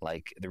properly.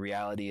 Like, the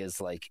reality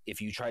is, like,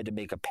 if you tried to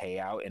make a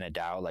payout in a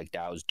DAO like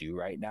DAOs do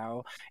right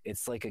now,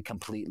 it's like a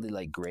completely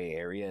like gray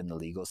area in the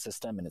legal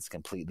system, and it's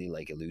completely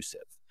like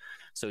elusive.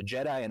 So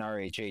Jedi and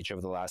RHH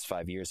over the last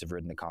 5 years have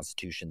written a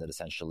constitution that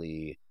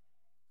essentially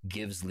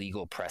gives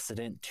legal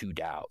precedent to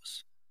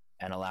DAOs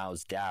and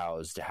allows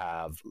DAOs to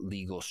have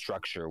legal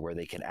structure where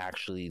they can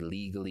actually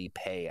legally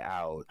pay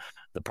out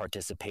the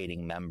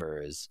participating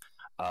members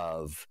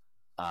of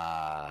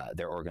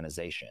their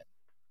organization.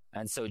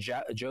 And so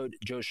Joe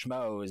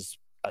Schmo is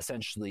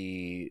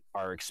essentially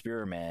our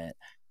experiment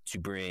to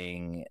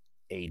bring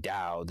a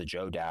DAO, the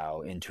Joe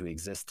DAO, into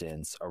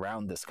existence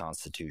around this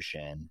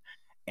constitution,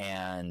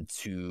 and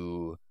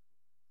to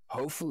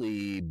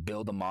hopefully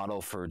build a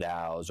model for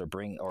DAOs,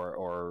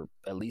 or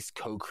at least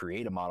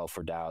co-create a model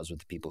for DAOs with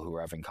the people who we're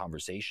having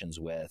conversations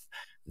with,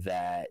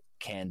 that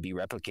can be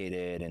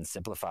replicated and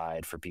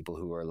simplified for people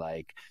who are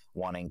like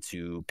wanting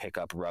to pick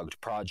up rugged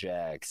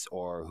projects,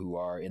 or who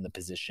are in the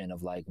position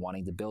of like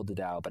wanting to build a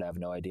DAO but have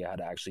no idea how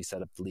to actually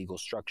set up the legal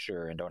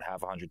structure and don't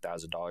have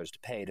 $100,000 to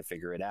pay to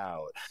figure it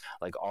out.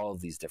 Like, all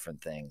of these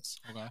different things.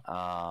 Okay.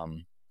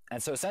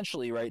 And so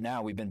essentially right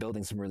now we've been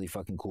building some really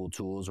fucking cool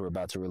tools. We're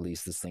about to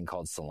release this thing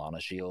called Solana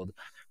Shield,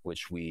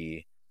 which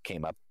we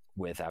came up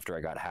with after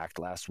I got hacked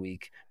last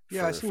week.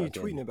 Yeah, I seen you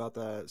tweeting about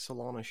that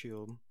Solana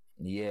Shield.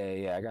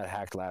 Yeah. I got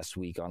hacked last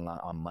week on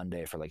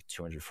Monday for like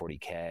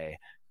 240K.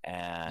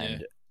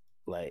 And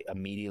like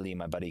immediately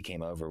my buddy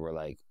came over. We're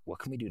like, what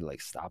can we do to like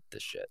stop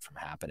this shit from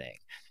happening?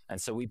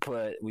 And so we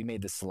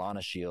made the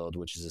Solana Shield,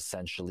 which is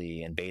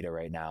essentially in beta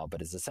right now,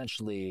 but is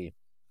essentially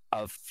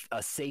a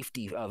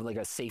safety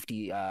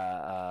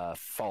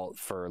fault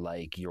for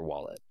like your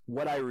wallet.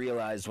 What I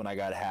realized when I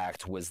got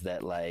hacked was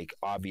that, like,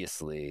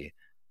 obviously,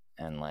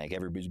 and like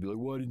everybody's be like,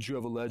 why didn't you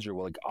have a ledger?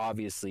 Well, like,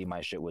 obviously my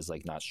shit was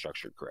like not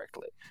structured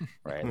correctly,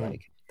 right?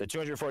 Like, the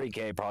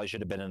 240K probably should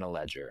have been in a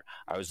ledger.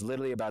 I was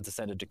literally about to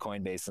send it to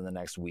Coinbase in the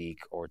next week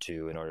or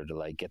two in order to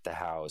like get the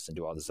house and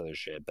do all this other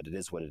shit, but it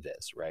is what it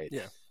is, right?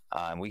 Yeah.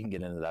 And we can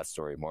get into that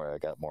story more. I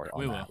got more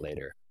on that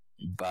later.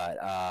 But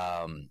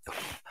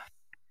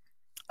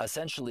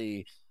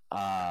essentially,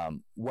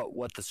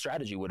 what the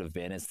strategy would have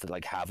been is to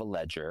like have a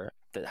ledger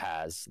that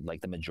has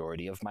like the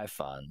majority of my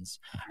funds,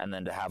 and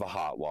then to have a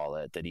hot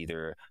wallet that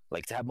either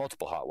like to have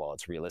multiple hot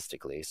wallets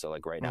realistically. So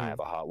like right now I have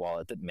a hot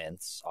wallet that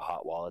mints, a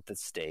hot wallet that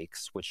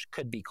stakes, which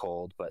could be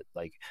cold, but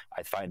like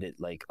I find it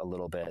like a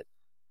little bit,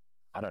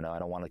 I don't know, I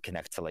don't want to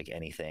connect to like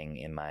anything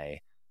in my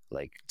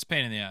like, it's a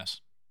pain in the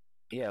ass.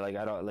 Yeah, like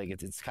I don't like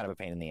it's kind of a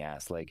pain in the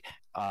ass. Like,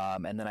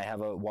 and then I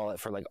have a wallet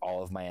for like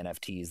all of my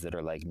NFTs that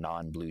are like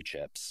non-blue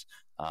chips,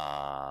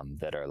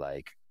 that are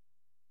like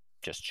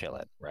just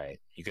chilling, right?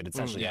 You could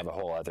essentially have a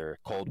whole other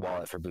cold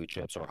wallet for blue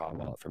chips or hot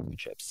wallet for blue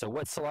chips. So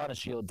what Solana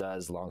Shield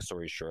does, long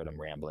story short, I'm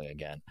rambling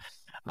again,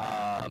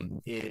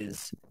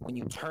 is when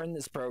you turn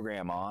this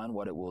program on,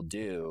 what it will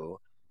do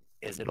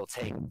is it'll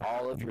take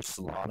all of your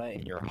Solana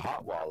in your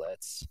hot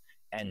wallets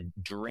and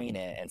drain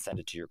it and send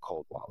it to your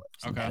cold wallet.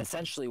 Okay. And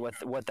essentially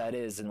what that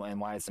is and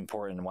why it's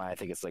important and why I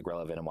think it's like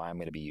relevant and why I'm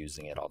going to be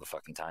using it all the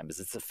fucking time is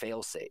it's a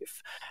fail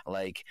safe.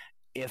 Like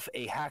if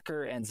a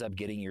hacker ends up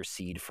getting your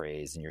seed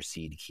phrase and your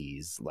seed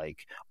keys, like,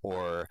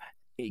 or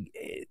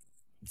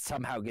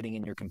somehow getting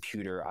in your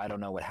computer, I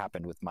don't know what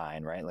happened with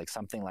mine, right? Like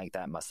something like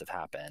that must have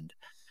happened.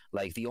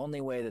 Like the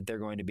only way that they're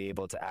going to be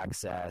able to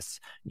access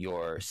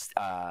your staked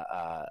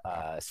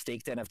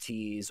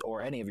NFTs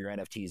or any of your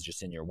NFTs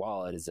just in your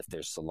wallet is if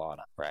there's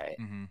Solana, right?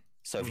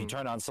 So if you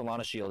turn on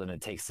Solana Shield and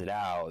it takes it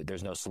out,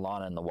 there's no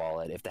Solana in the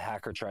wallet. If the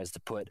hacker tries to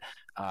put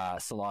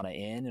Solana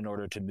in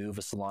order to move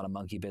a Solana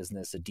monkey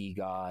business, a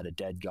DeGod, a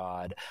dead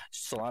god,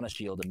 Solana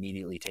Shield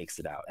immediately takes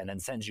it out and then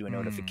sends you a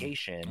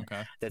notification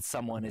that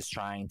someone is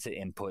trying to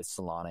input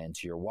Solana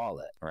into your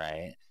wallet,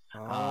 right?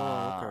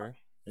 Okay.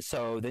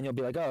 So then you'll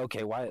be like, oh,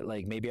 okay, why?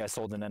 Like maybe I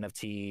sold an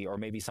NFT, or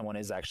maybe someone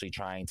is actually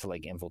trying to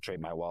like infiltrate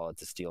my wallet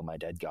to steal my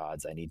dead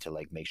gods. I need to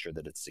like make sure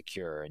that it's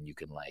secure, and you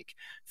can like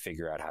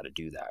figure out how to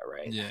do that,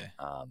 right? Yeah.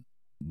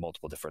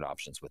 Multiple different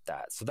options with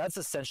that. So that's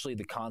essentially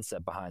the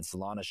concept behind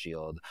Solana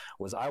Shield.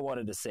 Was I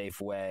wanted a safe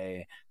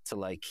way to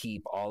like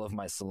keep all of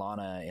my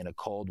Solana in a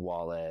cold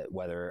wallet,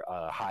 whether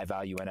a high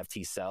value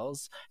NFT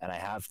sells, and I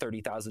have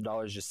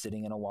 $30,000 just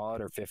sitting in a wallet,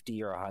 or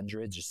 50 or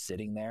 100 just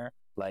sitting there.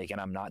 Like,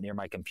 and I'm not near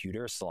my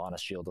computer, Solana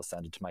Shield will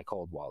send it to my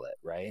cold wallet,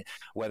 right?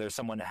 Whether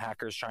a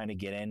hacker's trying to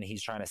get in,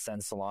 he's trying to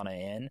send Solana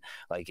in,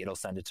 like it'll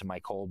send it to my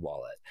cold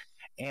wallet.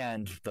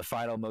 And the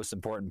final most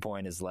important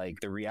point is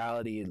like the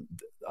reality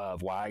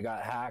of why I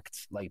got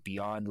hacked, like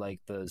beyond like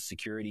the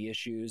security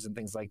issues and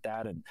things like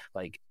that. And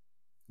like,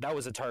 that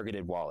was a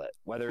targeted wallet,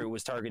 whether it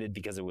was targeted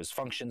because it was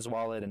Function's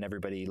wallet and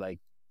everybody like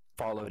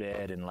followed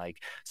it and like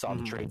saw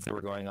the trades that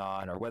were going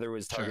on, or whether it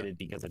was targeted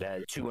because it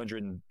had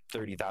 $230,000,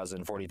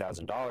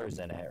 $40,000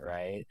 in it,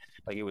 right?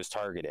 Like it was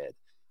targeted.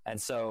 And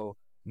so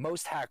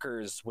most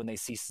hackers, when they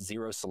see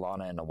zero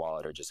Solana in a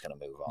wallet, are just going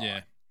to move on.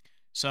 Yeah.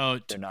 So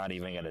they're not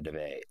even going to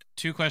debate.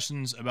 Two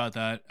questions about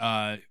that.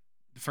 The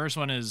first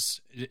one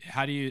is,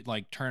 how do you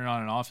like turn it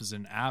on and off as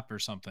an app or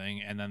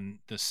something? And then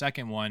the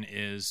second one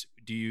is,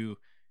 do you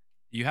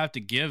have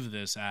to give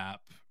this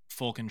app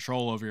full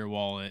control over your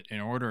wallet in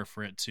order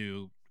for it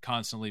to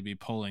constantly be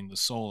pulling the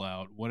soul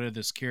out? What are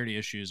the security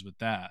issues with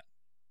that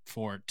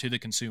to the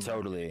consumer?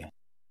 Totally.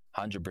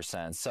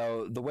 100%.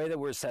 So the way that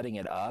we're setting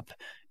it up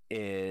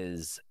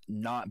is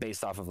not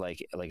based off of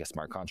like a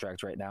smart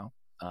contract right now.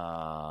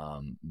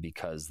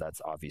 Because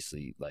that's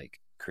obviously like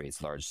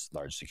creates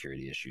large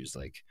security issues.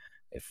 Like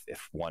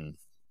if one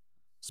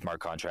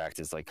smart contract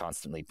is like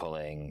constantly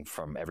pulling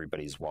from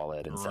everybody's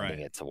wallet and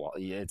sending it to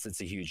wallet,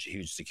 it's a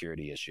huge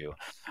security issue.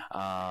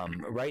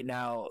 Right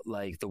now,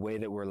 like the way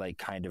that we're like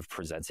kind of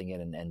presenting it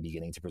and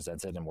beginning to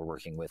present it, and we're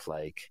working with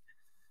like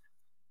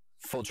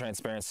full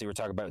transparency, we're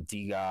talking about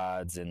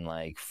DeGods and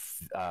like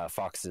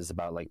Foxes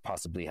about like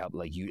possibly help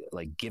like you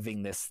like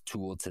giving this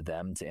tool to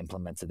them to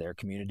implement to their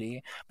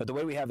community. But the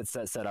way we have it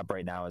set up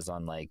right now is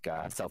on like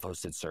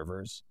self-hosted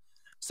servers.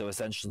 So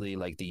essentially,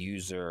 like the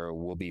user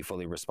will be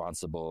fully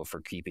responsible for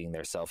keeping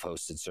their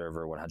self-hosted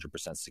server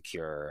 100%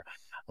 secure,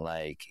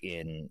 like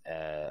in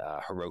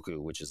Heroku,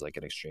 which is like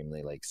an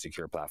extremely like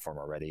secure platform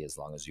already, as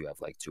long as you have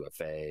like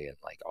 2FA and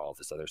like all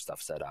this other stuff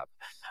set up.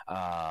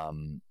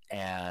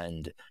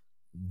 And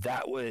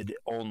that would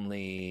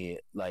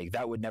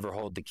never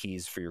hold the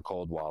keys for your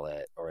cold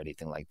wallet or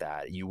anything like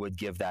that. You would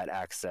give that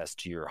access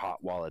to your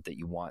hot wallet that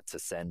you want to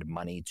send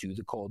money to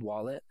the cold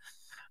wallet.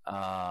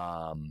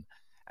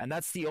 And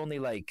that's the only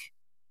like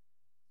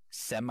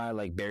semi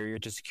like barrier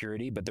to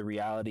security. But the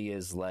reality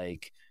is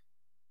like,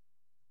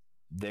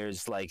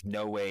 there's like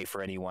no way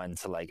for anyone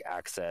to like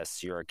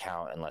access your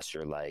account unless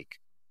you're like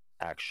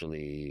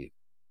actually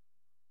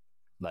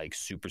like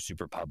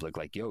super public,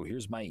 like, yo,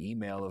 here's my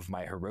email of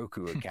my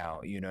Heroku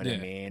account, you know what I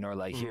mean? Or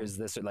like, here's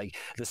this, or like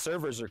the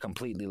servers are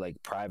completely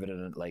like private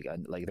and like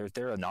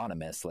they're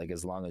anonymous, like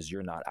as long as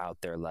you're not out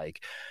there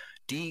like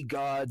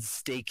DeGod's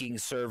staking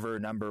server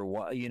number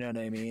 1, you know what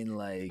I mean?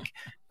 Like,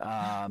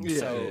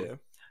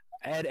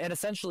 and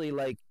essentially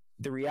like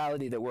the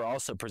reality that we're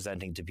also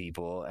presenting to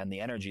people and the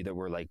energy that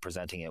we're like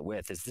presenting it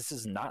with is this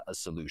is not a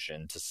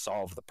solution to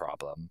solve the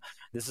problem.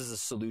 This is a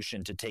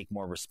solution to take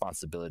more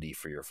responsibility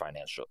for your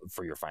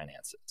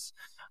finances.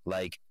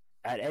 Like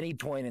at any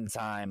point in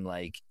time,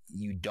 like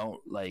you don't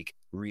like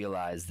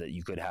realize that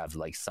you could have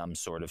like some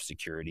sort of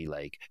security,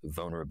 like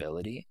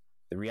vulnerability.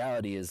 The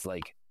reality is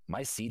like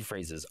my seed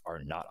phrases are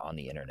not on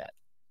the internet.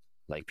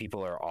 Like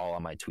people are all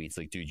on my tweets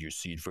like, dude, your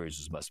seed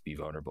phrases must be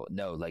vulnerable.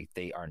 No, like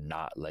they are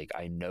not. Like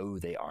I know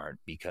they aren't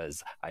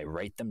because I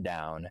write them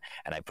down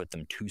and I put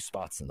them 2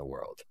 spots in the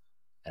world.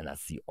 And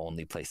that's the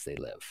only place they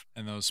live.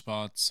 And those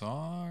spots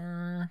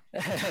are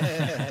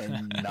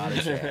not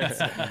a chance.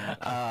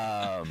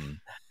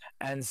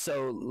 And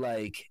so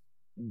like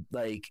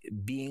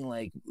being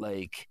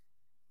like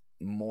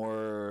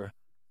more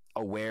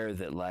aware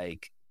that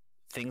like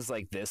things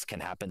like this can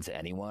happen to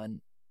anyone,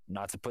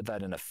 not to put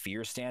that in a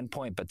fear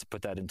standpoint, but to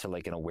put that into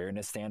like an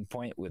awareness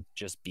standpoint with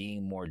just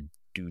being more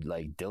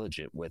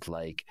diligent with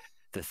like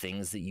the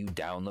things that you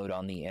download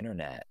on the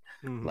internet.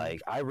 Mm-hmm.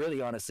 Like I really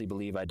honestly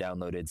believe I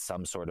downloaded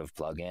some sort of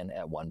plugin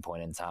at one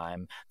point in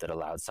time that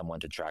allowed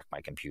someone to track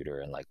my computer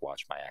and like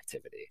watch my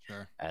activity.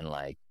 Sure. And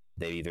like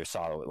they either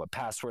saw what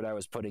password I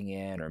was putting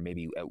in, or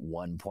maybe at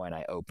one point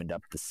I opened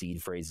up the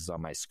seed phrases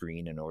on my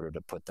screen in order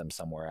to put them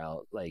somewhere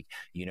else. Like,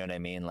 you know what I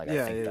mean? Like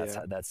I think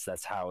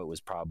that's how it was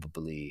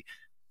probably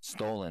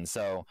stolen.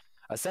 So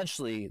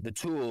essentially the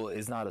tool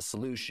is not a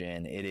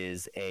solution. It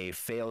is a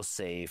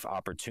fail-safe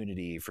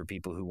opportunity for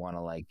people who want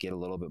to like get a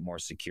little bit more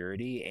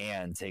security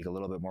and take a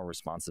little bit more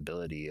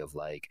responsibility of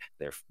like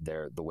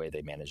the way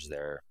they manage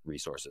their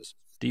resources.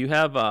 Do you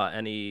have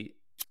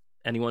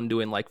anyone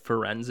doing like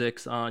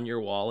forensics on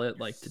your wallet,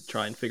 like to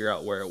try and figure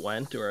out where it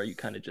went, or are you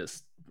kind of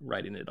just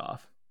writing it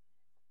off?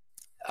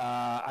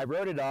 I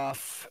wrote it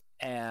off,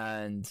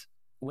 and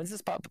when's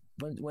this published?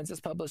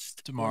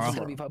 Tomorrow. When's it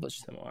going to be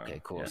published? Tomorrow.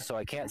 Okay, cool. Yeah. So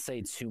I can't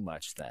say too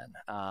much then.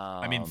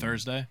 I mean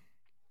Thursday.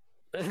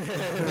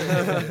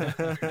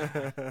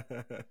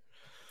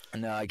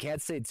 No, I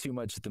can't say too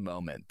much at the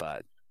moment,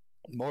 but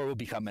more will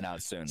be coming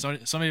out soon. So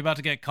somebody about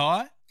to get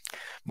caught?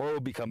 More will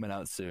be coming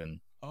out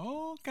soon.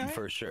 Oh, okay.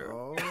 For sure.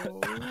 Oh,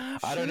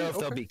 I don't know if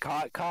they'll be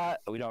caught.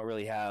 We don't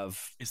really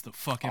have it's the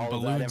fucking all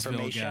of that Balloonsville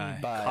information, guy.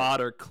 but Caught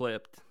or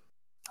clipped.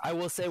 I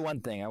will say one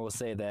thing. I will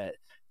say that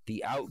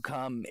the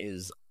outcome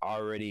is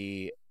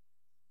already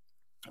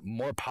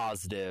more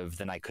positive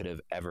than I could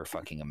have ever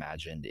fucking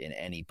imagined in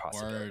any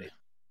possibility.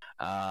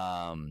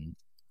 And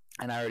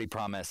I already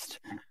promised.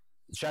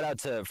 Shout out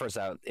to, first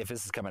out, if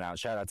this is coming out,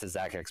 shout out to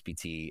Zach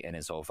XBT and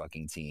his whole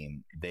fucking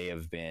team. They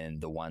have been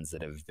the ones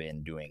that have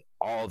been doing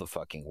all the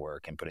fucking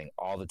work and putting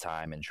all the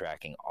time and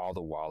tracking all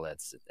the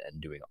wallets and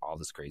doing all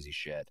this crazy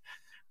shit.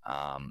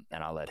 And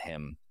I'll let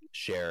him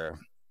share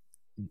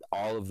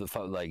all of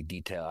the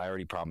detail. I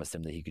already promised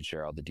him that he could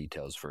share all the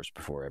details first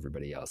before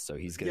everybody else. So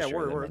he's gonna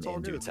share them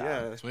in due time.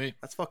 Yeah, sweet.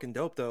 That's fucking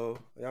dope though.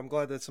 I'm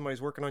glad that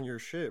somebody's working on your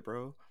shit,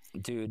 bro.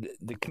 Dude,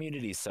 the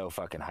community's so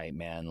fucking hype,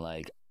 man.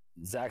 Like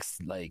Zach's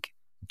like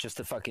just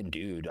a fucking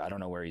dude. I don't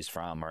know where he's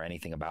from or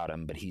anything about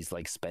him, but he's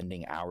like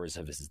spending hours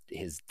of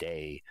his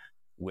day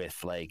with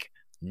like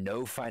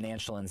no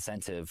financial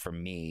incentive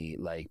from me,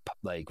 like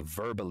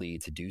verbally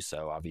to do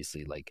so.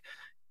 Obviously, like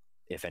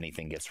if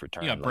anything gets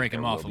returned, you gotta break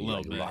him off a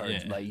little bit,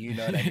 large, like, you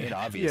know what I mean?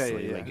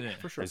 Obviously,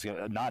 for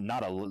sure.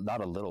 Not a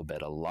little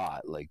bit, a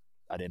lot. Like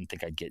I didn't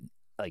think I'd get.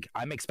 Like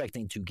I'm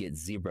expecting to get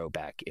 0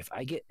 back. If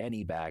I get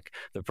any back,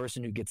 the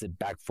person who gets it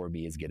back for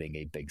me is getting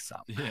a big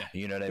sum. Yeah.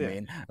 You know what I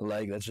mean?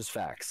 Like that's just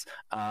facts.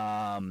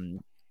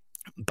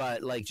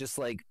 But like just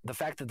like the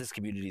fact that this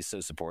community is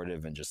so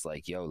supportive and just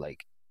like, yo,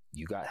 like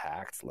you got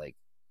hacked, like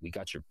we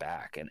got your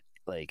back. And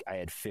like I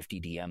had 50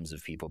 DMs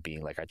of people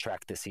being like, I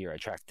tracked this here,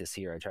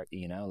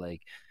 you know,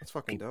 like that's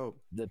fucking dope.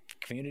 The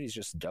community's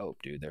just dope,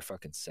 dude. They're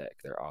fucking sick.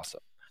 They're awesome.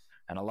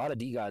 And a lot of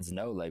DeGods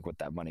know like what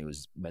that money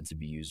was meant to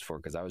be used for,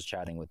 because I was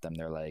chatting with them.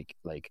 They're like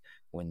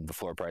when the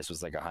floor price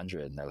was like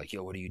 100, and they're like,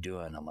 "Yo, what are you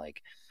doing?" I'm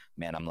like,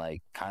 "Man, I'm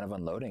like kind of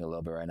unloading a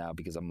little bit right now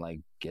because I'm like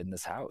getting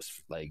this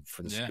house like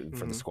for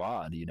the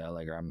squad, you know,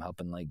 like or I'm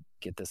helping like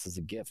get this as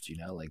a gift, you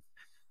know, like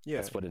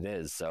that's what it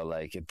is." So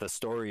like if the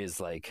story is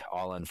like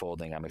all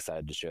unfolding, I'm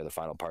excited to share the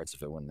final parts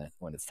of it when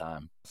it's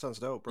time. Sounds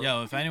dope, bro.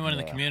 Yo, if anyone in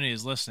the community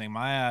is listening,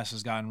 my ass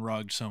has gotten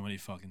rugged so many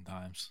fucking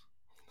times.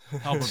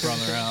 Help a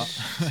brother out.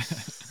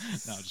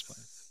 No, just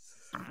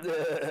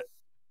playing.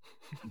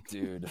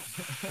 Dude.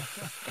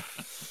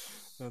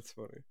 That's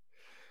funny.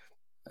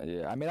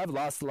 Yeah, I mean, I've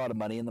lost a lot of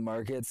money in the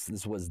markets.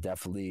 This was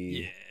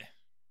definitely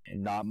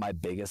not my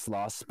biggest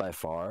loss by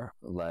far.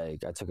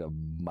 Like, I took a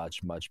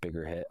much, much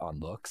bigger hit on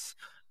looks.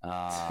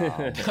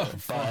 But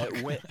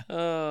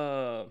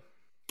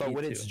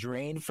when it's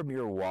drained from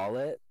your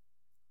wallet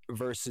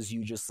versus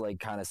you just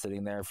like kind of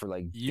sitting there for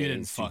like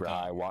days super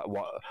high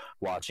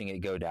watching it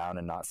go down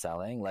and not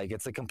selling, like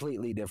it's a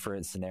completely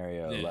different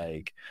scenario.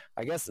 Like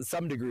I guess to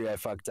some degree I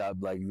fucked up,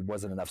 like it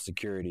wasn't enough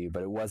security,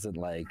 but it wasn't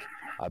like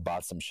I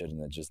bought some shit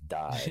and it just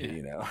died,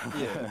 you know.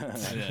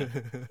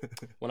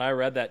 When I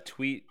read that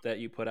tweet that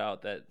you put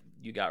out that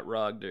you got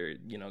rugged or,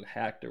 you know,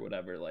 hacked or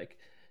whatever, like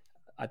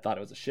I thought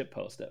it was a shit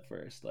post at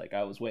first. Like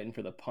I was waiting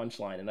for the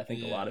punchline, and I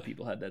think a lot of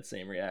people had that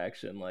same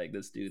reaction. Like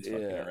this dude's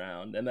fucking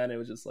around, and then it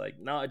was just like,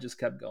 no, it just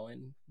kept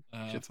going.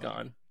 Shit's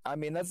gone. I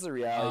mean, that's the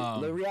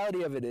reality. The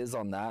reality of it is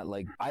on that,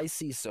 like, I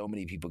see so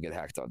many people get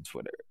hacked on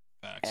Twitter.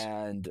 Facts.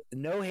 And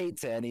no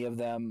hate to any of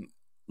them.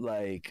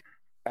 Like,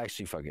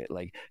 actually, fuck it.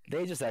 Like,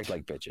 they just act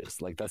like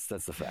bitches. Like, that's the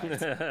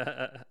fact.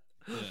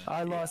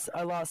 I lost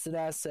an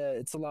asset.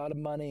 It's a lot of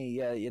money.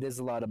 Yeah, it is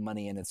a lot of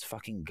money, and it's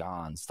fucking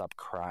gone. Stop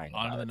crying.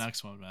 On to the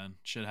next one, man.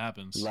 Shit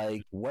happens.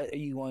 Like, what are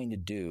you going to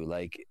do?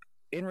 Like,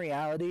 in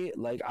reality,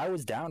 like, I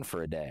was down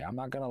for a day. I'm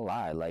not gonna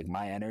lie. Like,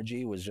 my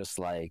energy was just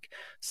like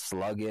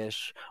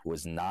sluggish,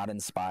 was not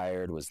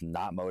inspired, was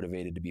not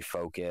motivated to be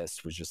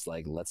focused, was just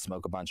like, let's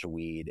smoke a bunch of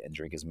weed and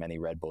drink as many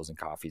Red Bulls and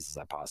coffees as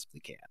I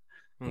possibly can.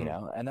 You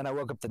know? And then I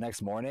woke up the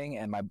next morning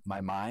and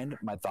my mind,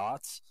 my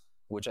thoughts,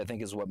 which I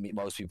think is what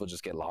most people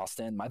just get lost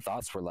in. My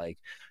thoughts were like,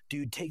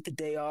 dude, take the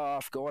day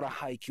off, go on a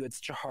hike. You had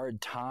such a hard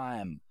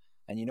time.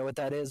 And you know what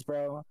that is,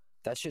 bro?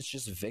 That shit's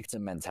just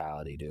victim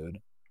mentality, dude.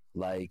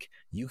 Like,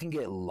 you can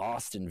get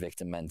lost in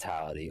victim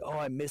mentality. Oh,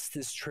 I missed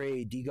this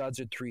trade. DeGods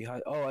are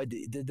 300. Oh, I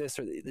did this.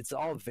 Or it's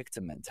all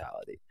victim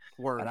mentality.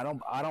 Word. And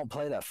I don't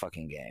play that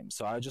fucking game.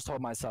 So I just told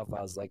myself,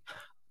 I was like,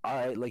 all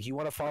right, like, you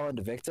want to fall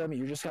into victim?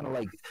 You're just going to,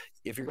 like,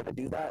 if you're going to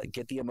do that,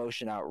 get the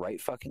emotion out right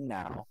fucking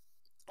now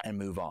and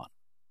move on,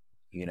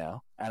 you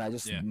know? And I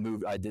just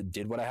moved. I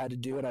did what I had to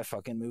do, and I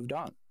fucking moved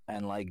on.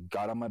 And, like,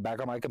 got on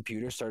my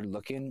computer, started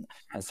looking,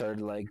 and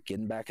started, like,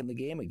 getting back in the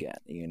game again,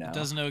 you know? It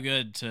does no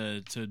good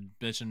to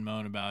bitch and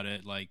moan about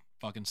it. Like,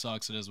 fucking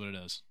sucks. It is what it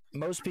is.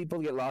 Most people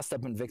get lost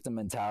up in victim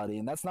mentality,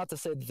 and that's not to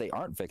say that they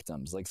aren't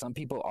victims. Like, some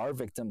people are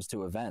victims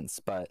to events,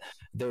 but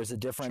there's a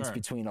difference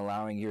between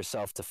allowing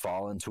yourself to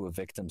fall into a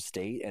victim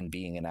state and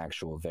being an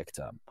actual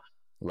victim.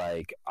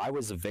 Like, I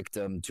was a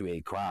victim to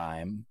a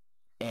crime,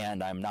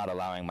 and I'm not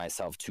allowing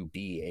myself to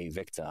be a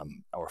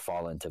victim or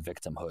fall into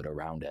victimhood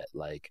around it.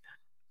 Like,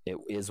 it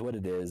is what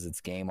it is.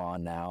 It's game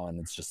on now, and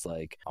it's just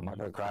like, I'm not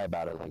gonna cry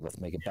about it. Like, let's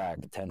make it back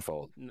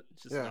tenfold.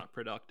 It's just not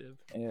productive.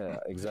 Yeah,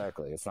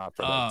 exactly. It's not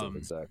productive.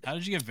 Exactly. How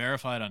did you get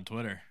verified on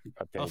Twitter?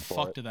 How the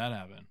fuck did that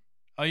happen?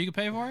 Oh, you could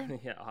pay for it?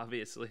 Yeah,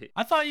 obviously.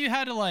 I thought you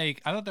had to,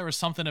 like, I thought there was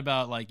something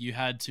about, like, you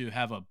had to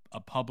have a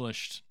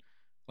published,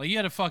 like, you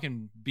had to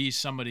fucking be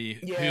somebody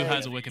who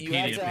has a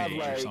Wikipedia page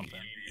or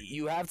something.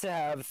 You have to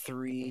have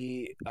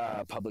 3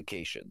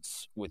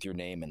 publications with your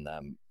name in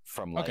them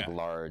from, like,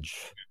 large.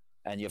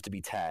 And you have to be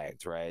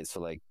tagged, right?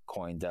 So, like,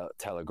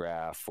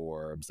 Telegraph,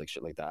 Forbes, like,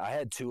 shit like that. I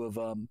had 2 of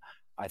them.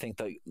 I think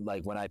that,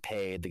 like, when I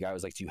paid, the guy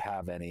was like, do you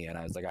have any? And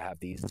I was like, I have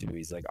these 2.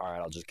 He's like, all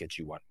right, I'll just get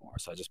you 1 more.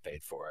 So I just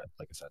paid for it,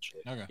 like,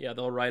 essentially. Okay. Yeah,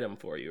 they'll write them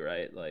for you,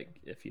 right? Like,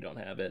 if you don't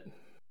have it.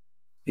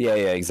 Yeah,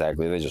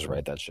 exactly. They just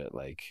write that shit,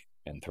 like,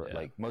 and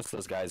like, most of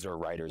those guys are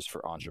writers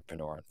for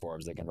Entrepreneur and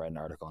Forbes. They can write an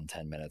article in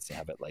 10 minutes and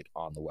have it, like,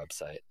 on the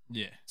website.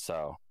 Yeah.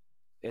 So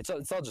it's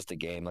all just a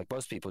game. Like,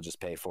 most people just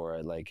pay for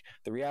it. Like,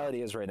 the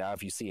reality is right now,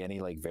 if you see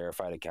any, like,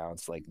 verified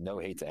accounts, like, no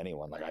hate to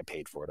anyone, like, I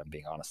paid for it. I'm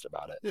being honest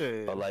about it.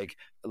 Yeah. But like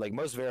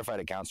most verified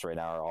accounts right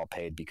now are all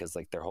paid because,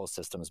 like, their whole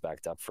system is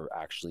backed up for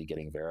actually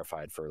getting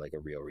verified for, like, a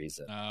real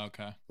reason.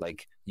 Okay.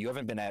 Like, you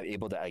haven't been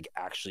able to, like,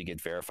 actually get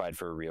verified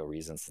for a real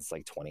reason since,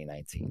 like,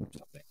 2019 or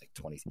something, like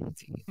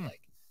 2018.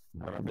 Like,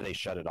 I remember they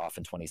shut it off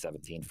in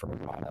 2017 for a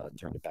while and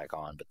turned it back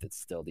on, but it's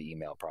still the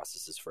email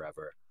process is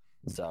forever.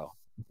 So.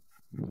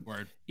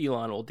 Word.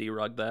 Elon will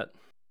derug that.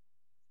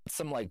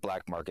 Some, like,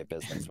 black market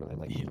business where they,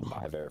 like,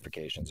 buy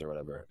verifications or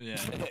whatever. Yeah.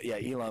 Yeah,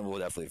 Elon will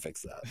definitely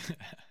fix that.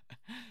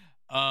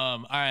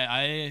 All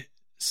right,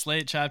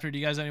 Slate chapter, do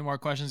you guys have any more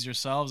questions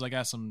yourselves? I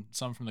got some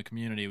from the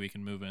community we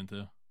can move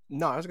into.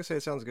 No, I was gonna say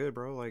it sounds good,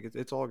 bro. Like,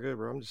 it's all good,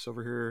 bro. I'm just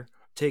over here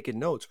taking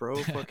notes, bro.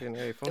 Fucking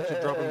hey, folks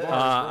are dropping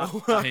bars,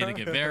 bro. Pay to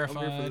get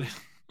verified.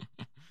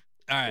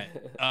 All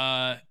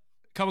right,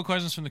 couple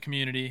questions from the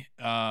community.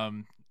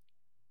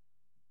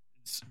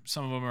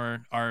 Some of them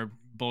are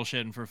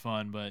bullshitting for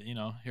fun, but, you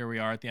know, here we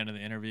are at the end of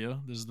the interview.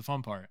 This is the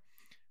fun part.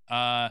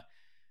 Asked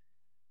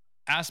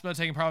about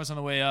taking profits on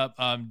the way up.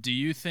 Do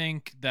you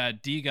think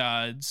that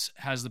DeGods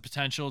has the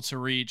potential to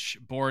reach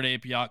Bored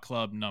Ape Yacht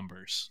Club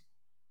numbers?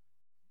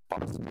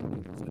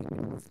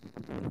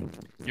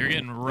 You're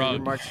getting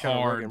rubbed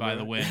hard by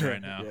the wind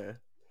right now. Yeah.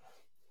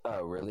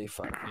 Oh, really?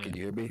 Fuck. Yeah. Can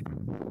you hear me?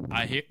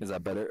 I hear. Is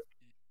that better?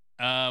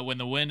 When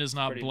the wind is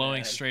not Pretty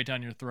blowing bad. straight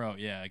down your throat.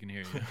 Yeah, I can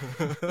hear you.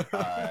 All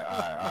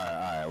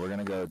right. We're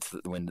gonna go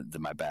to the wind to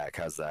my back.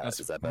 How's that?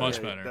 That's Is that better?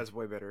 much better. That's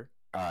way better.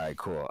 All right,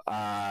 cool.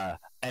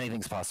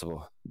 Anything's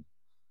possible.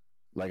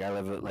 Like,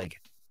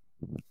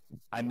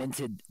 I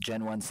minted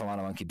Gen 1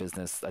 Solana Monkey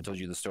business. I told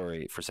you the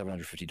story for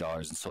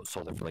 $750 and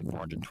sold it for like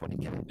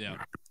 $420K. Yeah.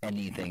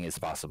 Anything is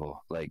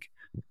possible. Like,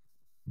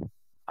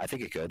 I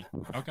think it could.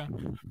 Okay.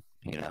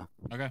 You know.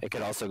 Okay. It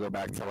could also go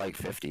back to like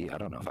 50. I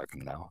don't know if I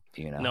can now.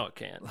 You know. No, it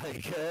can't.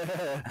 Like,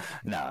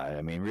 no.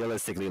 I mean,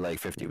 realistically, like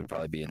 50 would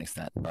probably be an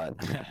extent, but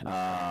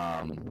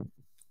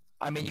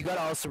I mean, you got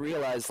to also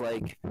realize,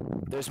 like,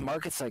 there's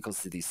market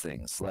cycles to these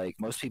things. Like,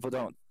 most people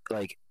don't,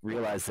 like,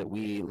 realize that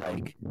we,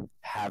 like,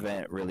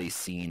 haven't really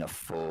seen a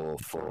full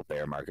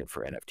bear market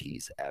for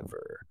NFTs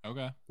ever.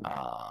 Okay.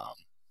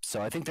 So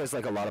I think there's,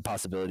 like, a lot of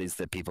possibilities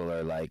that people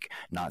are, like,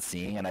 not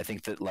seeing. And I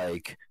think that,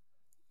 like,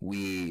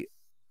 we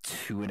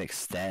to an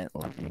extent,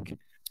 like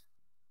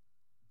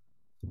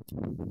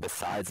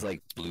besides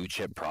like blue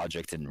chip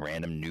project and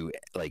random new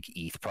like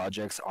ETH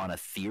projects on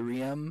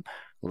Ethereum,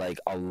 like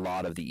a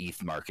lot of the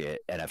ETH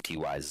market NFT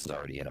wise is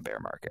already in a bear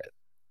market.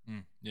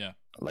 Yeah,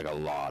 like a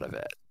lot of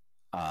it.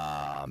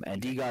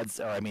 And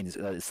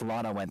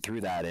Solana went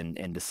through that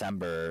in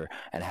December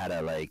and had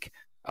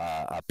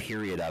a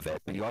period of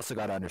it. But you also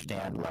got to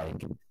understand,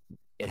 like,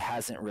 it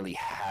hasn't really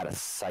had a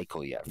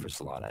cycle yet for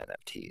Solana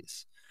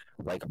NFTs.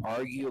 Like,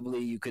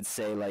 arguably, you could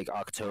say like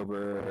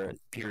October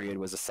period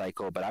was a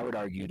cycle, but I would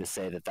argue to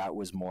say that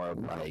was more of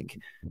like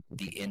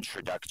the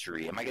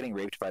introductory. Am I getting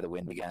raped by the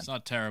wind again? It's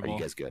not terrible. Are you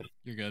guys good?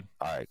 You're good.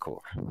 All right,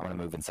 cool. I'm gonna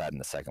move inside in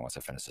a second once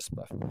I finish this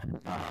stuff.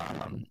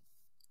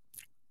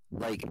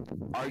 Like,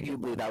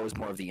 arguably, that was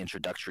more of the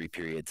introductory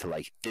period to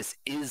like, this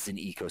is an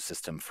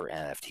ecosystem for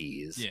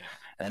NFTs. Yeah.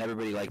 And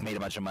everybody like made a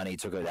bunch of money,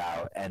 took it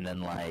out, and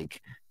then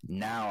like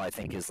now I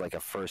think is like a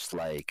first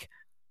like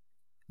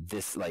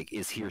this like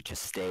is here to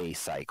stay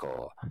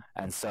cycle.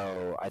 And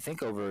so I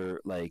think I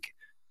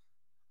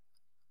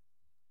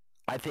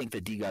think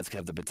the DeGods could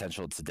have the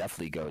potential to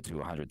definitely go to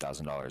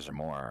 $100,000 or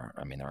more.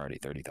 I mean, they're already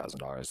 $30,000.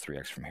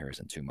 3x from here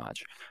isn't too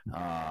much.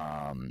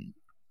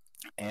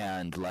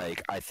 And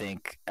like, I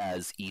think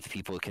as ETH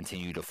people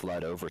continue to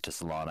flood over to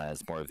Solana,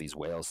 as more of these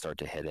whales start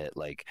to hit it,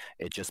 like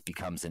it just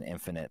becomes an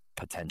infinite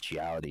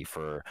potentiality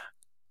for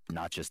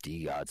not just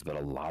DeGods, but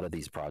a lot of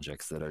these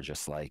projects that are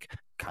just like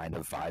kind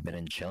of vibing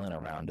and chilling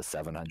around the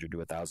 $700 to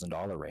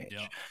 $1,000 range.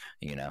 Yeah.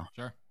 You know?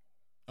 Sure.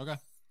 Okay.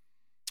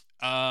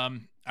 All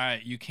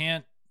right. You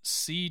can't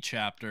see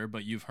Chapter,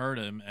 but you've heard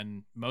him,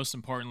 and most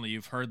importantly,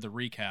 you've heard the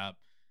recap.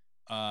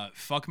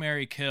 Fuck,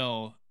 marry,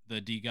 kill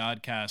the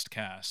DeGodCast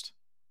cast.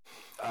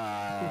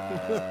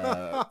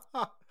 I'm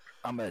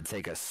gonna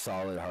take a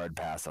solid hard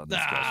pass on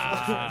this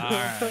question.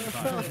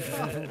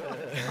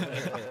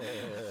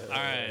 All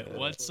right.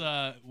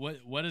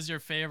 What is your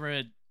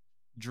favorite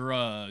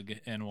drug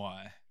and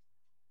why?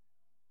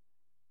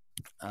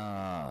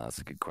 That's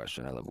a good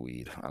question. I love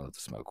weed. I love to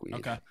smoke weed.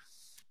 Okay.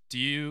 Do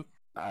you?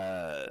 Do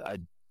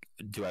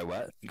I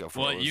what? Go for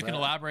it. Well, you can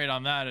elaborate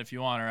on that if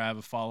you want, or I have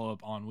a follow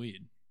up on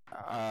weed.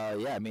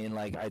 Yeah, I mean,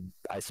 like,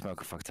 I smoke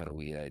a fuck ton of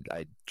weed.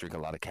 I drink a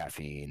lot of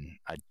caffeine.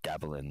 I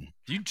dabble in.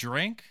 Do you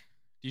drink?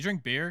 Do you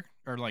drink beer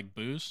or like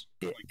booze?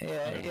 Yeah.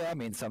 I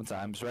mean,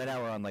 sometimes. Right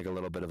now we're on like a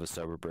little bit of a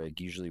sober break.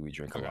 Usually we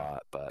drink a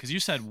lot, but because you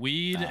said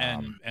weed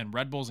and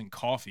Red Bulls and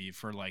coffee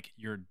for like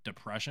your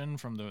depression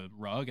from the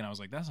rug, and I was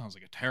like, that sounds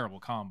like a terrible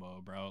combo,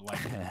 bro.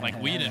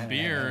 Like weed and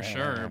beer,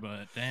 sure,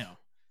 but damn.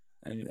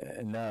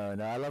 No,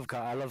 I love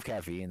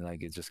caffeine.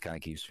 Like, it just kind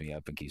of keeps me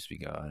up and keeps me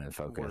going and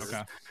focused.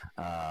 Okay.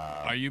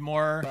 Are you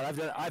more?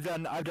 But I've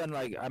done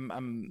like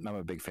I'm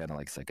a big fan of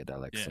like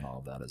psychedelics and all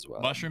of that as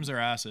well. Mushrooms or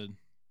acid?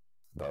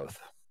 Both.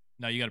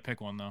 No, you got to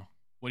pick one though.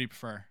 What do you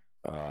prefer?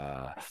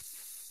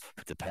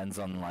 It depends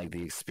on like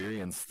the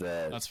experience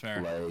that's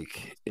fair.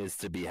 Like is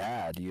to be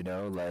had. You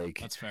know, like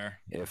that's fair.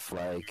 If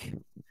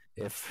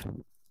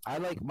I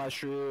like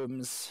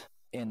mushrooms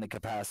in the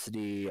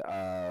capacity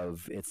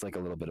of it's like a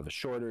little bit of a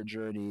shorter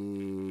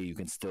journey, you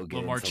can still get a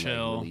little more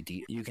chill. Like really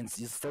deep, you can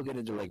still get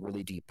into like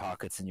really deep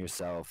pockets in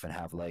yourself and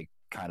have like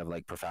kind of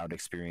like profound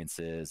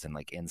experiences and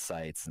like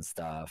insights and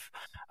stuff.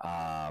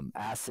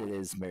 Acid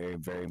is very,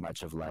 very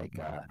much of like,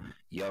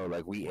 yo,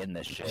 like we in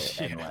this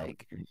shit, and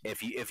like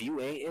if you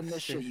ain't in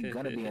this shit, you're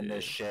gonna be in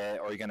this shit,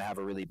 or you're gonna have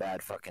a really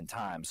bad fucking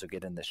time. So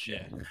get in this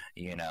shit,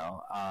 you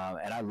know.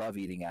 And I love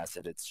eating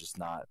acid. It's just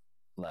not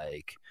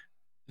like.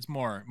 It's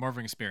more of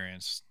an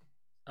experience.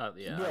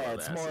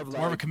 It's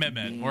more of a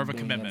commitment. More of a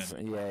commitment.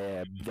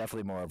 Yeah,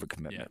 definitely more of a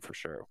commitment for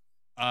sure.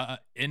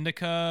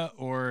 Indica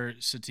or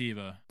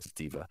sativa?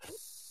 Sativa.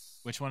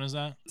 Which one is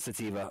that?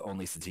 Sativa,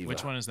 only sativa.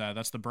 Which one is that?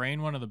 That's the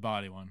brain one or the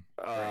body one?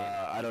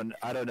 I don't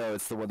know.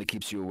 It's the one that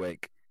keeps you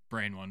awake.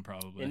 Brain one,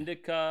 probably.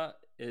 Indica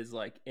is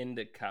like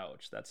indica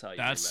couch. That's how you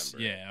remember it.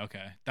 Yeah,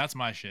 okay. That's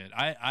my shit.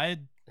 I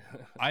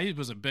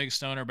was a big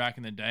stoner back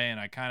in the day,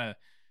 and I kind of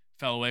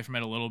fell away from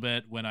it a little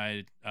bit when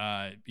I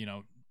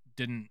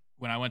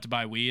when I went to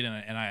buy weed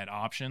and I had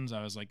options.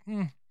 I was like,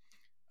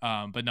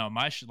 but no,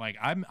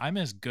 I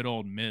miss good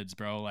old mids,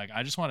 bro. Like,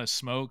 I just want to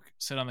smoke,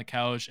 sit on the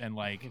couch, and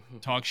like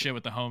talk shit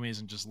with the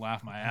homies and just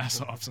laugh my ass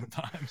off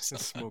sometimes.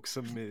 Smoke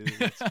some mids.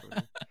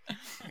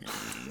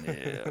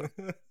 Yeah.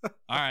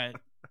 All right,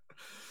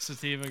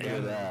 sativa guy.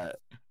 Hear that?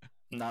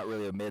 Not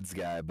really a mids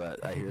guy,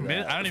 but I hear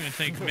that. I don't even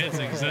think mids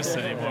exist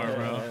anymore,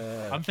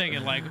 bro. I'm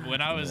thinking like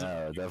when I was.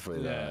 No,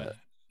 definitely not.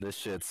 This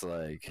shit's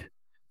weak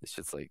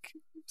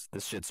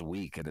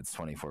and it's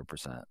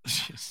 24%.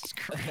 Jesus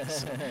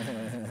Christ.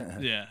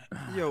 Yeah.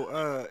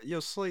 Yo,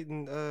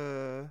 Slayton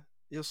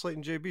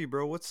JB,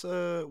 bro. What's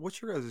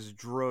your guys'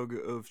 drug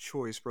of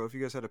choice, bro? If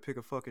you guys had to pick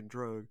a fucking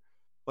drug,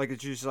 like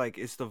it's just like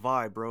it's the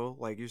vibe, bro.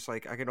 Like you're just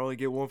like I can only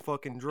get one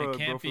fucking drug,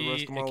 bro, for the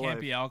rest of my life. It can't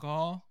be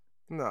alcohol.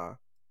 Nah,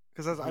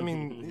 because I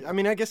mean,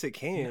 I guess it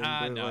can.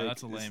 No, like,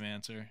 that's a lame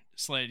answer.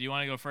 Slade, do you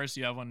want to go first?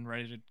 Do you have one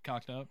ready to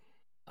cocked up?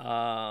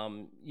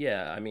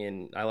 Yeah, I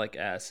mean, I like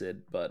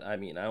acid, but I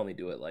mean, I only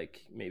do it like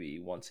maybe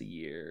once a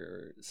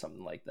year or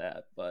something like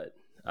that. But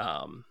Damn,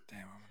 I'm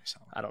gonna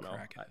sound like I don't know.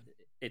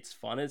 It's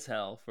fun as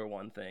hell for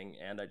one thing,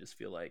 and I just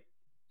feel like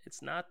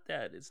it's not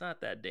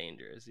that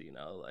dangerous, you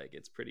know. Like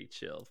it's pretty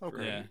chill for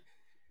me.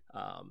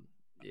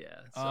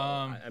 Yeah. So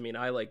I mean,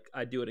 I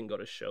do it and go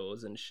to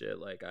shows and shit.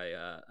 Like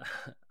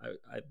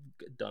I've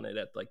done it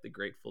at like the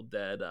Grateful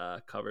Dead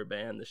cover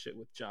band, the shit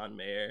with John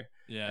Mayer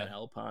and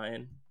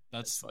Alpine.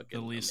 That's the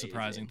least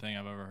surprising thing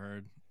I've ever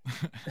heard.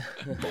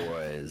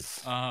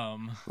 Boys,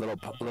 little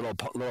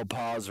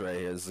pause right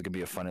here. This is gonna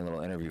be a funny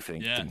little interview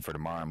thing for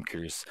tomorrow. I'm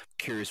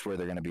curious where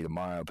they're gonna be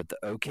tomorrow. But the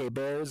OK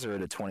Bears are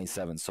at a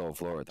 27 Soul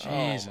Florida.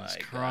 Jesus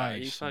Christ! God, are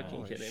you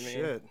fucking kidding me?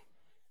 Shit.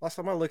 Last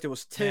time I looked, it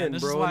was 10,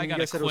 this bro. Is why I you gotta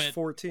guys said quit. It was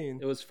 14.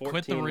 It was 14.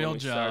 Quit the real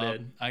job.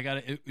 Started. I got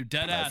it.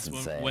 Dead That's ass.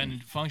 insane. When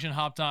Function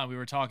hopped on, we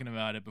were talking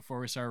about it before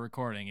we started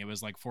recording. It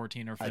was like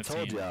 14 or 15. I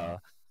told y'all.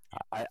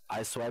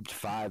 I swiped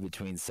 5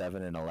 between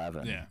 7 and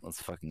 11. Yeah,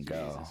 let's fucking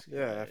go.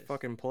 Yeah,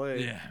 fucking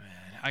play. Yeah,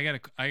 man.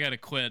 I gotta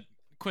quit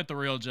the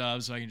real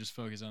job so I can just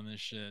focus on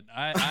this shit.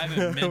 I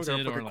haven't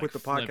minted or like quit the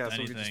podcast anything.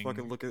 So we can just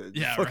fucking look at it.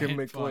 Yeah, fucking right?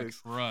 make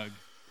plays. Rug.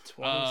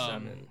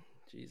 27.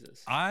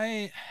 Jesus.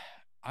 I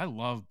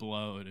love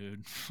blow,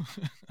 dude.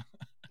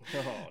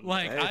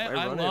 Like hey,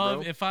 I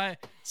love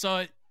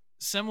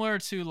similar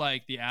to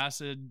like the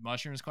acid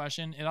mushrooms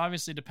question. It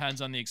obviously depends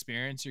on the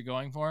experience you're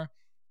going for.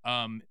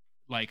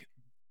 Like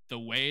the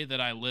way that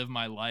I live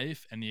my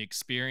life and the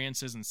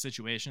experiences and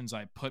situations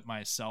I put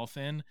myself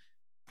in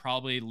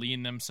probably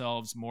lean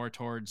themselves more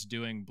towards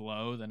doing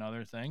blow than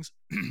other things.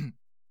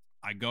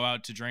 I go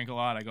out to drink a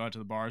lot. I go out to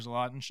the bars a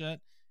lot and shit.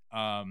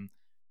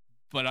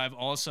 But I've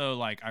also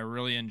like, I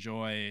really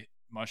enjoy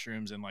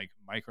mushrooms and like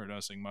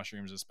microdosing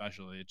mushrooms,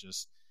 especially. It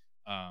just,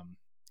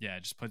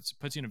 it just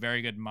puts you in a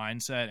very good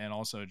mindset and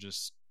also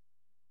just,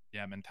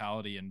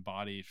 mentality and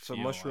body. So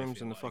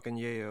mushrooms and the fucking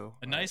yayo.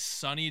 A nice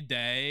sunny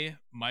day,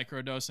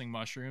 microdosing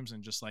mushrooms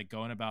and just like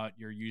going about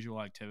your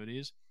usual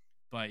activities.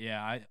 But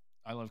yeah,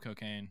 I love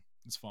cocaine.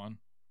 It's fun.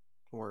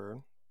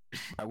 Word.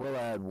 I will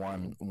add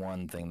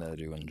one thing that I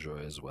do enjoy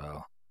as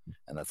well,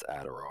 and that's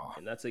Adderall.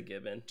 And that's a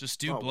given. Just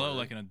do blow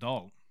like an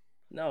adult.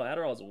 No,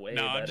 Adderall's way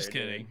better. No, I'm just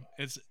kidding.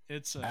 Dude.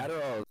 It's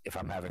Adderall. If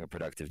I'm having a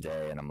productive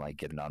day and I'm like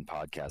getting on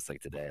podcasts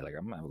like today, like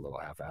I'm gonna have a little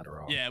half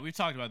Adderall. Yeah, we've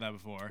talked about that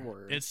before.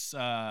 Word. It's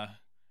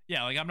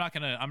like I'm not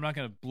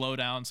gonna blow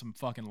down some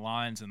fucking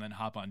lines and then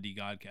hop on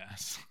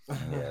DeGodCast.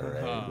 Yeah,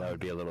 right. That would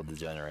be a little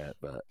degenerate,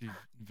 but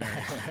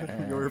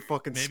you're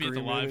fucking maybe at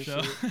the live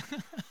show.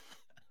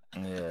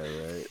 Yeah,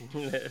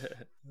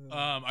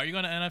 right. Are you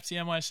going to NFT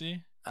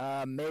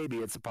NYC? Maybe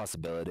it's a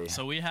possibility.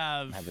 So we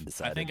haven't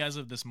decided. I think as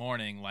of this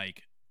morning,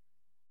 like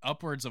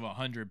upwards of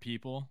 100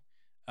 people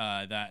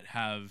that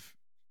have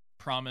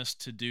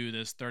promised to do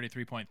this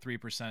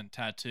 33.3%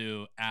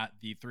 tattoo at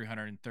the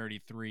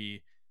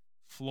 333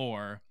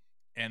 floor,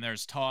 and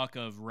there's talk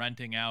of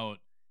renting out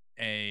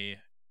a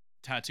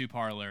tattoo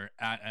parlor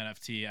at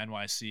NFT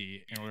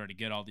NYC in order to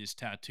get all these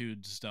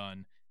tattoos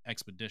done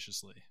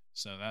expeditiously.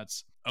 So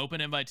that's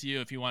open invite to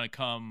you if you want to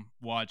come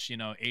watch,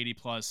 80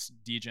 plus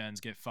DGens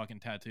get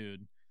fucking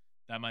tattooed.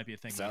 That might be a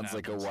thing. Sounds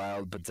like a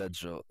wild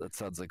potential. That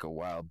sounds like a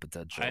wild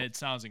potential. It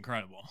sounds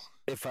incredible.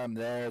 If I'm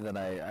there, then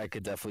I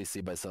could definitely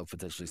see myself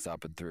potentially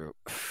stopping through.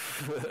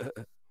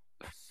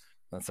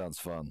 That sounds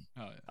fun.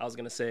 Oh, yeah. I was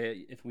going to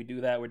say, if we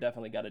do that, we're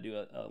definitely got to do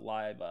a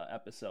live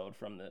episode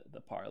from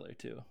the parlor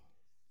too.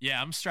 Yeah,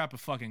 I'm strapping a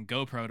fucking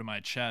GoPro to my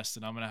chest,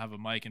 and I'm gonna have a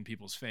mic in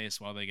people's face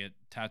while they get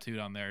tattooed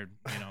on their,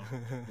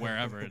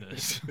 wherever it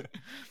is.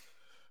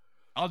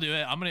 I'll do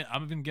it. I'm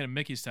gonna get a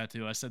Mickey's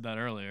tattoo. I said that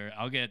earlier.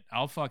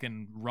 I'll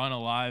fucking run a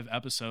live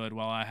episode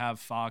while I have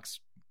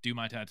Fox do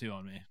my tattoo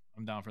on me.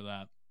 I'm down for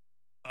that.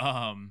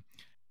 All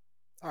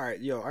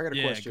right, yo, I got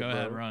a question. Go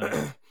ahead, run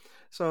it.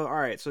 So, all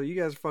right, so you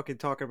guys fucking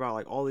talking about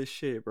like all this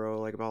shit, bro,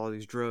 like about all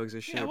these drugs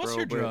and shit, bro. What's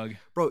your drug?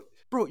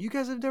 Bro, you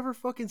guys have never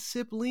fucking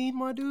sipped lean,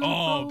 my dude?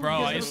 Oh, bro,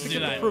 I used to do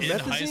that in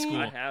high school.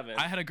 I haven't.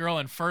 I had a girl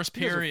in first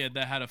period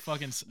that had a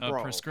fucking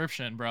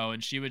prescription, bro,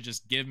 and she would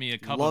just give me a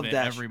cup of it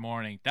every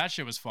morning. That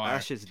shit was fire.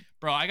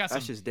 Bro,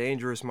 that's just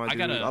dangerous, my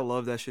dude. I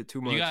love that shit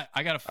too much.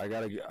 I got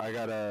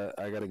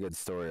a good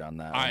story on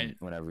that.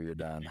 Whenever you're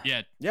done.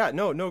 Yeah.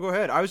 No, go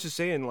ahead. I was just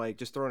saying, like,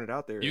 just throwing it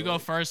out there. You go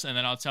first, and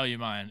then I'll tell you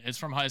mine. It's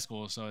from high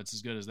school, so it's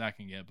as good as that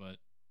can get, but.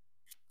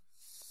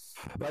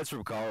 That's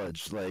from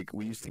college. Like,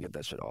 we used to get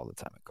that shit all the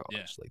time at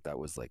college. Yeah. Like, that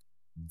was like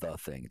the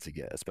thing to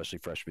get, especially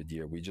freshman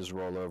year. We just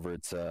roll over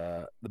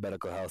to the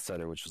medical health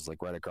center, which was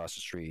like right across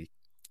the street.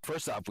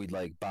 First off, we'd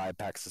like buy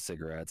packs of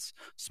cigarettes,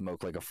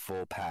 smoke like a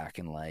full pack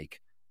in like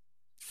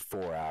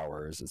 4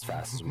 hours as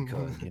fast as we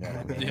could. You know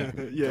what I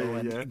mean?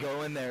 Yeah.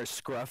 Go in there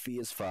scruffy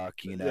as fuck,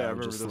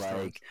 just like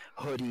times.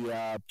 Hoodie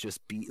up,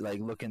 just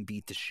looking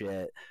beat to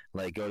shit.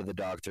 Like, go to the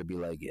doctor, be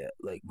like, yeah,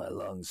 like my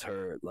lungs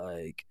hurt,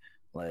 like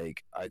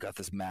I got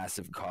this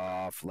massive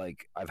cough,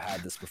 like I've had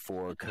this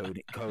before,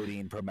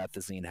 codeine,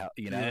 promethazine,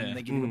 and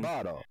they give you a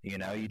bottle. You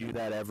do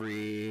that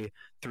every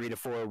 3 to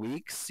 4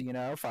 weeks,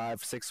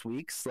 5, 6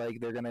 weeks, like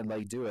they're gonna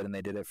like do it, and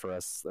they did it for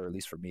us, or at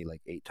least for me,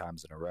 like 8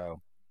 times in a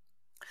row.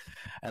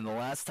 And the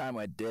last time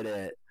I did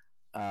it,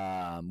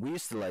 We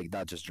used to like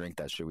not just drink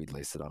that shit. We'd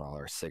lace it on all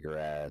our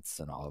cigarettes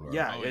and all of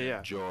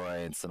our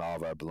joints and all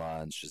of our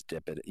blunts. Just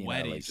dip it, you know,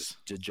 like just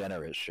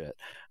degenerate shit.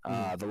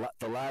 The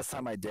last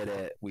time I did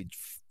it, we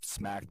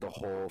smacked the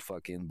whole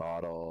fucking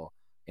bottle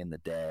in the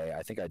day.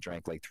 I think I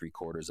drank like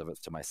 3/4 of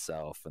it to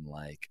myself, and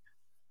like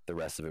the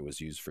rest of it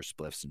was used for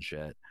spliffs and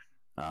shit.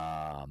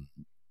 And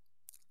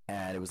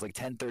it was like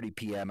 10:30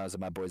 p.m. I was at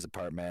my boy's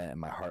apartment, and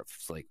my heart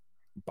was like,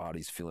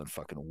 body's feeling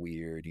fucking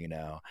weird, you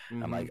know.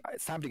 I'm like,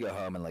 it's time to go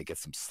home and like get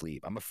some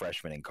sleep. I'm a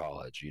freshman in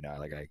college, you know,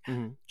 like I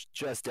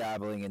just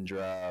dabbling in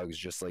drugs,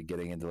 just like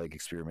getting into like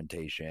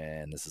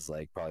experimentation. This is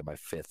like probably my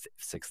 5th,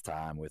 6th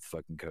time with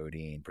fucking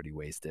codeine, pretty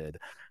wasted.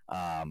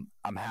 I'm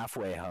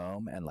halfway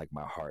home and like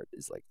my heart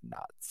is like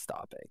not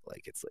stopping,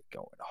 like it's like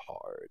going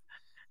hard.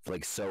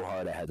 Like so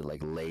hard I had to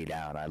like lay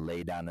down. I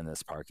lay down in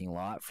this parking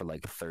lot for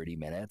like 30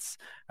 minutes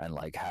and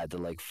like had to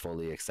like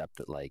fully accept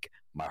that like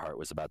my heart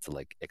was about to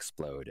like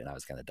explode and I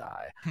was gonna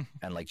die.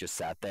 And like just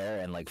sat there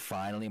and like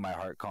finally my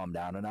heart calmed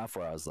down enough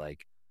where I was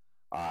like,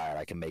 all right,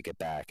 I can make it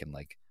back, and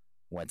like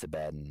went to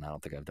bed, and I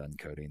don't think I've done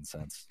codeine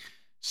since.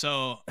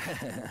 So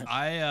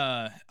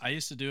I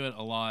used to do it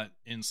a lot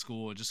in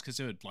school just because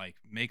it would like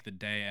make the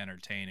day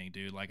entertaining,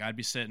 dude. Like I'd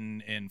be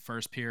sitting in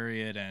first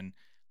period and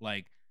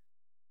like,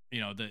 you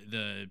know,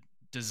 the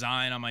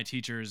design on my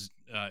teacher's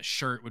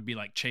shirt would be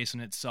like chasing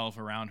itself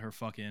around her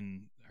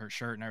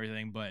shirt and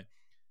everything. But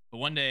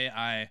one day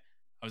I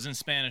was in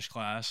Spanish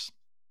class,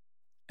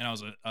 and I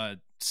was a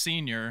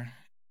senior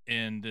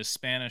in this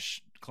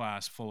Spanish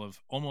class full of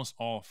almost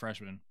all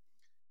freshmen.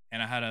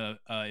 And I had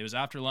it was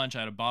after lunch. I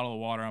had a bottle of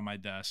water on my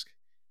desk,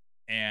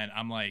 and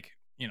I'm like,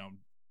 you know,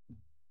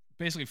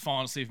 basically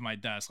falling asleep at my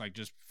desk, like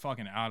just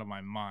fucking out of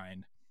my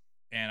mind.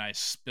 And I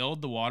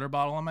spilled the water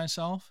bottle on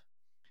myself.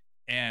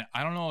 And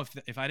I don't know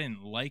if I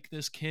didn't like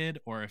this kid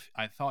or if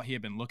I thought he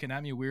had been looking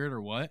at me weird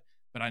or what,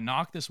 but I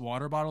knocked this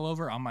water bottle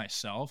over on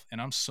myself, and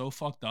I'm so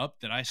fucked up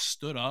that I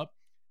stood up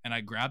and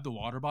I grabbed the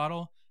water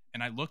bottle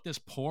and I looked this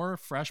poor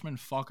freshman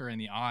fucker in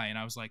the eye, and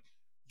I was like,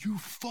 "You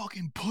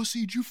fucking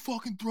pussy, did you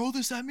fucking throw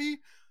this at me?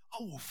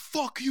 I will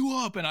fuck you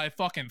up." And I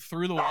fucking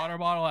threw the water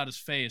bottle at his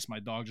face. My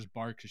dog just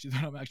barked because she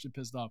thought I'm actually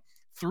pissed off.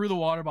 Threw the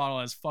water bottle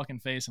at his fucking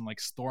face and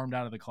like stormed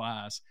out of the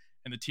class.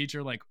 And the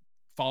teacher like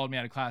followed me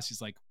out of class.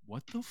 He's like,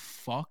 "What the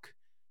fuck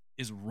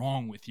is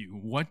wrong with you?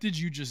 What did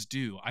you just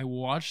do? I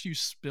watched you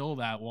spill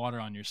that water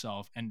on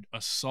yourself and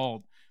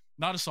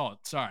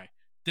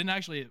didn't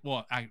actually,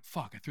 well, I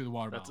threw the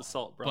water bottle. That's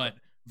assault, brother.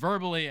 But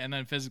verbally and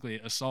then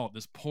physically assault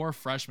this poor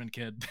freshman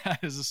kid.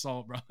 That is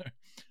assault, brother.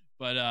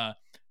 But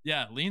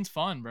yeah, lean's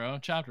fun, bro.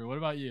 Chapter, what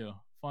about you?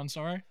 Fun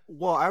story?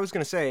 Well, I was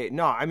gonna say,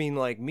 no, I mean,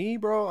 like me,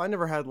 bro, I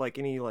never had like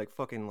any like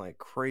fucking like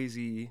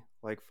crazy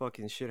like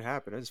fucking shit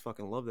happen. I just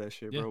fucking love that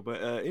shit, bro.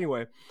 But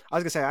anyway, I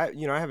was gonna say,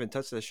 I haven't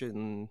touched that shit,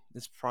 and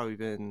it's probably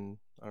been,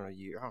 I don't know, a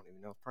year. I don't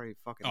even know. Probably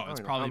fucking. Oh, it's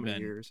probably been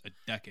years. A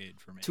decade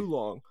for me. Too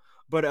long.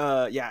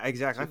 But yeah,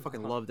 exactly. I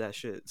fucking love that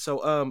shit.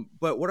 So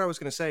but what I was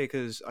gonna say,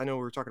 because I know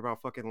we were talking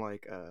about fucking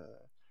like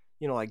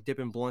you know, like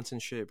dipping blunts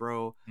and shit,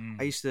 bro.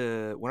 I used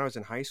to, when I was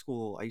in high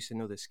school, I used to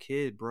know this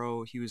kid,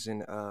 bro. He was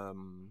in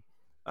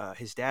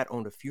his dad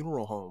owned a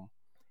funeral home,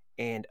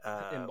 and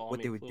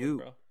what they would do,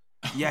 bro.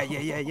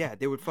 Yeah.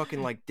 They would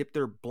fucking like dip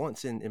their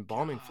blunts in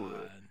embalming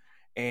fluid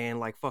and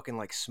like fucking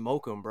like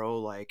smoke them, bro.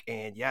 Like,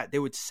 and yeah, they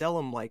would sell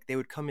them, like they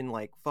would come in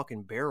like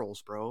fucking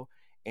barrels, bro.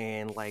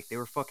 And like they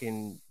were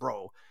fucking,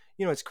 bro.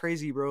 You know, it's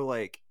crazy, bro.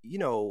 Like, you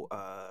know,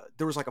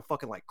 there was like a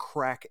fucking like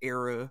crack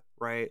era,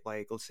 right?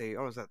 Like, let's say,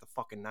 I was at the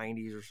fucking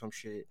 90s or some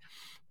shit.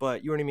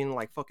 But you know what I mean?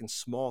 Like fucking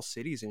small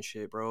cities and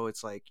shit, bro.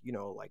 It's like, you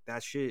know, like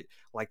that shit,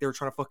 like they were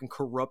trying to fucking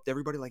corrupt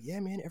everybody. Like, yeah,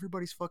 man,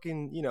 everybody's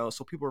fucking, you know,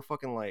 so people are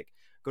fucking like,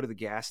 go to the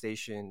gas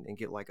station and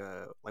get like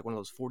one of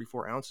those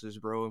 44 ounces,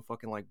 bro, and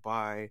fucking like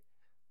buy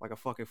like a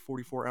fucking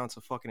 44 ounce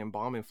of fucking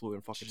embalming fluid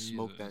and fucking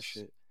smoke that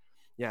shit.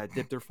 Yeah,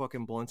 dip their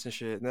fucking blunts and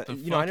shit. And that,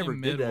 you know, I never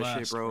did that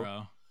shit,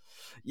 bro.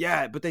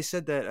 Yeah, but they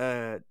said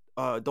that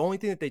the only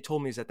thing that they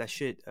told me is that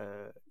shit,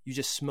 you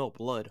just smell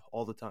blood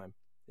all the time.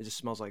 It just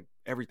smells like,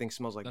 everything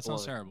smells like blood. That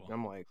sounds terrible. And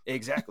I'm like,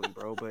 exactly,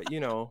 bro. But you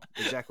know,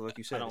 exactly like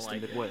you said, it's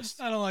the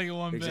Midwest. I don't like it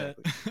one bit.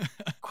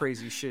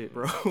 Crazy shit,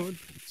 bro.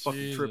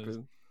 Fucking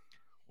tripping.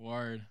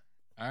 Word.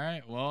 All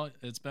right. Well,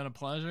 it's been a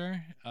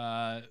pleasure.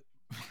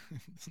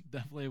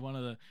 Definitely one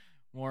of the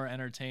more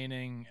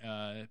entertaining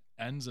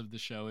ends of the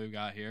show we've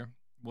got here.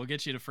 We'll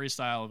get you to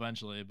freestyle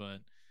eventually, but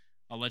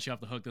I'll let you off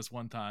the hook this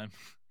one time.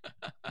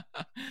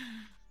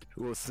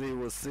 We'll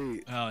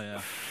see. Hell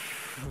yeah.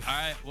 All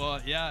right. Well,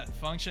 yeah.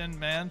 Function,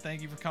 man.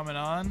 Thank you for coming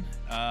on.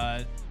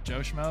 Joe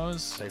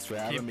Schmoes. Thanks for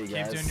having me,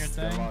 guys. Keep doing your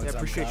thing. Yeah,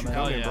 appreciate you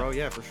coming, bro.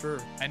 Yeah, for sure.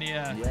 Any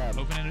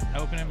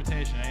open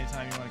invitation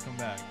anytime you want to come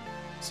back.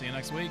 See you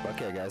next week.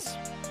 Okay, guys.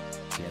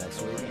 See you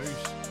next week.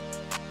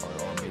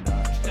 Or maybe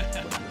not.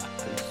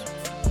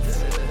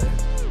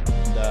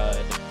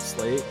 And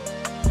Slate.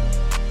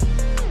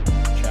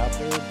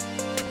 Chapter.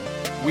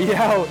 We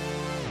out.